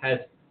Trump has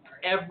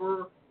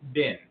ever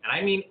been, and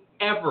I mean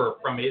ever,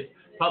 from his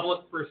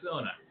public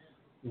persona.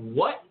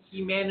 What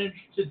he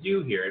managed to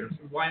do here, and this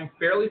is why I'm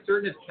fairly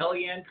certain it's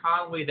Kellyanne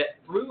Conway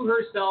that threw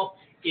herself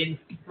in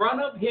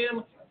front of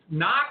him,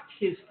 knocked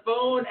his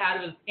phone out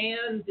of his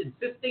hands,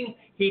 insisting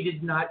he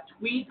did not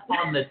tweet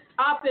on the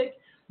topic,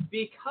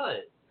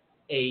 because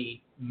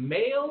a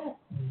male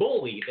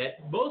bully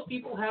that most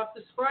people have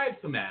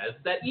described him as,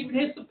 that even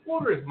his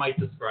supporters might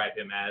describe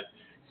him as,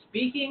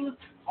 speaking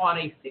on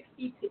a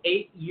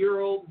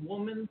 68-year-old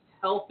woman's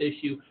health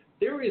issue,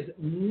 there is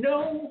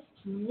no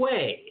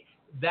way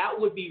that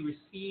would be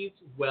received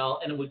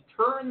well, and it would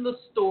turn the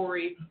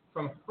story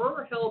from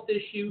her health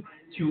issue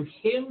to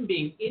him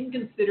being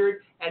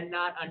inconsiderate and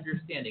not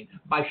understanding.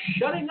 By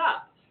shutting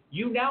up,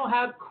 you now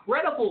have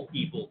credible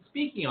people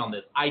speaking on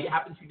this. I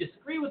happen to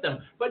disagree with them,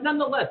 but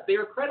nonetheless, they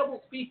are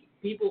credible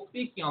people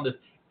speaking on this.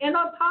 And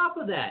on top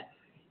of that,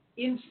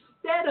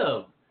 instead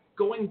of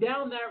going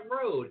down that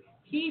road,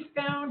 he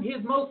found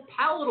his most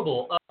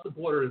palatable of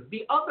supporters,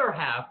 the other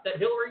half that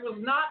Hillary was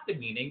not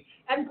demeaning,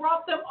 and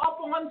brought them up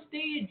on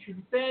stage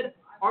and said,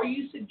 are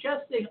you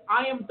suggesting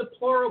I am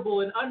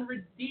deplorable and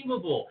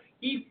unredeemable?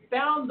 He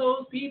found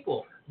those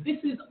people.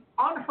 This is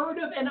unheard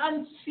of and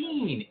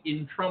unseen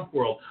in Trump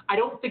world. I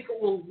don't think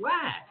it will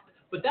last,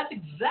 but that's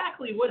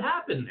exactly what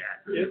happened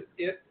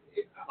there.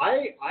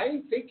 I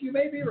think you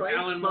may be right,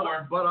 Alan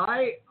Moore. but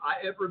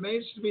it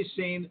remains to be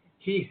seen.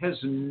 He has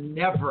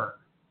never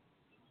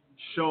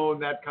shown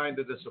that kind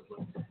of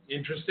discipline.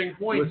 Interesting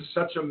point. With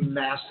such a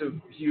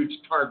massive, huge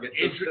target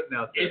sitting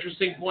out there.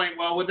 Interesting point.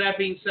 Well, with that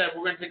being said,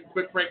 we're going to take a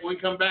quick break. When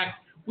we come back,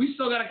 we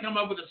still got to come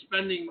up with a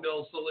spending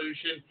bill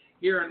solution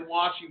here in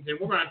Washington.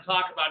 We're going to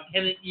talk about,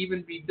 can it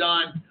even be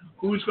done?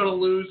 Who's going to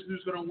lose?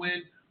 Who's going to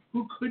win?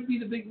 who could be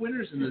the big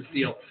winners in this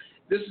deal.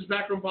 This is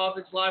Backroom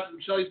Politics live from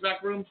Shelley's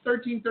Backroom,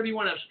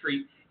 1331 F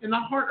Street, in the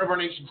heart of our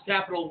nation's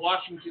capital,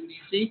 Washington,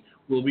 D.C.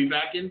 We'll be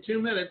back in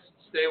 2 minutes.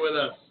 Stay with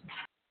us.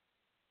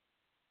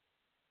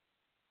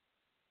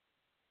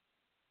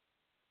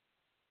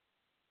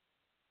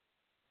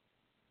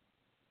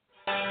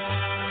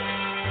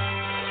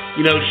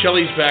 You know,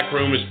 Shelley's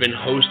Backroom has been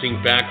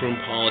hosting Backroom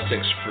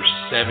Politics for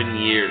 7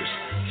 years.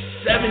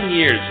 7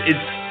 years. It's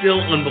still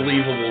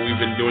unbelievable we've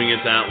been doing it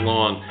that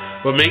long.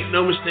 But make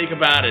no mistake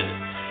about it,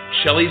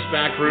 Shelley's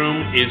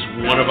Backroom is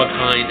one of a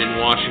kind in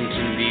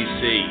Washington,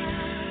 D.C.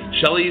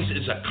 Shelley's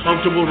is a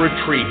comfortable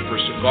retreat for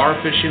cigar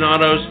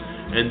aficionados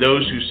and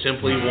those who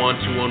simply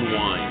want to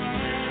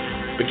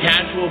unwind. The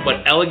casual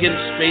but elegant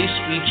space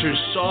features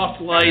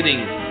soft lighting,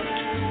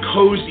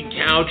 cozy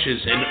couches,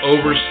 and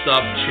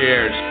overstuffed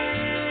chairs.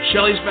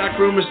 Shelley's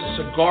Backroom is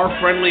a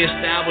cigar-friendly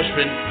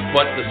establishment,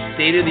 but the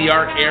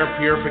state-of-the-art air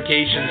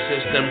purification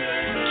system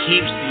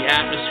keeps the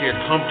atmosphere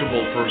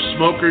comfortable for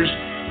smokers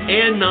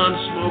and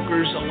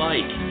non-smokers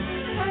alike.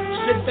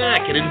 Sit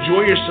back and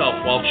enjoy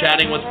yourself while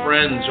chatting with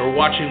friends or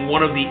watching one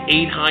of the 8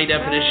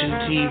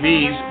 high-definition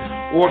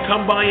TVs, or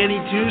come by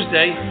any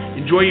Tuesday,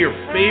 enjoy your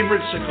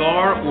favorite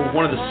cigar or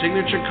one of the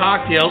signature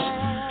cocktails,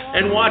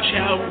 and watch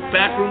how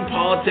Backroom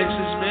Politics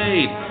is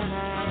made.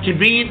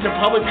 Convenient to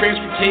public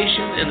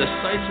transportation and the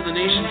sights of the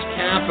nation's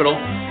capital,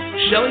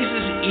 Shelley's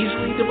is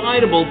easily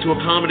dividable to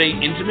accommodate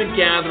intimate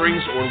gatherings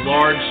or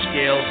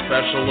large-scale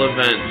special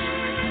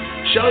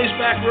events. Shelley's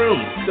Backroom,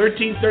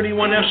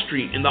 1331 F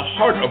Street, in the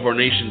heart of our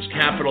nation's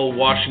capital,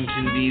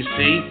 Washington, D.C.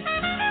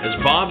 As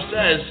Bob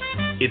says,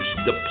 it's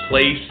the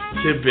place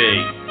to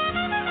be.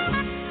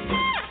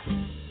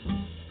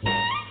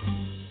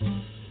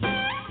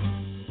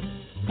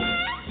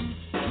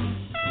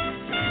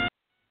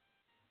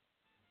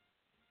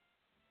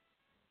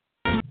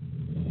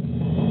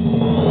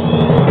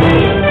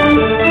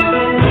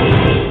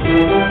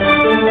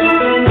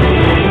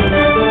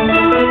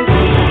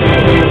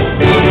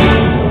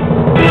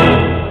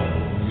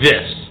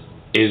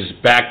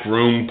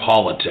 Backroom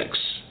Politics.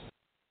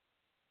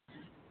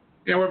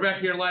 Yeah, we're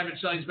back here live at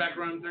Shelley's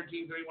Backroom,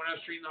 1331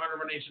 F Street, in the heart of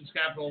our nation's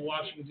capital,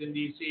 Washington,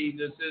 D.C.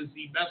 This is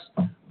the best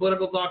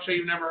political talk show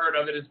you've never heard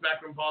of. It is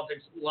Backroom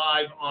Politics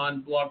live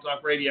on Blog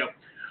Talk Radio.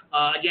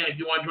 Again, if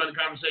you want to join the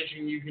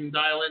conversation, you can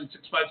dial in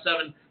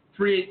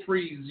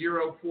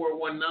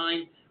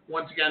 657-383-0419.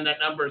 Once again, that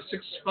number is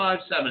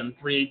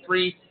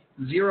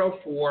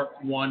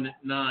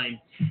 657-383-0419.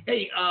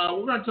 Hey,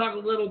 we're going to talk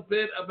a little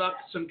bit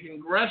about some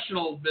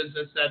congressional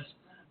business that's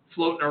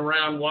floating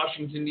around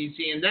Washington,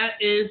 D.C., and that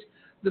is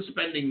the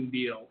spending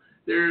deal.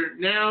 They're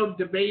now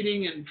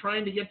debating and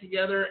trying to get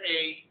together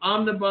a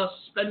omnibus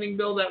spending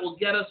bill that will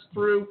get us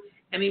through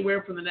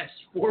anywhere from the next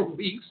 4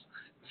 weeks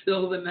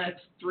till the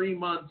next 3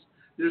 months.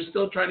 They're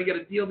still trying to get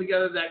a deal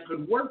together that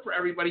could work for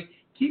everybody,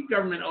 keep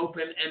government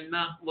open, and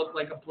not look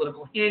like a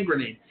political hand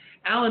grenade.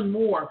 Alan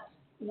Moore,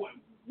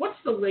 what's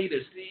the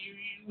latest?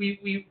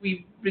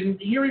 We've been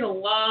hearing a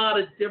lot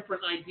of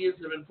different ideas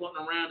that have been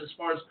floating around as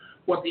far as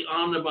what the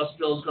omnibus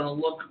bill is going to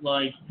look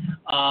like.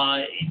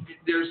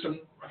 There's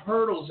some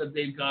hurdles that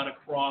they've got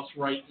across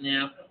right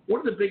now. What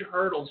are the big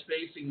hurdles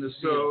facing this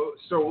bill?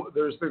 So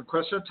there's the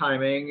question of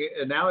timing,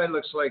 and now it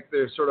looks like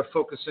they're sort of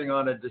focusing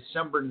on a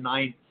December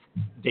 9th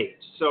date.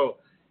 So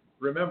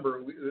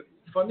remember,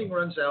 funding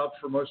runs out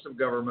for most of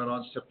government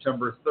on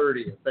September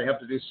 30th. They have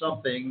to do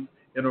something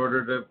in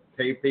order to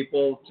pay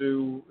people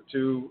to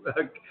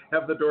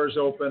have the doors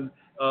open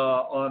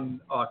on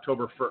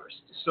October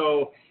 1st.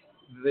 So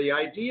the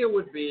idea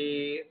would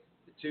be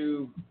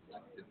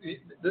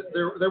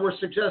there were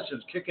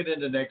suggestions, kick it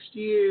into next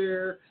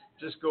year,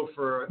 just go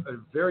for a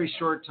very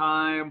short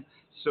time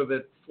so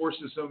that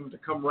forces them to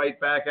come right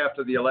back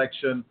after the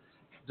election.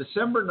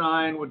 December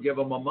 9 would give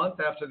them a month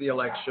after the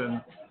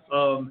election,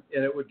 and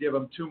it would give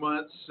them 2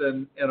 months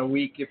and a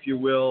week, if you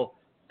will,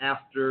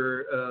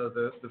 after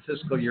the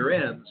fiscal year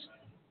ends.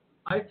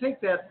 I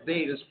think that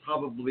date is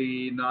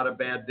probably not a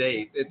bad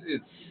date.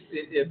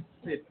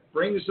 It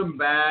brings them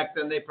back.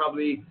 Then they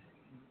probably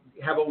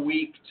have a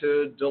week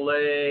to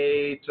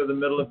delay to the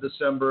middle of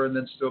December and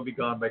then still be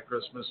gone by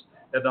Christmas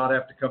and not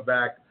have to come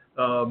back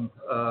and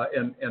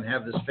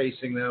have this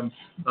facing them.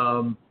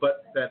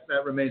 But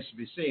that remains to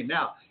be seen.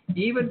 Now,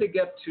 even to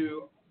get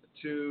to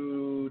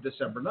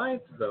December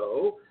 9th,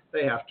 though,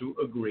 they have to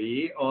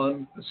agree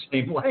on the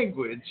same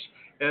language.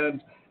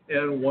 And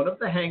one of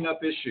the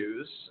hang-up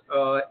issues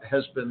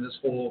has been this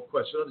whole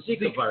question of the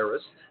Zika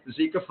virus, the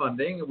Zika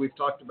funding. We've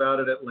talked about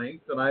it at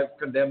length, and I've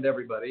condemned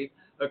everybody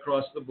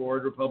across the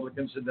board,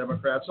 Republicans and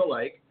Democrats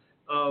alike,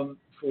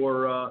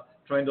 for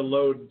trying to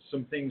load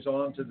some things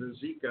onto the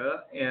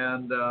Zika.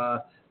 And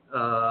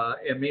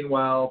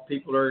meanwhile,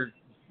 people are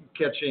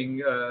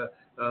catching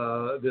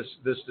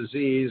this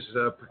disease,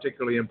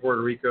 particularly in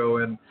Puerto Rico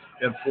and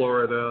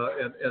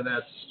Florida, and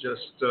that's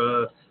just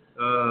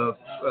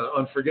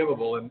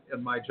unforgivable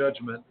in my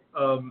judgment.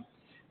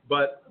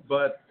 But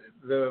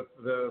there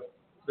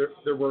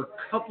were a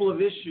couple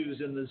of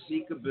issues in the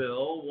Zika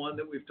bill. One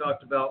that we've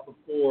talked about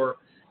before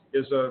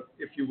is a,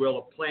 if you will,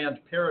 a Planned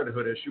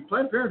Parenthood issue.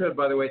 Planned Parenthood,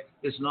 by the way,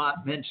 is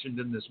not mentioned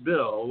in this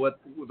bill.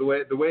 The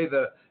way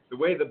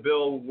the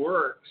bill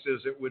works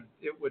is it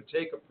would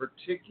take a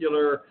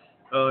particular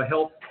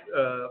health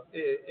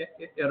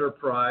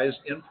enterprise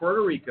in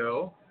Puerto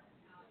Rico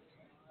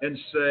and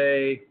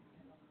say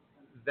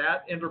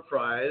that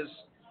enterprise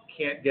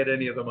can't get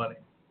any of the money.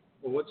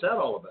 Well, what's that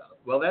all about?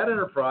 Well, that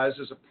enterprise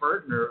is a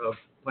partner of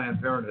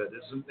Planned Parenthood.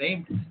 It isn't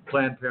named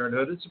Planned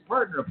Parenthood. It's a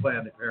partner of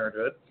Planned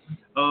Parenthood,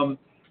 and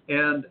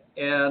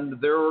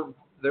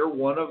they're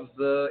one of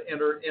the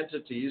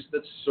entities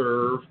that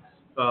serve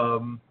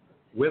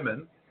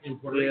women in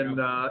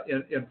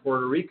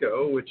Puerto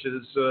Rico, which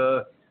is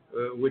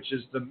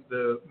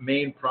the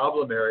main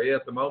problem area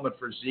at the moment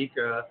for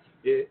Zika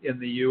in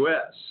the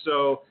U.S.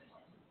 So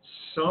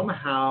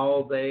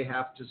somehow they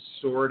have to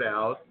sort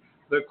out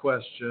the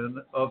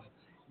question of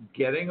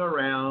getting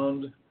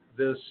around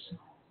this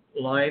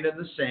line in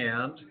the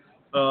sand,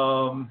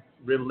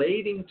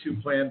 relating to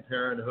Planned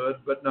Parenthood,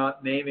 but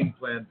not naming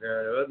Planned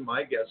Parenthood.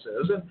 My guess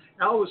is, and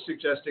Al was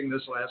suggesting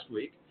this last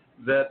week,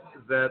 that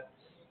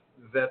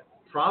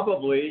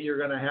probably you're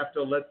going to have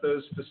to let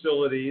those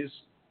facilities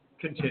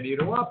continue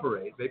to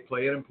operate. They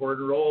play an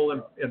important role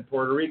in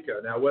Puerto Rico.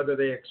 Now, whether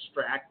they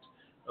extract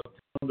a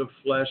pound of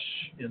flesh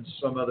in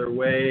some other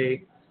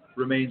way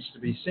remains to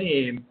be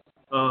seen.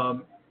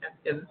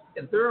 And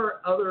there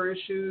are other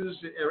issues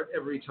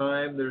every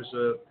time there's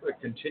a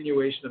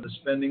continuation of the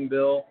spending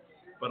bill,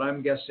 but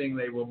I'm guessing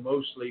they will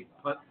mostly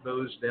punt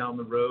those down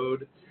the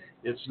road.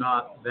 It's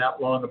not that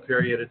long a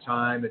period of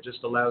time. It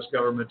just allows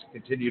government to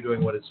continue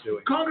doing what it's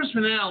doing.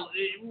 Congressman Al,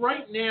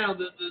 right now,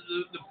 the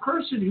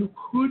person who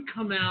could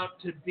come out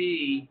to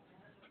be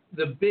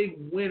the big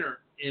winner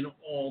in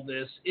all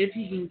this, if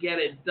he can get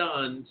it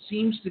done,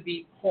 seems to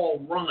be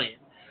Paul Ryan.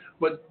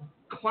 But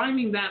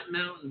climbing that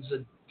mountain is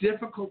a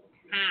difficult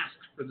task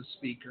for the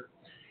speaker.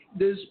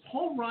 Does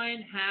Paul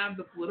Ryan have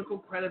the political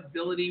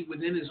credibility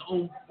within his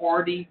own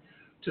party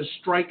to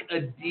strike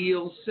a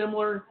deal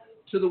similar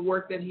to the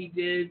work that he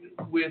did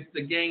with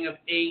the Gang of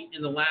Eight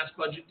in the last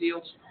budget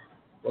deals?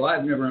 Well,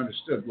 I've never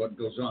understood what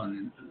goes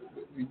on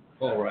in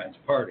Paul Ryan's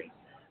party.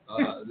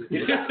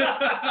 They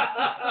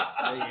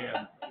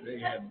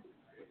have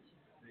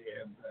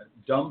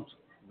dumped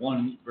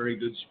one very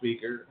good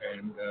speaker,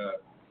 and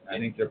I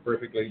think they're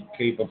perfectly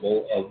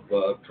capable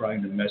of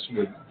trying to mess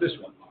with this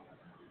one,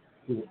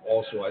 who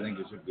also I think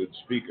is a good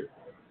speaker.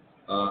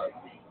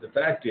 The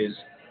fact is,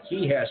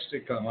 he has to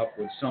come up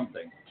with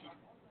something,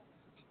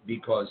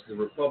 because the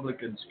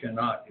Republicans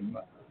cannot,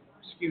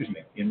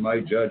 in my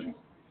judgment,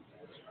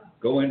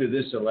 go into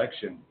this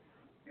election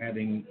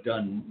having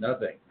done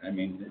nothing. I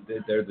mean,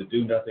 they're the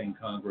do-nothing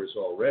Congress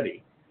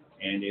already,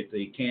 and if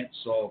they can't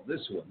solve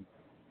this one,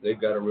 they've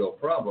got a real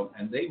problem,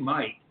 and they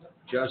might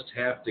just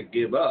have to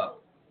give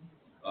up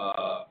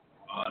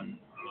on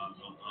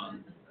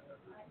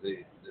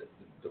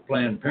the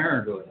Planned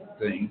Parenthood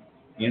thing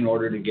in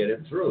order to get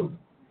it through.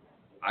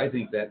 I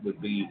think that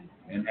would be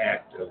an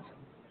act of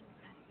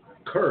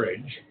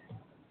courage,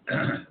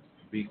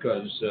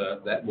 because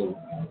that will,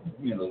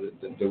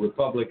 the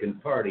Republican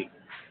Party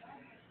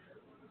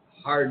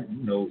hard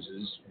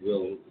noses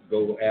will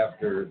go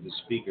after the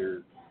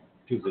speaker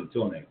tooth and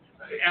toenail.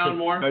 Alan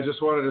Moore? I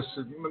just wanted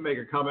to make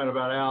a comment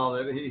about Al,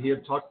 that he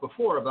had talked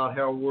before about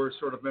how we're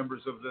sort of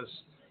members of this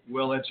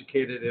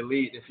well-educated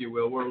elite, if you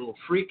will. We're a little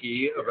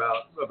freaky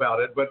about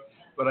it, but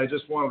I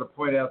just wanted to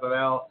point out that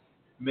Al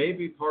may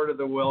be part of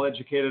the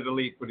well-educated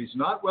elite, but he's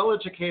not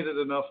well-educated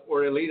enough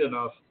or elite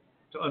enough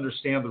to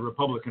understand the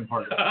Republican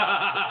Party.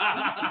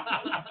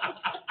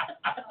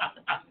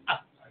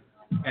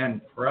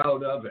 And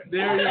proud of it.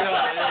 There you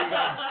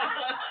go.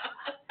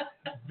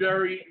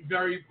 Very,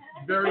 very,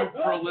 very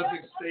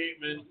prolific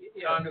statement,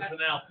 Congressman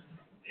Al.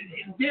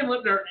 Dan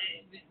Lipner,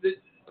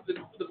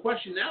 the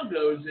question now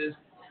goes is,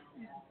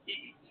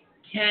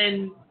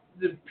 can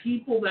the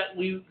people that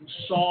we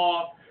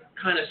saw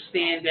kind of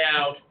stand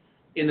out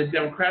in the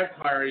Democratic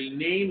Party,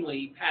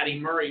 namely Patty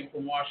Murray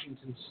from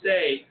Washington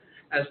State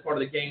as part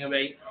of the Gang of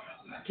Eight,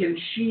 can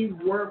she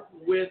work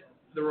with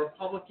the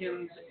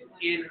Republicans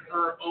in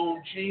her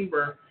own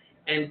chamber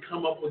and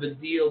come up with a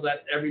deal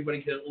that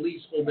everybody can at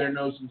least hold their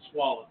nose and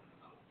swallow?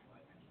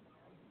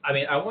 I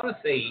mean, I want to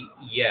say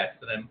yes,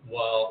 and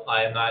while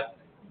I am not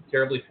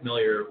terribly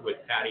familiar with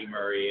Patty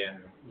Murray and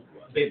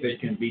if it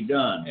can be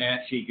done,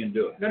 and she can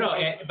do it. No,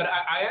 but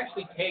I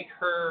actually take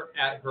her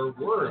at her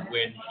word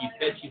when she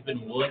said she's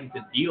been willing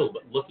to deal,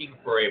 but looking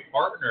for a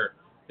partner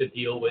to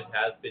deal with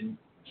has been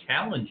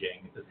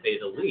challenging, to say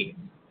the least.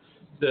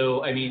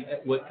 So, I mean,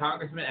 what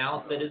Congressman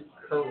Al said is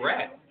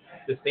correct.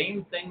 The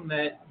same thing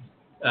that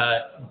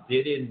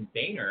did in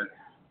Boehner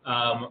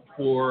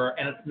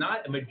and it's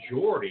not a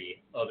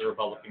majority of the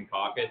Republican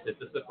caucus,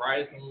 it's a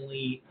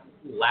surprisingly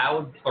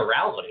loud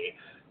plurality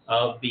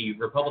of the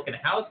Republican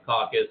House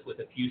caucus with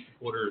a few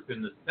supporters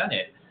in the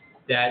Senate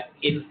that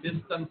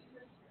insists on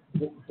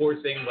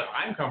forcing what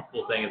I'm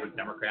comfortable saying as a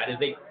Democrat is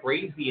a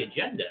crazy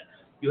agenda.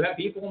 You have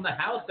people in the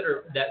House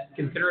that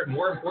consider it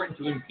more important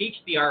to impeach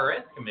the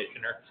IRS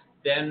commissioner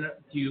than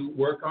to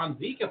work on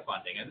Zika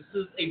funding. And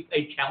this is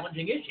a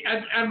challenging issue.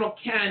 Admiral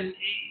Ken,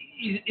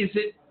 is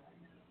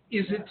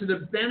it to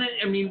the benefit?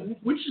 I mean,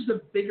 which is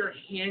the bigger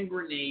hand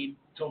grenade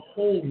to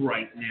hold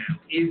right now?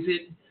 Is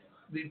it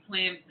the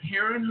Planned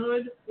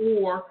Parenthood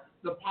or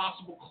the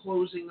possible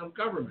closing of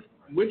government?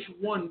 Which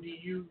one do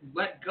you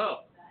let go?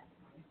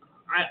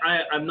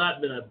 I've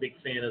not been a big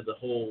fan of the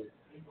whole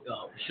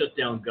shut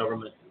down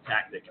government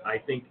tactic. I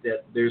think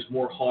that there's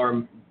more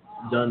harm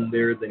done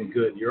there than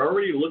good. You're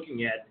already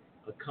looking at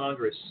a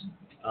Congress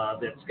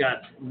that's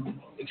got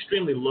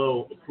extremely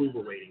low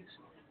approval ratings,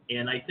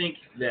 and I think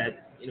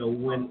that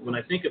when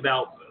I think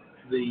about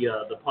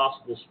the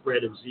possible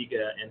spread of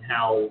Zika and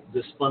how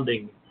this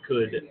funding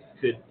could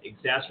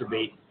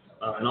exacerbate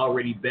an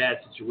already bad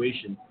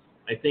situation,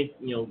 I think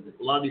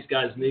a lot of these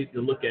guys need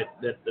to look at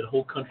that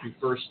whole country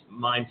first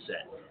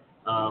mindset.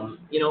 I'm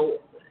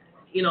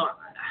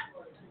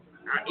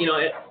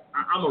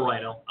a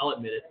rhino. I'll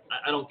admit it.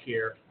 I don't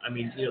care. I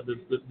mean,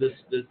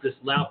 this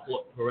loud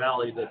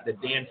plurality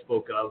that Dan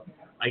spoke of,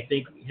 I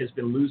think has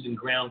been losing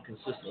ground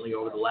consistently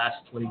over the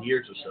last 20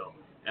 years or so.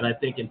 And I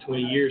think in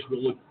 20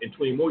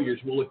 more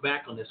years, we'll look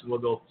back on this and we'll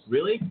go,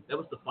 really? That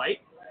was the fight?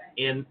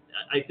 And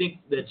I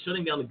think that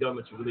shutting down the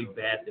government's a really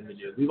bad thing to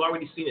do. We've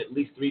already seen it at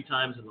least 3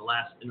 times in the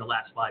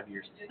last 5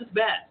 years. It's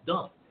bad. It's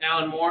dumb.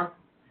 Alan Moore?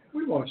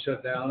 We won't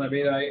shut down. I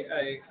mean,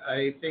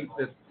 I think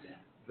that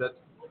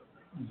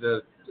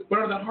the But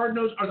are the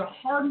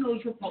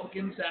hard-nosed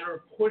Republicans that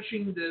are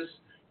pushing this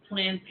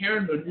Planned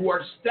Parenthood, who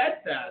are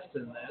steadfast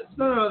in this,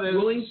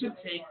 willing to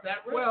take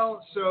that risk?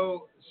 Well,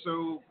 so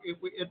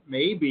it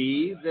may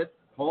be that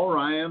Paul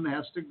Ryan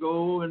has to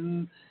go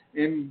and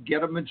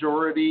get a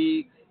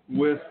majority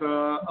with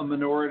a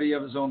minority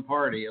of his own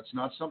party. It's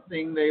not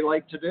something they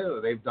like to do.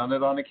 They've done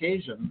it on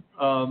occasion.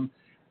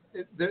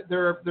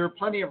 There are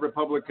plenty of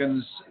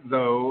Republicans,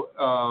 though,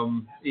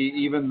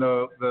 even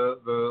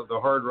the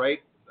hard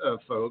right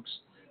folks,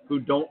 who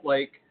don't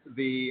like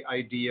the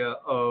idea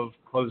of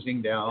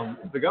closing down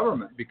the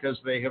government because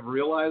they have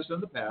realized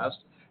in the past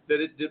that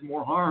it did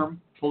more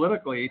harm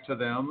politically to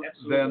them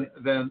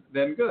than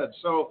good.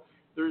 So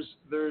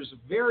there's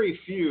very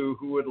few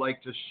who would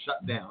like to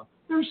shut down.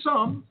 There's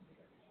some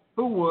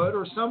who would,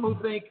 or some who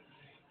think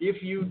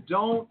if you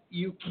don't,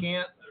 you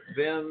can't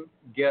then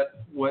get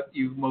what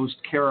you most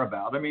care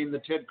about. I mean, the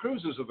Ted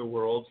Cruzes of the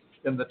world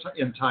in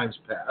times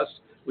past.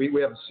 We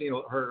haven't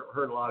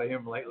heard a lot of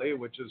him lately,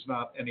 which is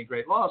not any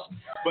great loss.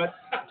 But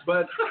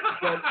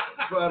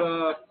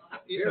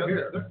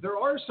there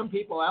are some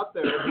people out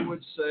there who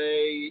would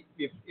say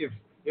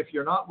if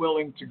you're not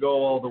willing to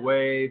go all the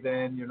way,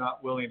 then you're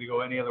not willing to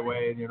go any other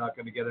way, and you're not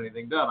going to get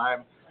anything done.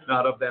 I'm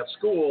not of that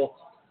school.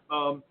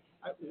 The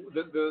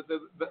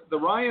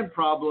Ryan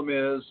problem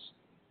is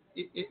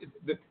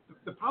the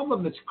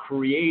problem that's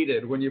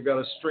created when you've got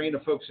a strain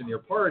of folks in your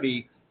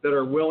party that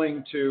are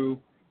willing to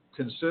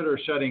consider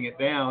shutting it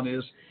down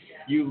is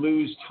you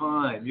lose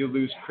time, you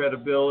lose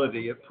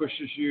credibility. It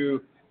pushes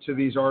you to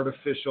these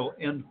artificial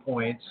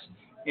endpoints,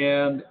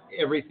 and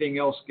everything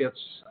else gets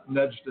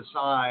nudged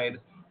aside.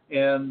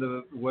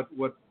 And what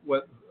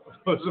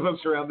most of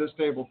us around this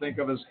table think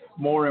of as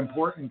more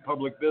important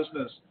public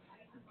business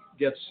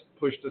gets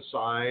pushed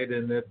aside,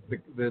 and that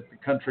the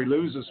country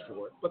loses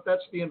for it. But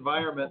that's the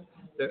environment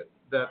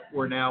that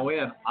we're now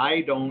in.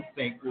 I don't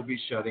think we'll be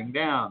shutting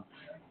down.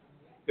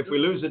 If we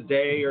lose a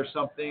day or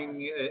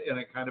something in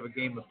a kind of a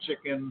game of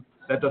chicken,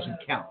 that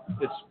doesn't count.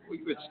 It's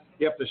you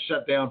have to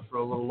shut down for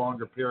a little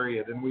longer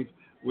period, and we've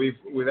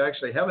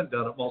actually haven't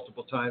done it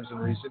multiple times in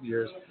recent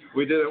years.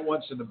 We did it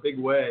once in a big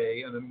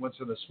way, and then once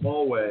in a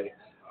small way,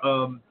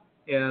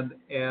 and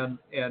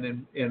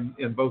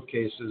in both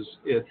cases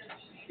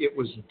it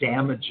was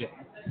damaging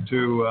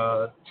to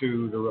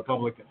the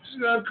Republicans.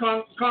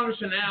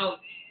 Congressman Al,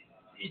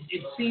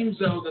 it seems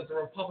though that the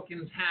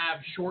Republicans have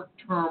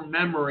short-term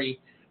memory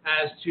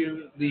as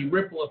to the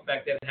ripple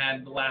effect it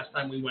had the last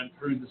time we went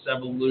through this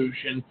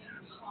evolution.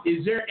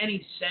 Is there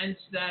any sense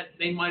that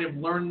they might have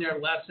learned their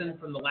lesson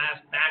from the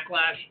last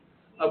backlash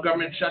of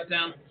government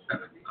shutdown?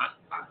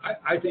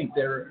 I think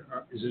there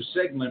is a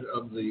segment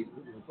of the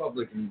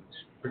Republicans,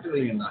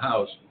 particularly in the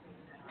House,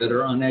 that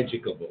are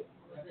uneducable.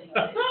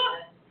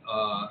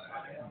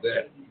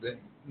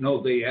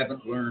 No, they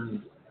haven't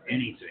learned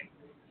anything.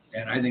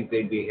 And I think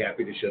they'd be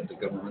happy to shut the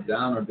government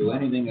down or do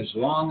anything as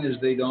long as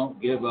they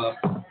don't give up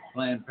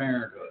Planned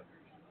Parenthood.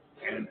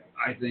 And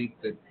I think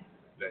that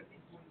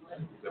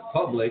the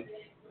public,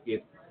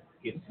 if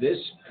this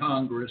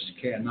Congress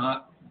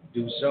cannot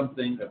do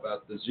something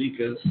about the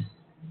Zika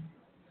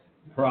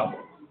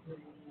problem,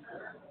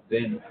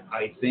 then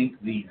I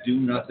think the do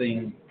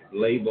nothing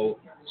label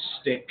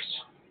sticks,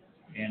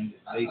 and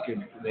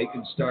they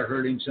can start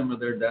hurting some of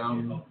their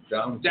down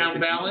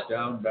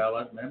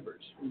ballot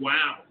members.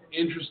 Wow,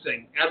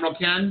 interesting. Admiral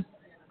Ken?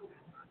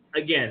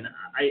 Again,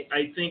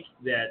 I think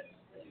that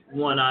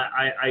one,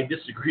 I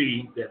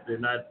disagree that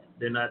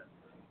they're not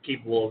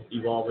capable of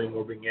evolving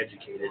or being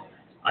educated.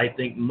 I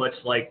think much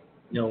like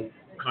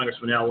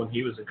Congressman Al when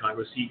he was in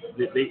Congress,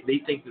 they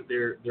think that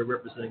they're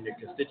representing their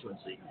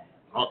constituency,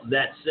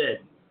 That said,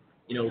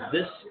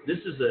 this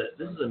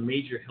is a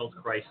major health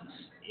crisis,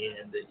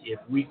 and if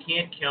we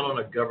can't count on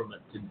a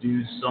government to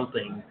do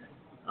something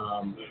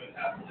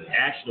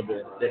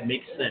actionable that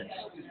makes sense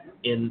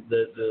in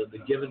the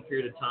given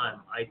period of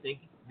time, I think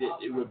that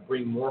it would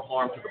bring more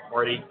harm to the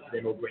party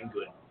than it will bring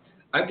good.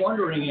 I'm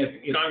wondering if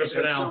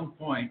Congressman at Allen. some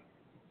point,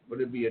 would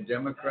it be a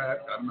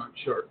Democrat? I'm not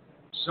sure.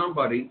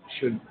 Somebody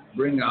should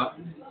bring up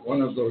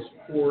one of those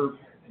poor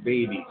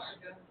babies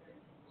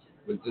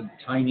with the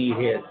tiny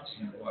heads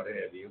and what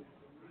have you,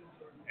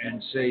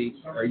 and say,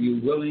 are you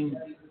willing,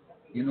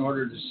 in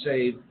order to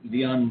save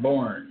the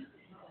unborn,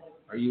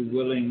 are you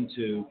willing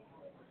to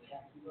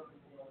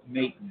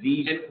make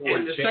these poor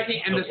and the children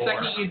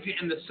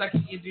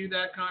second you do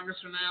that,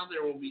 Congressman Al,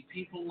 there will be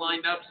people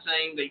lined up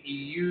saying that you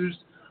used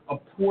a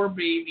poor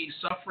baby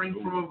suffering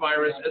from a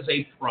virus as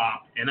a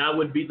prop. And I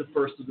would be the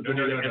first to debate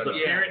it. As a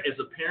Yeah.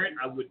 parent,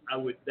 I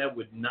would that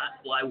would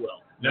not fly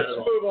well. Let's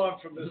move on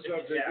from this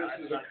subject.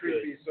 This is a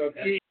creepy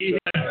subject.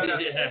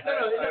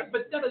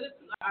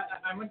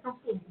 I'm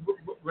uncomfortable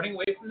running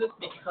away from this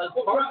because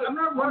I'm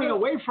not running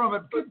away from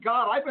it. Good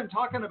God, I've been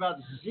talking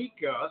about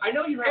Zika. I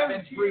know you have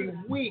every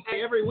week,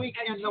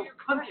 and the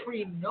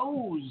country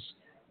knows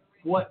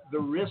what the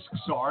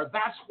risks are.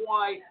 That's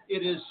why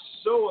it is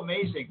so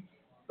amazing.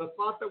 The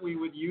thought that we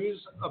would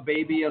use a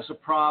baby as a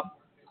prop,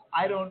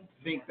 I don't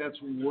think that's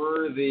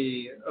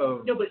worthy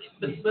of no, but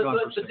this is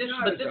exactly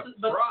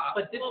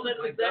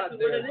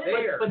what it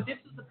is. But this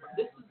is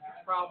the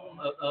problem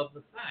of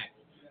the fact.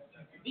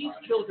 These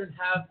children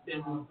have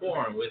been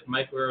born with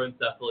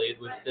microencephaly,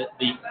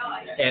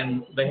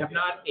 and they have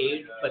not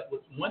aged. But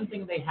one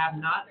thing they have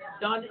not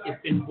done is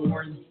been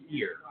born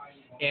here.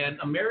 And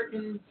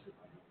Americans,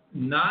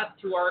 not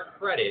to our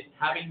credit,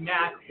 have a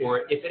knack for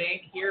it. If it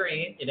ain't here,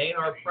 it ain't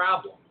our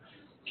problem.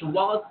 So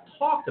while it's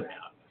talked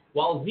about,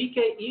 while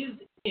Zika is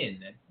in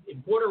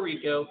Puerto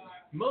Rico,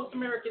 most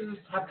Americans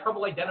have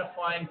trouble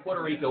identifying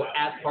Puerto Rico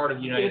as part of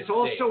the United States.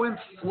 It's also in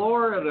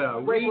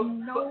Florida. Right, We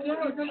know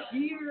it's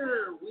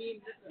here.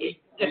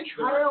 The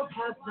child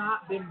has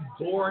not been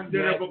born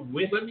yet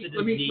with the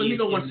disease. Let me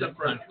go one step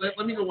further. country.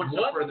 Let me go one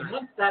step further.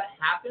 Once that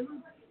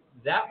happens,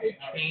 that will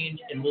change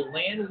and will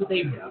land with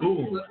a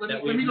boom.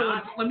 Let me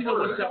go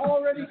one step.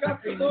 Already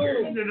got the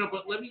boom. No,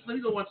 but let me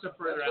go one step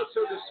further. That's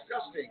so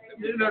disgusting.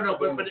 No,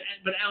 but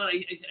Alan,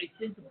 I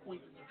think the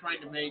point that you're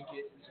trying to make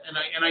is,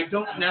 and I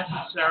don't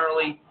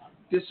necessarily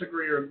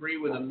disagree or agree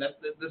with him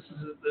that this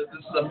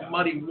is a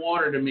muddy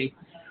water to me,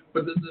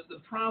 but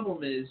the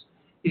problem is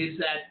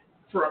that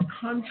for a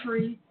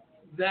country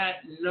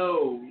that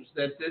knows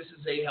that this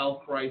is a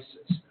health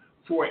crisis,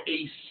 for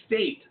a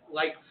state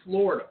like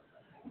Florida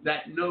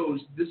that knows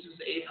this is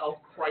a health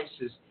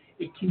crisis,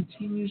 it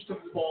continues to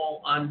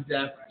fall on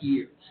deaf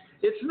ears.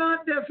 It's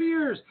not deaf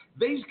ears.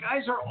 These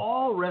guys are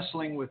all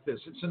wrestling with this.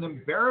 It's an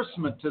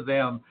embarrassment to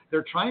them.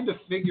 They're trying to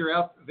figure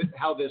out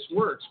how this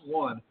works,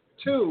 one.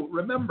 Two,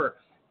 remember,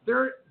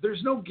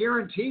 there's no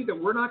guarantee that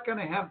we're not going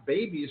to have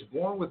babies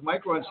born with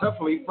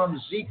microencephaly from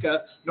Zika,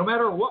 no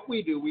matter what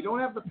we do. We don't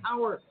have the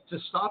power to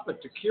stop it,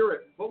 to cure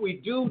it. What we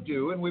do,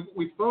 and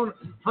we've thrown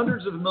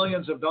hundreds of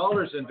millions of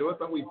dollars into it,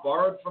 but we've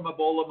borrowed from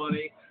Ebola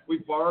money,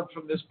 we've borrowed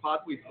from this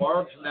pot, we've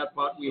borrowed from that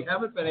pot. We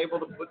haven't been able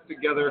to put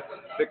together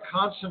the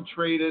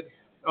concentrated,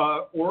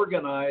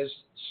 organized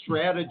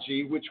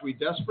strategy which we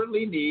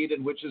desperately need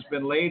and which has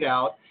been laid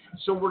out.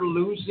 So we're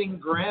losing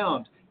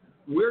ground.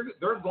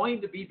 They're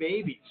going to be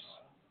babies.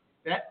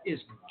 That is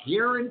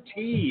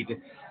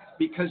guaranteed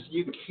because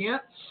you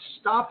can't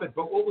stop it.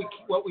 But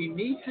what we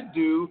need to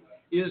do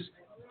is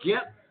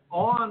get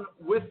on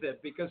with it,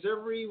 because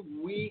every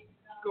week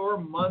or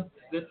month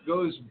that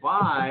goes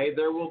by,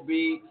 there will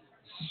be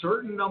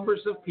certain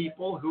numbers of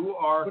people who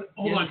are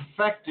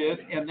infected,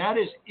 and that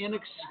is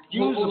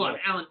inexcusable. Hold on,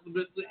 Alan.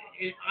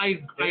 I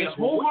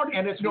wholeheartedly,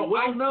 and it's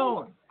well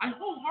known. I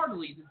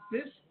wholeheartedly that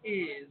this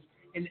is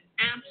an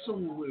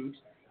absolute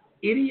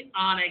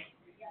idiotic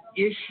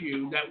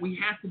issue that we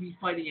have to be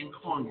fighting in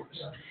Congress.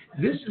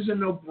 This is a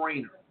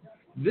no-brainer.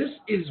 This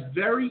is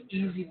very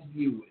easy to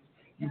deal with.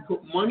 You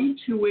put money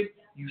to it,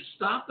 you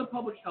stop the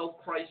public health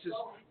crisis,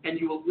 and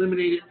you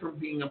eliminate it from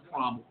being a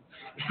problem.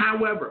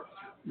 However,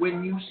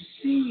 when you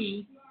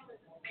see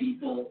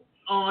people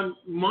on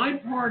my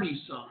party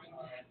side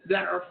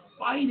that are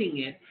fighting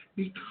it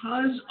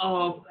because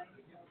of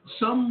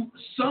some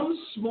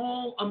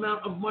small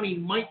amount of money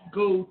might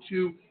go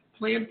to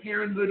Planned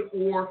Parenthood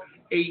or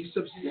a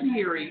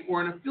subsidiary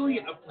or an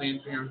affiliate of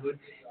Planned Parenthood,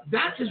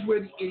 that is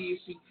where the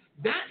idiocy,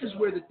 that is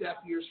where the deaf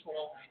ears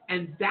fall,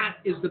 and that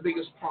is the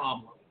biggest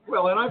problem.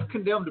 Well, and I've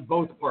condemned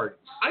both parties.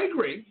 I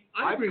agree.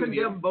 I've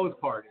condemned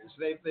both parties.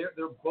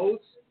 They're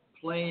both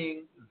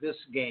playing this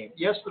game.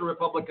 Yes, the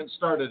Republicans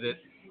started it,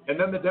 and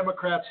then the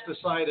Democrats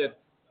decided,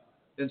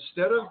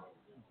 instead of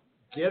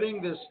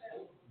getting this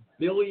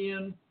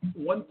 $1.1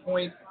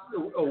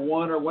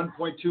 or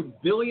 $1.2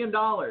 billion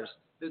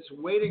that's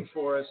waiting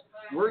for us,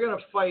 we're going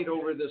to fight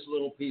over this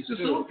little piece This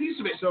too. little piece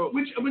of it, So,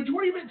 which a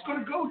majority of it's going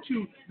to go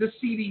to the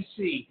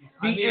CDC,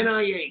 the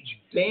NIH.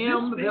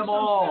 Damn This makes them no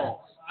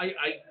all. sense.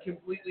 I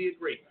completely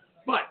agree.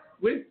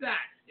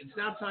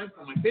 now time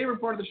for my favorite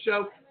part of the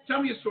show.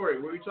 Tell me a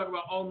story, where we talk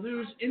about all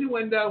news,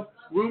 innuendo,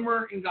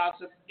 rumor, and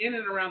gossip in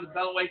and around the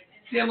Beltway.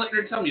 Dan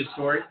Littner, tell me a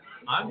story.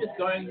 I'm just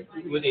going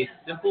with a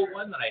simple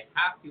one that I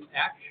have to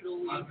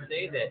actually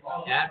say that,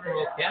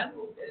 Admiral Ken,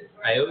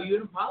 I owe you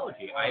an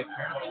apology. I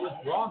apparently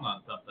was wrong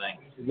on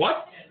something.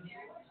 What?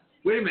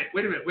 Wait a minute.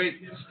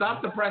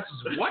 Stop the presses.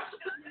 What?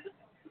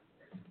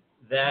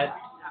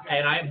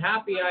 And I'm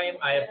happy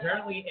I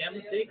apparently am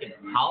mistaken.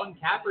 Colin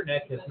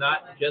Kaepernick has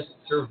not just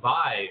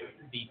survived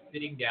the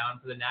sitting down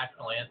for the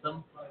national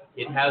anthem.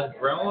 It has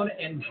grown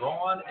and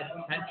drawn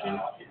attention,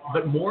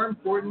 but more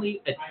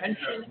importantly,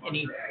 attention in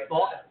a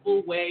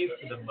thoughtful way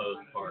for the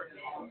most part.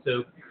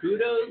 So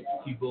kudos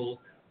to both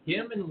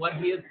him and what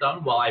he has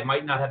done. While I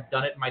might not have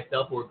done it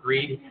myself or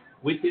agreed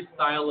with his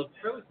style of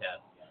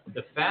protest,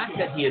 the fact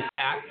that he has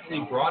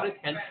actually brought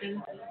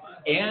attention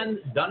and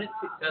done it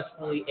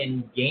successfully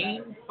and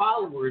gained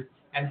followers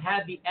and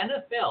had the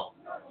NFL,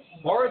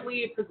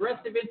 hardly a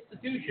progressive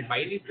institution by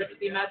any stretch of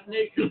the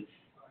imagination,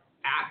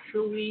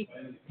 actually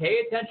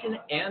pay attention,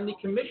 and the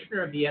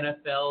commissioner of the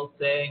NFL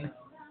saying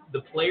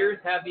the players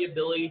have the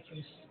ability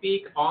to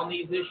speak on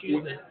these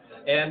issues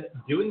and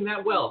doing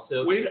that well.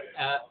 So wait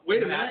a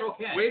minute.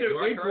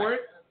 Wait for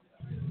it.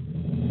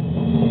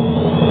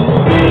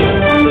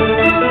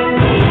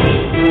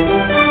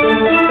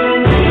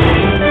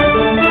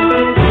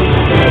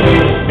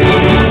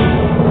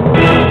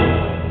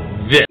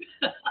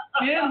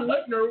 Dan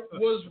Littner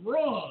was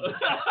wrong.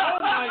 Oh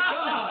my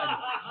God!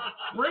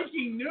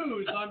 Breaking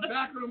news on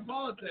Backroom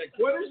Politics.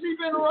 When has he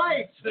been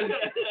right?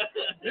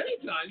 Many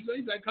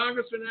times.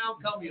 Congressman Al,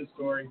 tell me a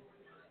story.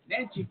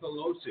 Nancy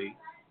Pelosi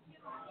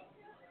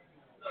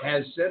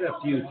has said a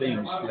few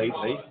things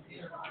lately,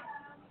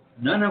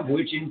 none of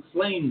which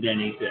inflamed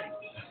anything.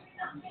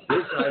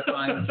 This I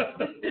find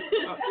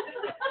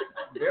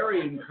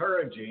very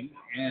encouraging,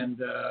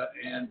 and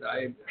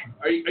I.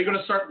 Are you going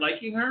to start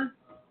liking her?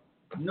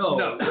 No.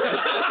 No.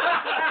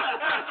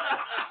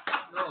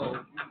 No.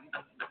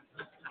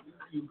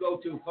 You go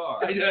too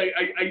far. I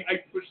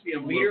push the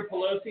envelope. Leader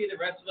Pelosi, the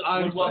rest of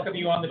us would welcome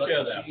you on the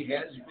show, though. She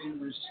has been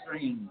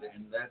restrained,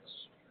 and that's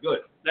good.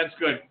 That's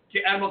good.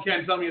 Admiral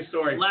Ken, tell me a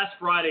story. Last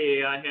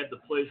Friday, I had the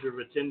pleasure of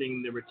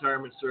attending the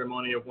retirement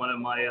ceremony of one of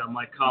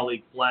my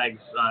colleague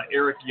flags,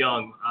 Eric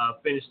Young,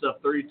 finished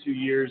up 32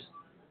 years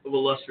of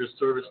illustrious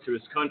service to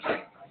his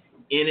country.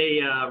 In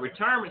a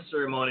retirement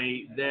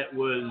ceremony that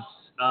was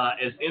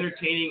as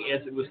entertaining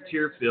as it was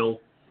tear-filled,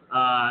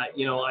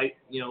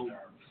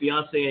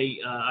 fiance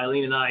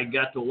Eileen and I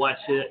got to watch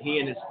he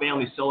and his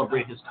family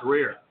celebrate his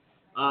career.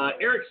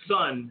 Eric's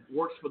son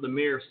works for the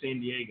mayor of San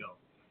Diego.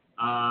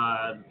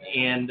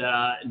 And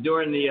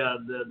during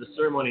the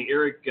ceremony,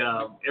 Eric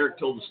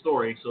told the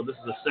story, so this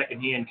is a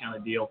second-hand kind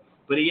of deal.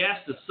 But he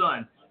asked his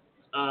son,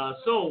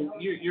 so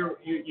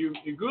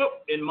you grew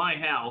up in my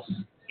house,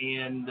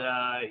 and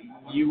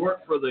you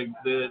work for the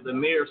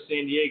mayor of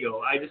San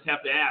Diego. I just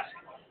have to ask,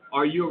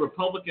 are you a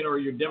Republican or are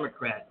you a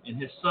Democrat?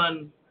 And his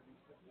son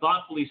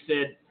thoughtfully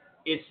said,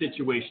 it's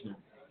situational.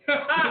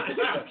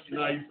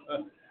 Nice.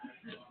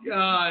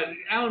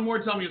 Alan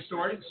Moore, tell me a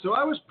story. So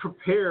I was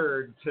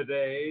prepared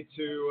today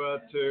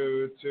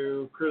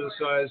to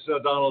criticize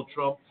Donald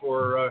Trump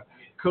for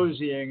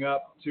cozying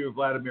up to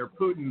Vladimir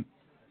Putin,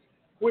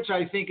 which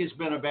I think has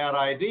been a bad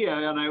idea.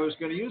 And I was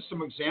going to use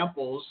some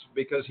examples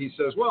because he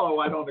says, well,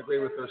 I don't agree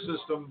with their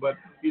system, but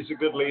he's a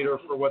good leader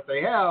for what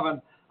they have.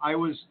 And I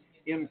was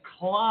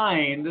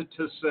inclined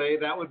to say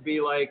that would be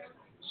like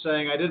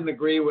saying I didn't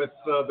agree with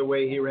the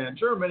way he ran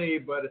Germany,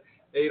 but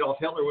Adolf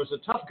Hitler was a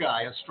tough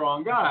guy, a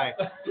strong guy.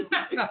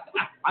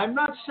 I'm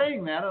not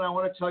saying that, and I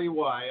want to tell you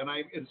why. And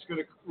it's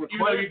going to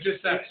require. You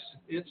just said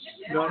it's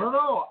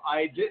no.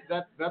 I did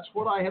that. That's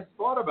what I had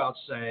thought about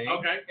saying.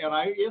 Okay. And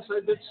I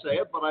did say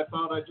it, but I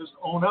thought I'd just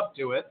own up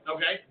to it.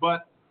 Okay.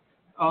 But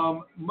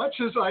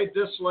much as I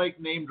dislike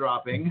name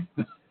dropping,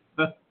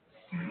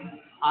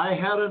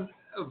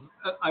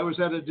 I was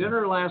at a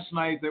dinner last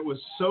night that was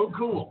so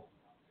cool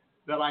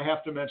that I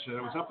have to mention it.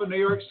 It was up in New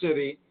York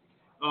City.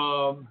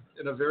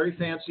 In a very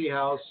fancy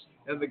house,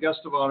 and the guest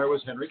of honor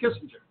was Henry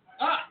Kissinger.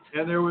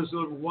 And there was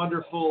a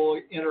wonderful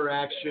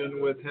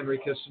interaction with Henry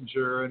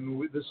Kissinger,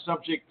 and the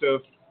subject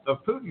of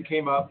Putin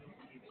came up.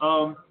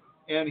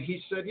 And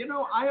he said,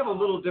 I have a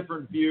little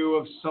different view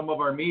of some of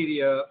our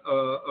media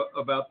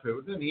about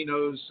Putin, and he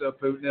knows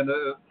Putin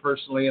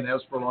personally and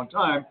has for a long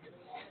time.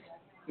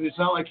 And it's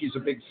not like he's a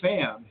big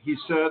fan. He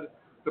said,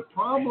 the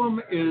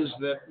problem is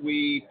that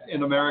we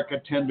in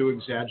America tend to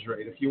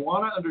exaggerate. If you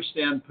want to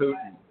understand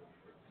Putin,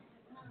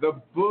 the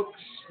books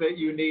that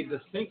you need to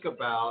think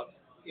about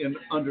in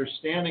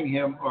understanding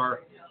him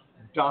are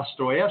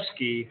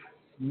Dostoevsky,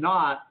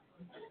 not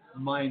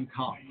Mein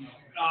Kampf.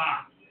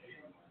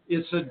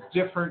 It's a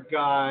different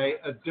guy,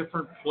 a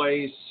different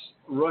place.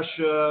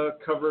 Russia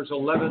covers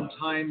 11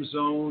 time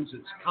zones.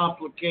 It's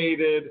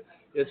complicated.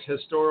 it's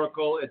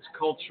historical, it's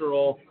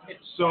cultural.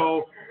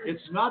 So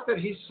it's not that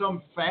he's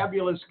some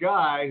fabulous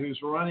guy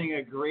who's running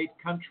a great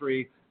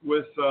country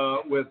with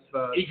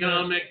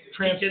economic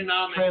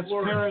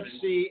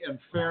transparency and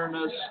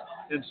fairness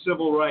and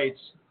civil rights,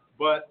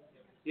 but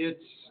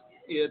it's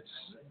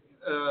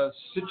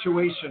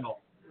situational,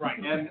 right?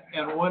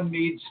 And one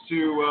needs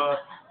to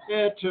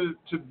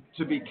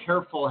be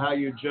careful how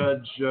you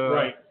judge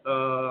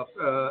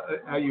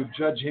how you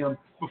judge him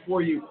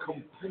before you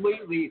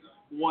completely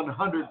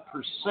 100%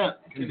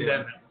 condemn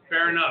him.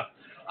 Fair enough.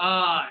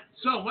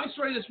 So my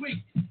story this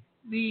week: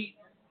 the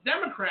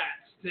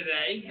Democrats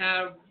today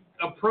have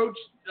approached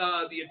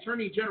the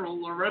Attorney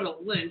General Loretta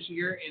Lynch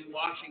here in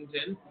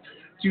Washington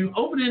to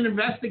open an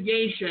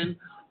investigation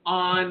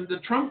on the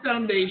Trump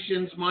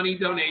Foundation's money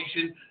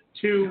donation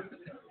to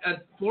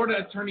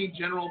Florida Attorney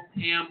General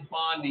Pam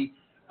Bondi,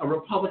 a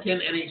Republican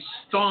and a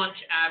staunch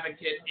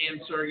advocate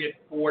and surrogate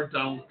for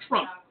Donald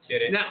Trump.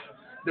 Now,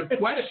 the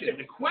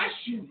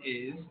question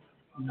is,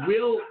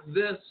 will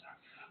this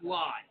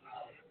fly?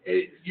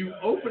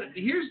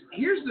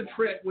 Here's the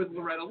trick with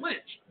Loretta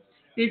Lynch.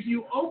 If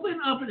you open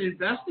up an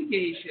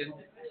investigation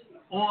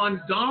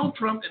on Donald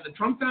Trump and the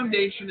Trump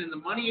Foundation and the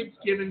money it's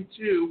given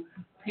to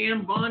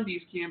Pam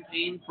Bondi's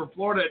campaign for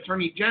Florida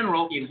Attorney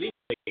General.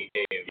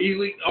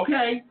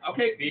 Okay.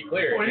 Be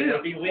clear.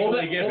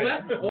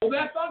 Hold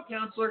that thought,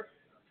 counselor.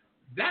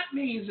 That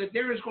means that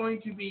there is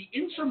going to be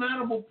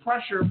insurmountable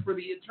pressure for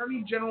the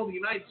Attorney General of the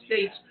United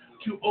States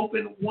to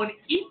open one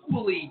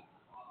equally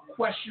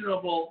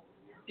questionable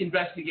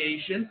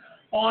investigation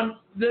on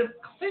the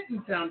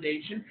Clinton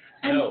Foundation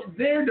and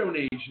their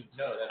donations.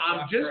 No, that's I'm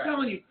not just correct.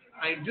 telling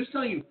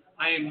you.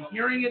 I am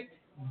hearing it.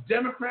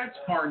 Democrats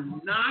are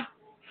not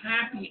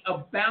happy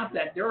about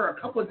that. There are a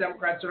couple of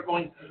Democrats that are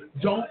going,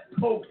 don't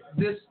poke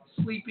this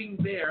sleeping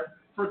bear,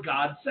 for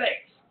God's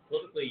sakes.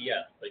 Politically,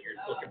 yes, but you're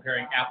still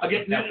comparing apples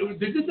Again, and apples.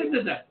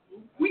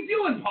 we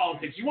deal in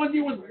politics. You want to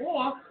deal with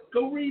law,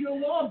 go read a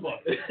law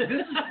book. This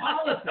is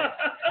politics.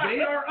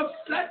 They are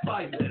upset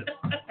by this,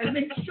 and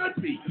they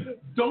should be.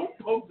 Don't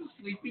poke the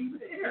sleeping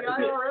bear. The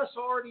IRS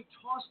already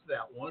tossed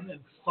that one and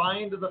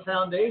fined the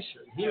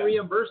foundation. He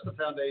reimbursed the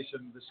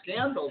foundation. The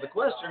scandal, the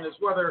question is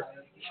whether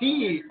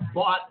he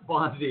bought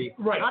Bondi,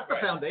 not the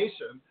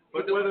foundation,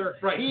 but whether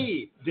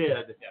he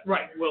did.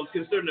 Right. Well,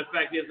 considering the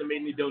fact he hasn't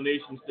made any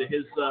donations to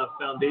his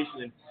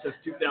foundation since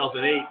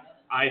 2008,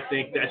 I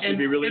think that should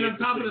be really And on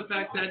interesting. top of the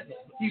fact that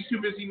he's too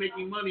busy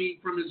making money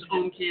from his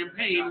own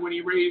campaign when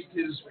he raised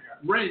his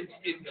rent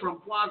in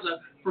Trump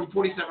Plaza from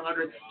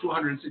 $4,700 to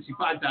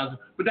 $165,000.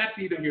 But that's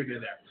neither here nor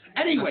there.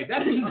 Anyway,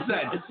 that being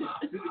said,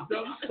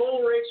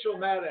 Full Rachel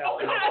Maddow. Oh,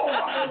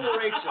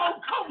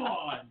 come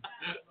on.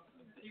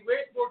 He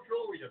wears more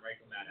jewelry than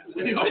Rachel Maddow.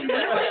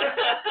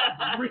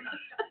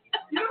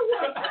 You know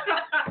what?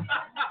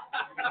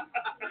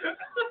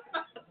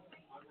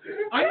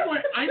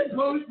 I'm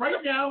posed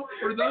right now,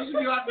 for those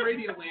of you out in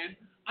Radio Land,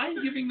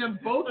 I'm giving them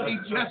both a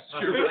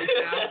gesture right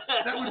now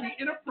that would be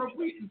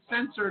inappropriate and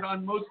censored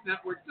on most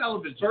network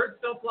television. Birds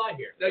don't fly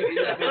here.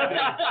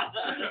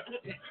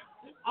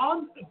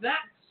 On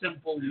that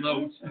simple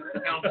note,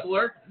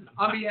 Counselor,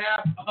 on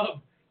behalf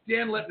of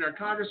Dan Littner,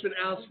 Congressman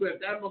Al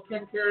Swift, Admiral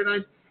Ken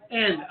Carradine,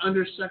 and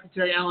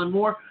Undersecretary Alan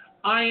Moore,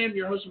 I am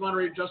your host and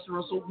moderator, Justin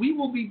Russell. We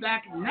will be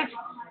back next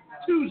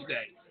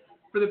Tuesday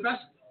for the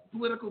best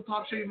political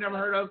talk show you've never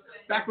heard of,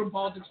 Backroom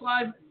Politics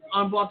Live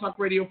on Blog Talk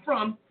Radio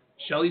from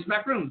Shelley's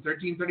Backroom,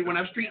 1331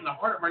 F Street in the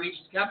heart of our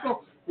nation's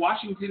capital,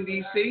 Washington,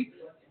 D.C.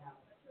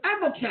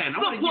 Admiral Ken.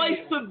 The place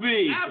to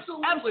be.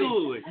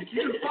 Absolutely.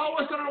 You can follow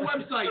us on our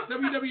website,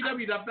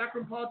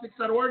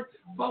 www.backroompolitics.org.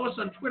 Follow us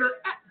on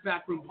Twitter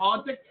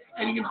 @BackroomPolitics.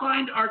 And you can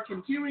find our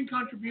continuing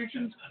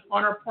contributions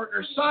on our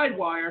partner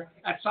Sidewire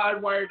at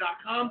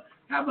sidewire.com.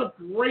 Have a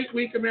great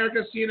week,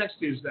 America. See you next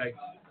Tuesday.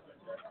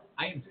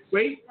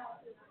 Wait.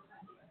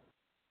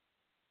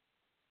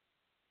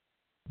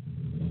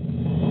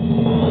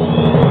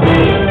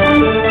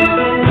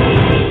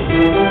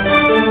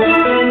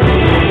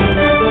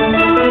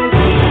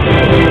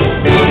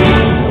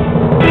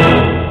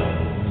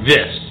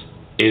 This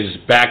is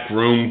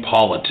Backroom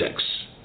Politics.